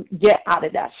trying to get out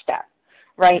of that step,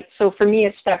 right? So for me,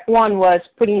 step 1 was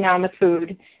putting down the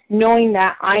food, knowing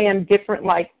that I am different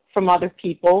from other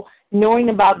people, knowing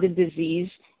about the disease,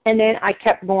 and then I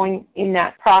kept going in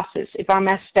that process. If I'm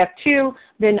at step 2,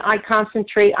 then I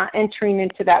concentrate on entering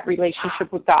into that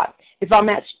relationship with God. If I'm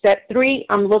at step 3,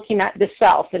 I'm looking at the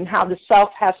self and how the self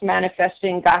has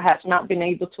manifested and God has not been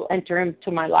able to enter into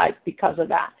my life because of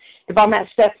that. If I'm at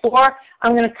step 4,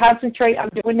 I'm going to concentrate on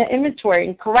doing the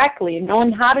inventory correctly and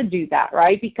knowing how to do that,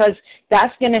 right? Because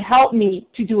that's going to help me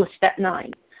to do a step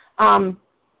 9.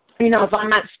 If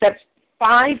I'm at step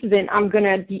 5, then I'm going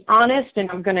to be honest and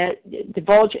I'm going to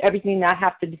divulge everything that I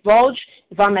have to divulge.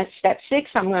 If I'm at step 6,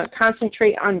 I'm going to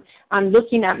concentrate on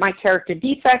looking at my character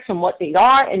defects and what they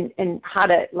are and how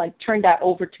to turn that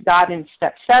over to God in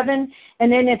step 7.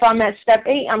 And then if I'm at step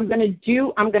 8, I'm going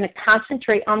to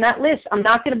concentrate on that list. I'm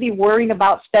not going to be worrying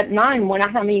about step 9 when I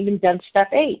haven't even done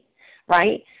step 8,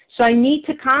 right? So I need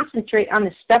to concentrate on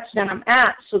the steps that I'm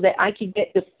at so that I can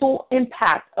get the full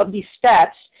impact of these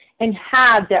steps and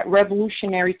have that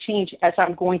revolutionary change as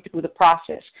I'm going through the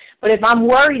process. But if I'm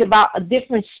worried about a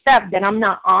different step that I'm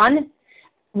not on,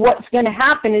 what's going to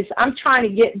happen is I'm trying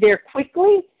to get there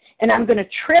quickly, and I'm going to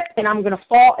trip, and I'm going to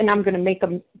fall, and I'm going to make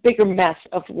a bigger mess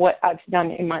of what I've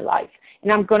done in my life.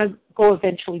 And I'm going to go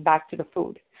eventually back to the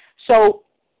food. So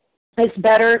it's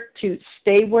better to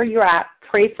stay where you're at,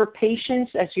 pray for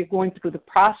patience as you're going through the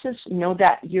process, know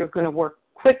that you're going to work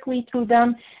quickly through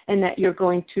them and that you're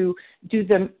going to do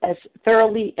them as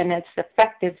thoroughly and as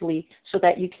effectively so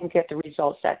that you can get the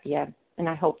results at the end. And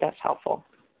I hope that's helpful.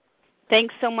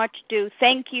 Thanks so much, Du.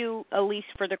 Thank you, Elise,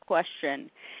 for the question.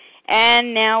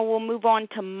 And now we'll move on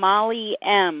to Molly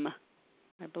M.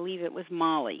 I believe it was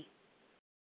Molly.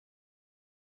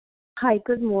 Hi,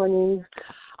 good morning,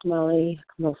 Molly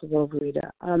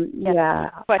Rita.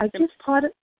 I just thought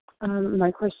my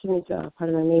question is part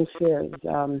of my main fear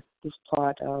is this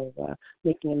part of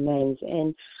making amends,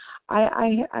 and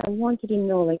I wanted to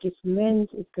know if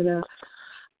amends is gonna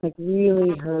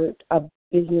really hurt a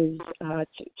business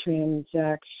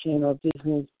transaction or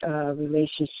business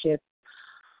relationship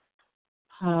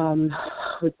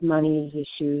with money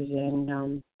issues,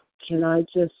 and can I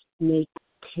just make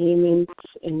payments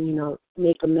and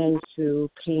make amends through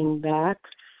paying back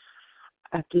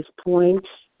at this point?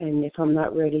 And if I'm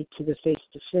not ready to the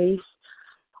face-to-face,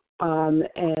 and,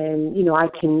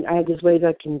 I have this way that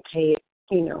I can pay it,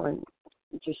 and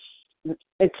just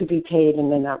it to be paid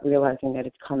and then not realizing that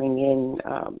it's coming in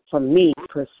from me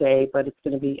per se, but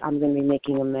I'm going to be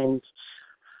making amends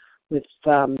with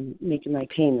making my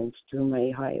payments through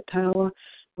my higher power,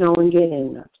 knowing it,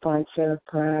 and a sponsor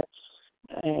perhaps.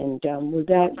 And would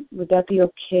that be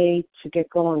okay to get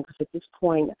going? Because at this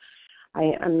point,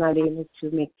 I'm not able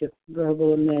to make the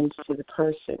verbal amends to the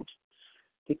person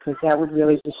because that would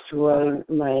really destroy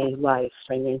my life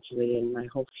financially and my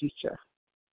whole future.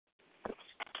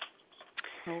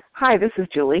 Hi, this is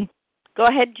Julie. Go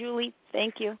ahead, Julie.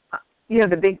 Thank you.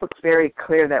 The Big Book's very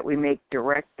clear that we make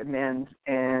direct amends,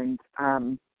 and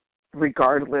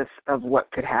regardless of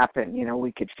what could happen,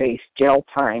 we could face jail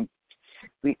time,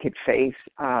 we could face,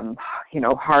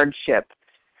 hardship.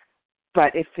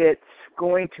 But if it's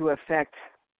going to affect,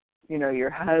 your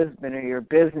husband or your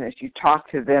business, you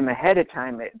talk to them ahead of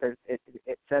time.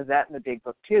 It says that in the Big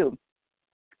Book too,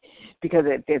 because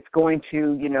it's going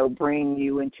to, bring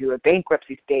you into a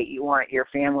bankruptcy state. You want your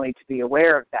family to be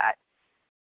aware of that.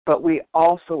 But we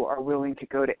also are willing to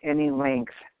go to any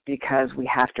length because we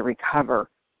have to recover.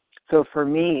 So for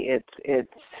me, it's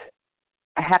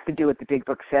I have to do what the Big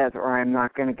Book says, or I'm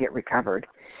not going to get recovered.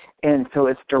 And so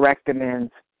it's direct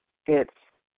amends. It's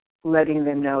letting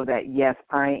them know that, yes,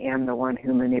 I am the one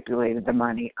who manipulated the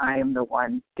money. I am the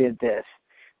one who did this.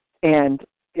 And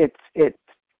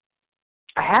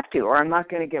I have to, or I'm not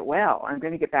going to get well. I'm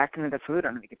going to get back into the food.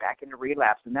 I'm going to get back into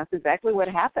relapse. And that's exactly what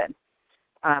happened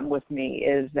with me,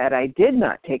 is that I did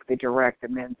not take the direct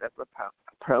amends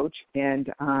approach,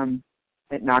 and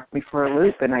it knocked me for a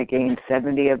loop, and I gained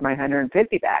 70 of my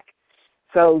 150 back.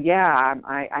 So,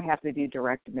 I have to do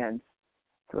direct amends.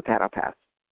 So with that, I'll pass.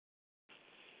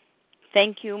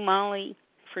 Thank you, Molly,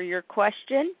 for your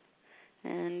question.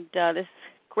 And this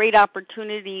great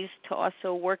opportunities to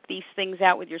also work these things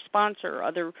out with your sponsor or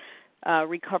other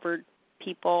recovered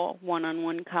people.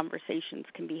 One-on-one conversations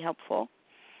can be helpful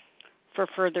for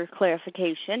further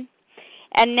clarification.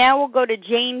 And now we'll go to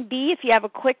Jane B. If you have a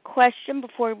quick question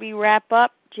before we wrap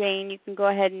up, Jane, you can go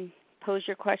ahead and pose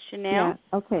your question now.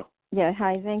 Yeah, okay. Yeah,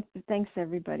 hi. Thanks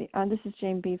everybody. This is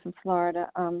Jane B. from Florida.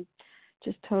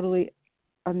 Just totally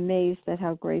amazed at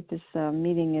how great this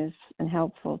meeting is and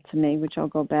helpful to me, which I'll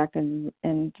go back and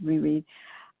reread,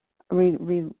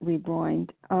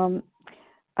 rewind.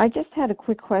 I just had a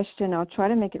quick question. I'll try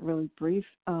to make it really brief.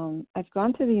 I've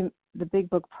gone through the Big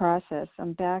Book process.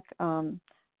 I'm back.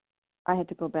 I had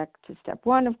to go back to step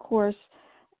 1, of course,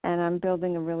 and I'm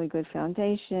building a really good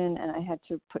foundation, and I had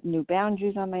to put new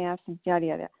boundaries on my absence, yada,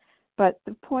 yada. But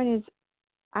the point is,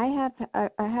 I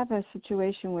have a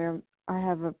situation where I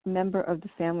have a member of the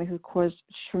family who caused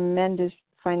tremendous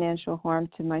financial harm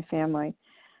to my family,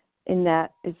 in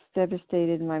that it's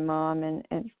devastated my mom and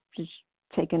just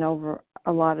taken over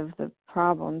a lot of the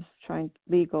problems,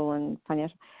 legal and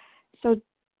financial. So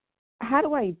how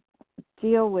do I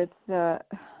deal with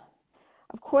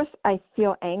of course I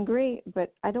feel angry,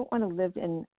 but I don't want to live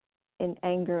in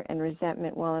anger and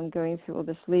resentment while I'm going through all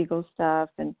this legal stuff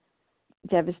and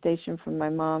devastation from my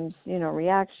mom's,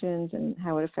 reactions and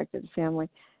how it affected the family.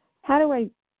 How do I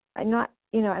not,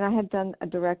 and I had done a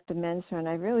direct dementia and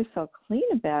I really felt clean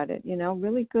about it,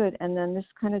 really good. And then this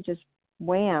kind of just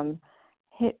wham,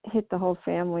 hit the whole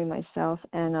family, myself.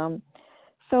 And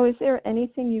so is there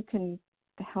anything you can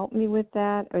help me with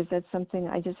that? Or is that something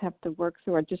I just have to work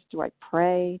through? Or do I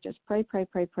pray? Just pray.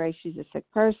 She's a sick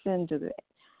person.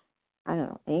 I don't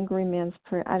know, angry man's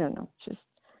prayer. I don't know. Just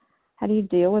how do you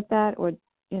deal with that? Or,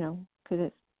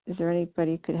 is there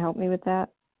anybody who could help me with that?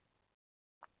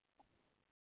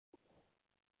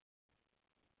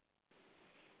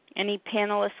 Any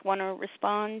panelists want to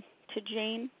respond to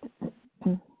Jane?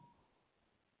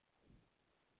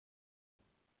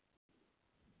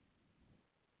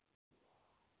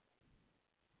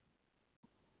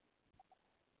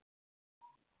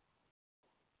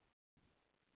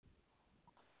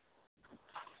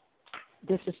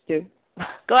 This is Stu.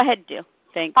 Go ahead, Stu.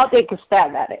 Thanks. I'll take a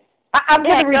stab at it. I'm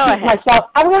going to repeat myself.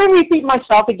 I'm going to repeat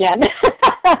myself again.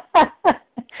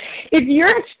 If you're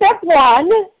at step 1,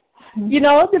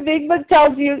 the Big Book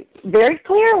tells you very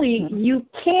clearly, you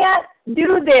can't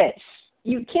do this.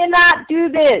 You cannot do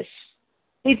this.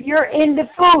 If you're into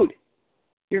food,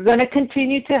 you're going to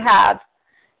continue to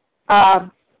have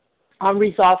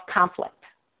unresolved conflict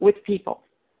with people.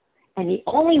 And the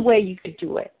only way you could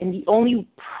do it, and the only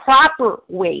proper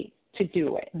way to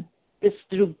do it, is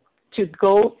to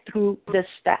go through the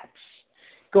steps.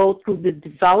 Go through the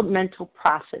developmental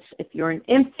process. If you're an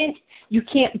infant, you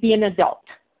can't be an adult.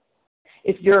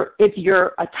 If you're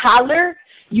a toddler,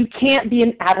 you can't be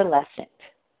an adolescent.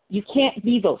 You can't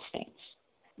be those things.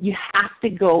 You have to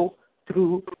go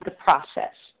through the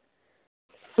process.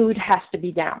 Food has to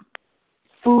be down.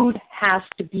 Food has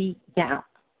to be down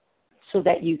so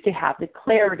that you can have the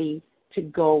clarity to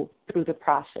go through the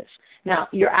process. Now,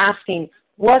 you're asking,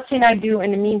 what can I do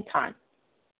in the meantime?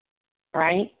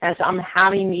 Right? As I'm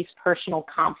having these personal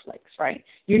conflicts, right?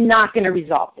 You're not going to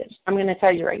resolve this. I'm going to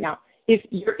tell you right now. If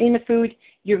you're in the food,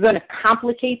 you're going to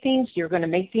complicate things. You're going to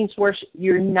make things worse.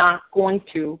 You're not going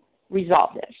to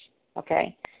resolve this,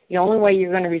 okay? The only way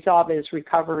you're going to resolve it is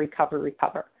recover.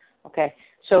 Okay?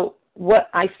 So what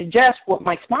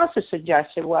my sponsor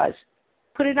suggested was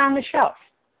put it on the shelf.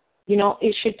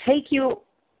 It should take you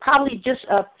probably just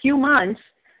a few months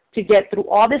to get through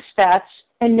all the steps,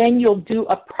 and then you'll do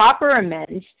a proper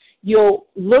amends. You'll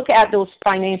look at those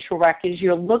financial records.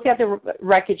 You'll look at the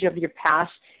wreckage of your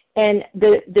past, and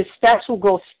the steps will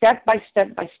go step by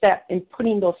step in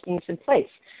putting those things in place.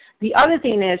 The other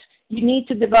thing is you need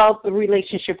to develop a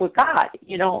relationship with God.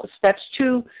 Steps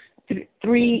 2,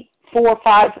 3, 4,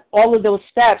 5, all of those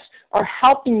steps are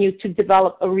helping you to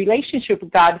develop a relationship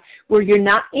with God where you're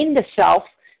not in the self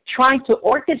trying to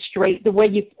orchestrate the way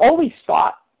you've always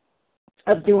thought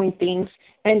of doing things,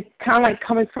 and kind of like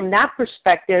coming from that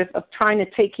perspective of trying to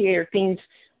take care of things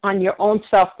on your own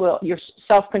self-will, your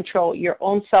self-control, your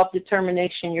own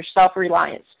self-determination, your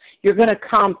self-reliance. You're going to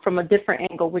come from a different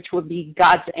angle, which would be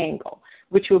God's angle,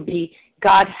 which would be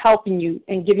God helping you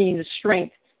and giving you the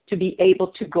strength to be able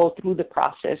to go through the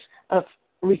process of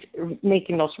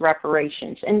making those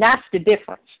reparations. And that's the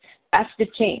difference. That's the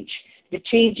change. The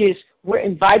change is we're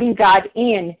inviting God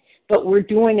in, but we're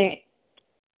doing it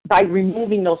by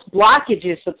removing those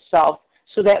blockages of self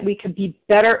so that we can be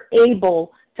better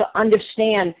able to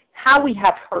understand how we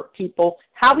have hurt people,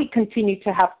 how we continue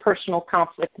to have personal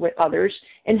conflict with others,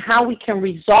 and how we can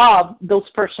resolve those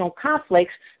personal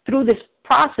conflicts through this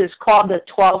process called the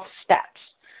 12 steps.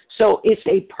 So it's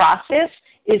a process,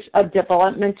 it's a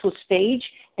developmental stage,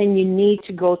 and you need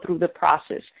to go through the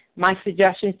process. My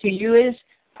suggestion to you is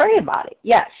pray about it,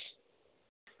 yes,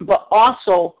 but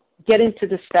also get into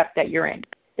the step that you're in.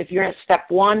 If you're at step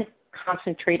 1,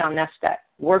 concentrate on that step.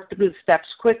 Work through the steps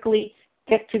quickly,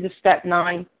 get to the step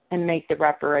 9, and make the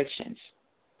reparations.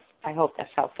 I hope that's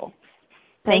helpful.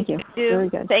 Thank you. Very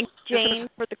good. Thanks, Jane,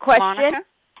 for the question.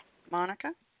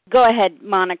 Monica? Go ahead,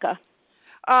 Monica.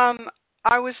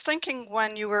 I was thinking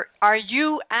are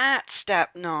you at step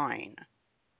 9?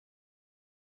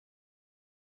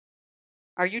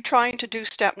 Are you trying to do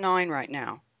step 9 right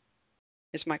now?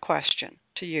 Is my question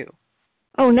to you.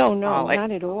 Oh, no,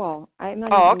 not at all. I'm not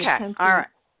even okay. attempting. All right.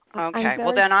 Okay.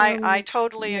 Well, then I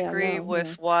totally agree with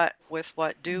what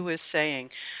Du is saying.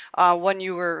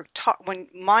 When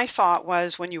my thought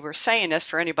was when you were saying this,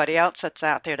 for anybody else that's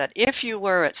out there, that if you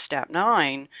were at step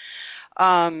 9,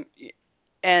 and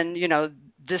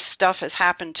this stuff has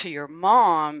happened to your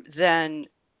mom, then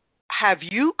have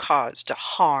you caused a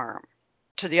harm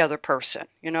to the other person?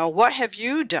 What have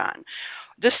you done?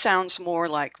 This sounds more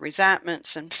like resentments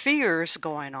and fears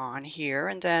going on here,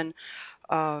 and then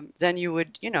you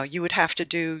would have to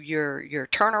do your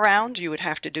turnaround. You would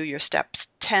have to do your step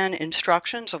 10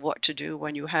 instructions of what to do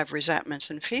when you have resentments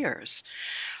and fears.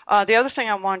 The other thing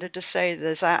I wanted to say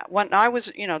is that when I was,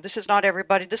 this is not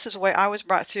everybody, this is the way I was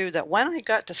brought through, that when I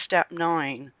got to step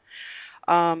 9,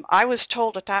 I was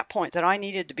told at that point that I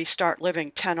needed to start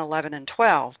living 10, 11, and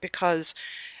 12, because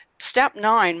step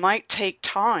 9 might take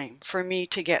time for me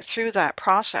to get through that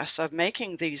process of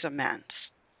making these amends.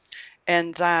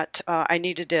 And that I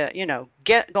needed to,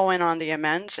 get going on the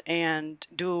amends and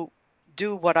do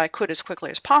what I could as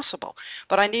quickly as possible.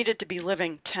 But I needed to be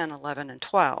living 10, 11, and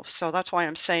 12. So that's why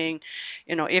I'm saying,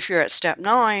 if you're at step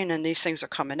 9 and these things are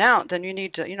coming out, then you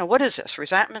need to, what is this?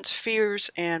 Resentments, fears,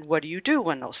 and what do you do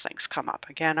when those things come up?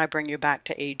 Again, I bring you back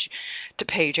to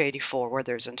page 84 where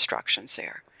there's instructions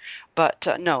there. But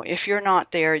no, if you're not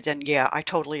there, then yeah, I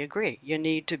totally agree. You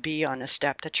need to be on a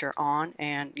step that you're on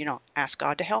and, ask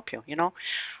God to help you.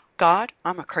 God,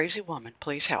 I'm a crazy woman.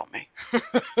 Please help me.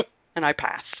 And I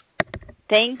pass.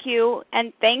 Thank you.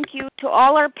 And thank you to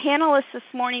all our panelists this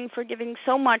morning for giving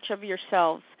so much of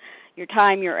yourselves, your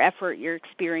time, your effort, your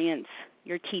experience,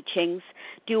 your teachings.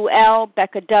 Du L.,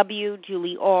 Becca W.,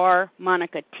 Julie R.,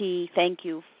 Monica T., thank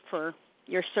you for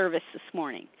your service this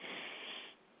morning.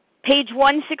 Page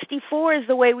 164 is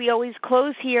the way we always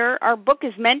close here. Our book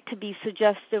is meant to be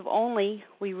suggestive only.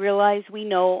 We realize we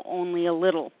know only a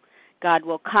little. God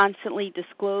will constantly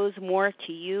disclose more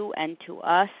to you and to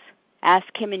us. Ask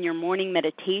Him in your morning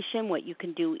meditation what you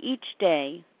can do each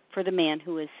day for the man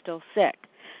who is still sick.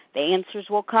 The answers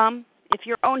will come if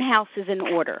your own house is in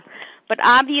order. But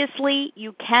obviously,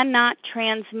 you cannot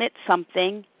transmit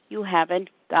something you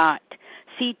haven't got.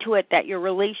 See to it that your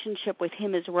relationship with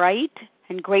Him is right,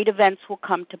 and great events will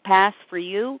come to pass for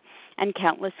you and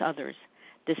countless others.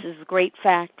 This is a great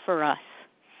fact for us.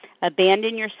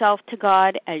 Abandon yourself to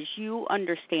God as you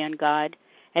understand God.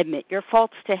 Admit your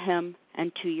faults to Him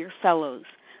and to your fellows.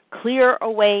 Clear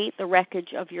away the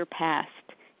wreckage of your past.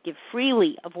 Give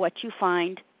freely of what you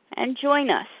find, and join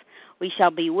us. We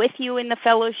shall be with you in the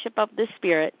fellowship of the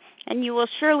Spirit, and you will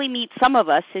surely meet some of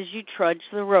us as you trudge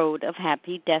the road of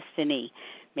happy destiny.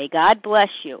 May God bless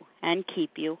you and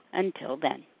keep you until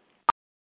then.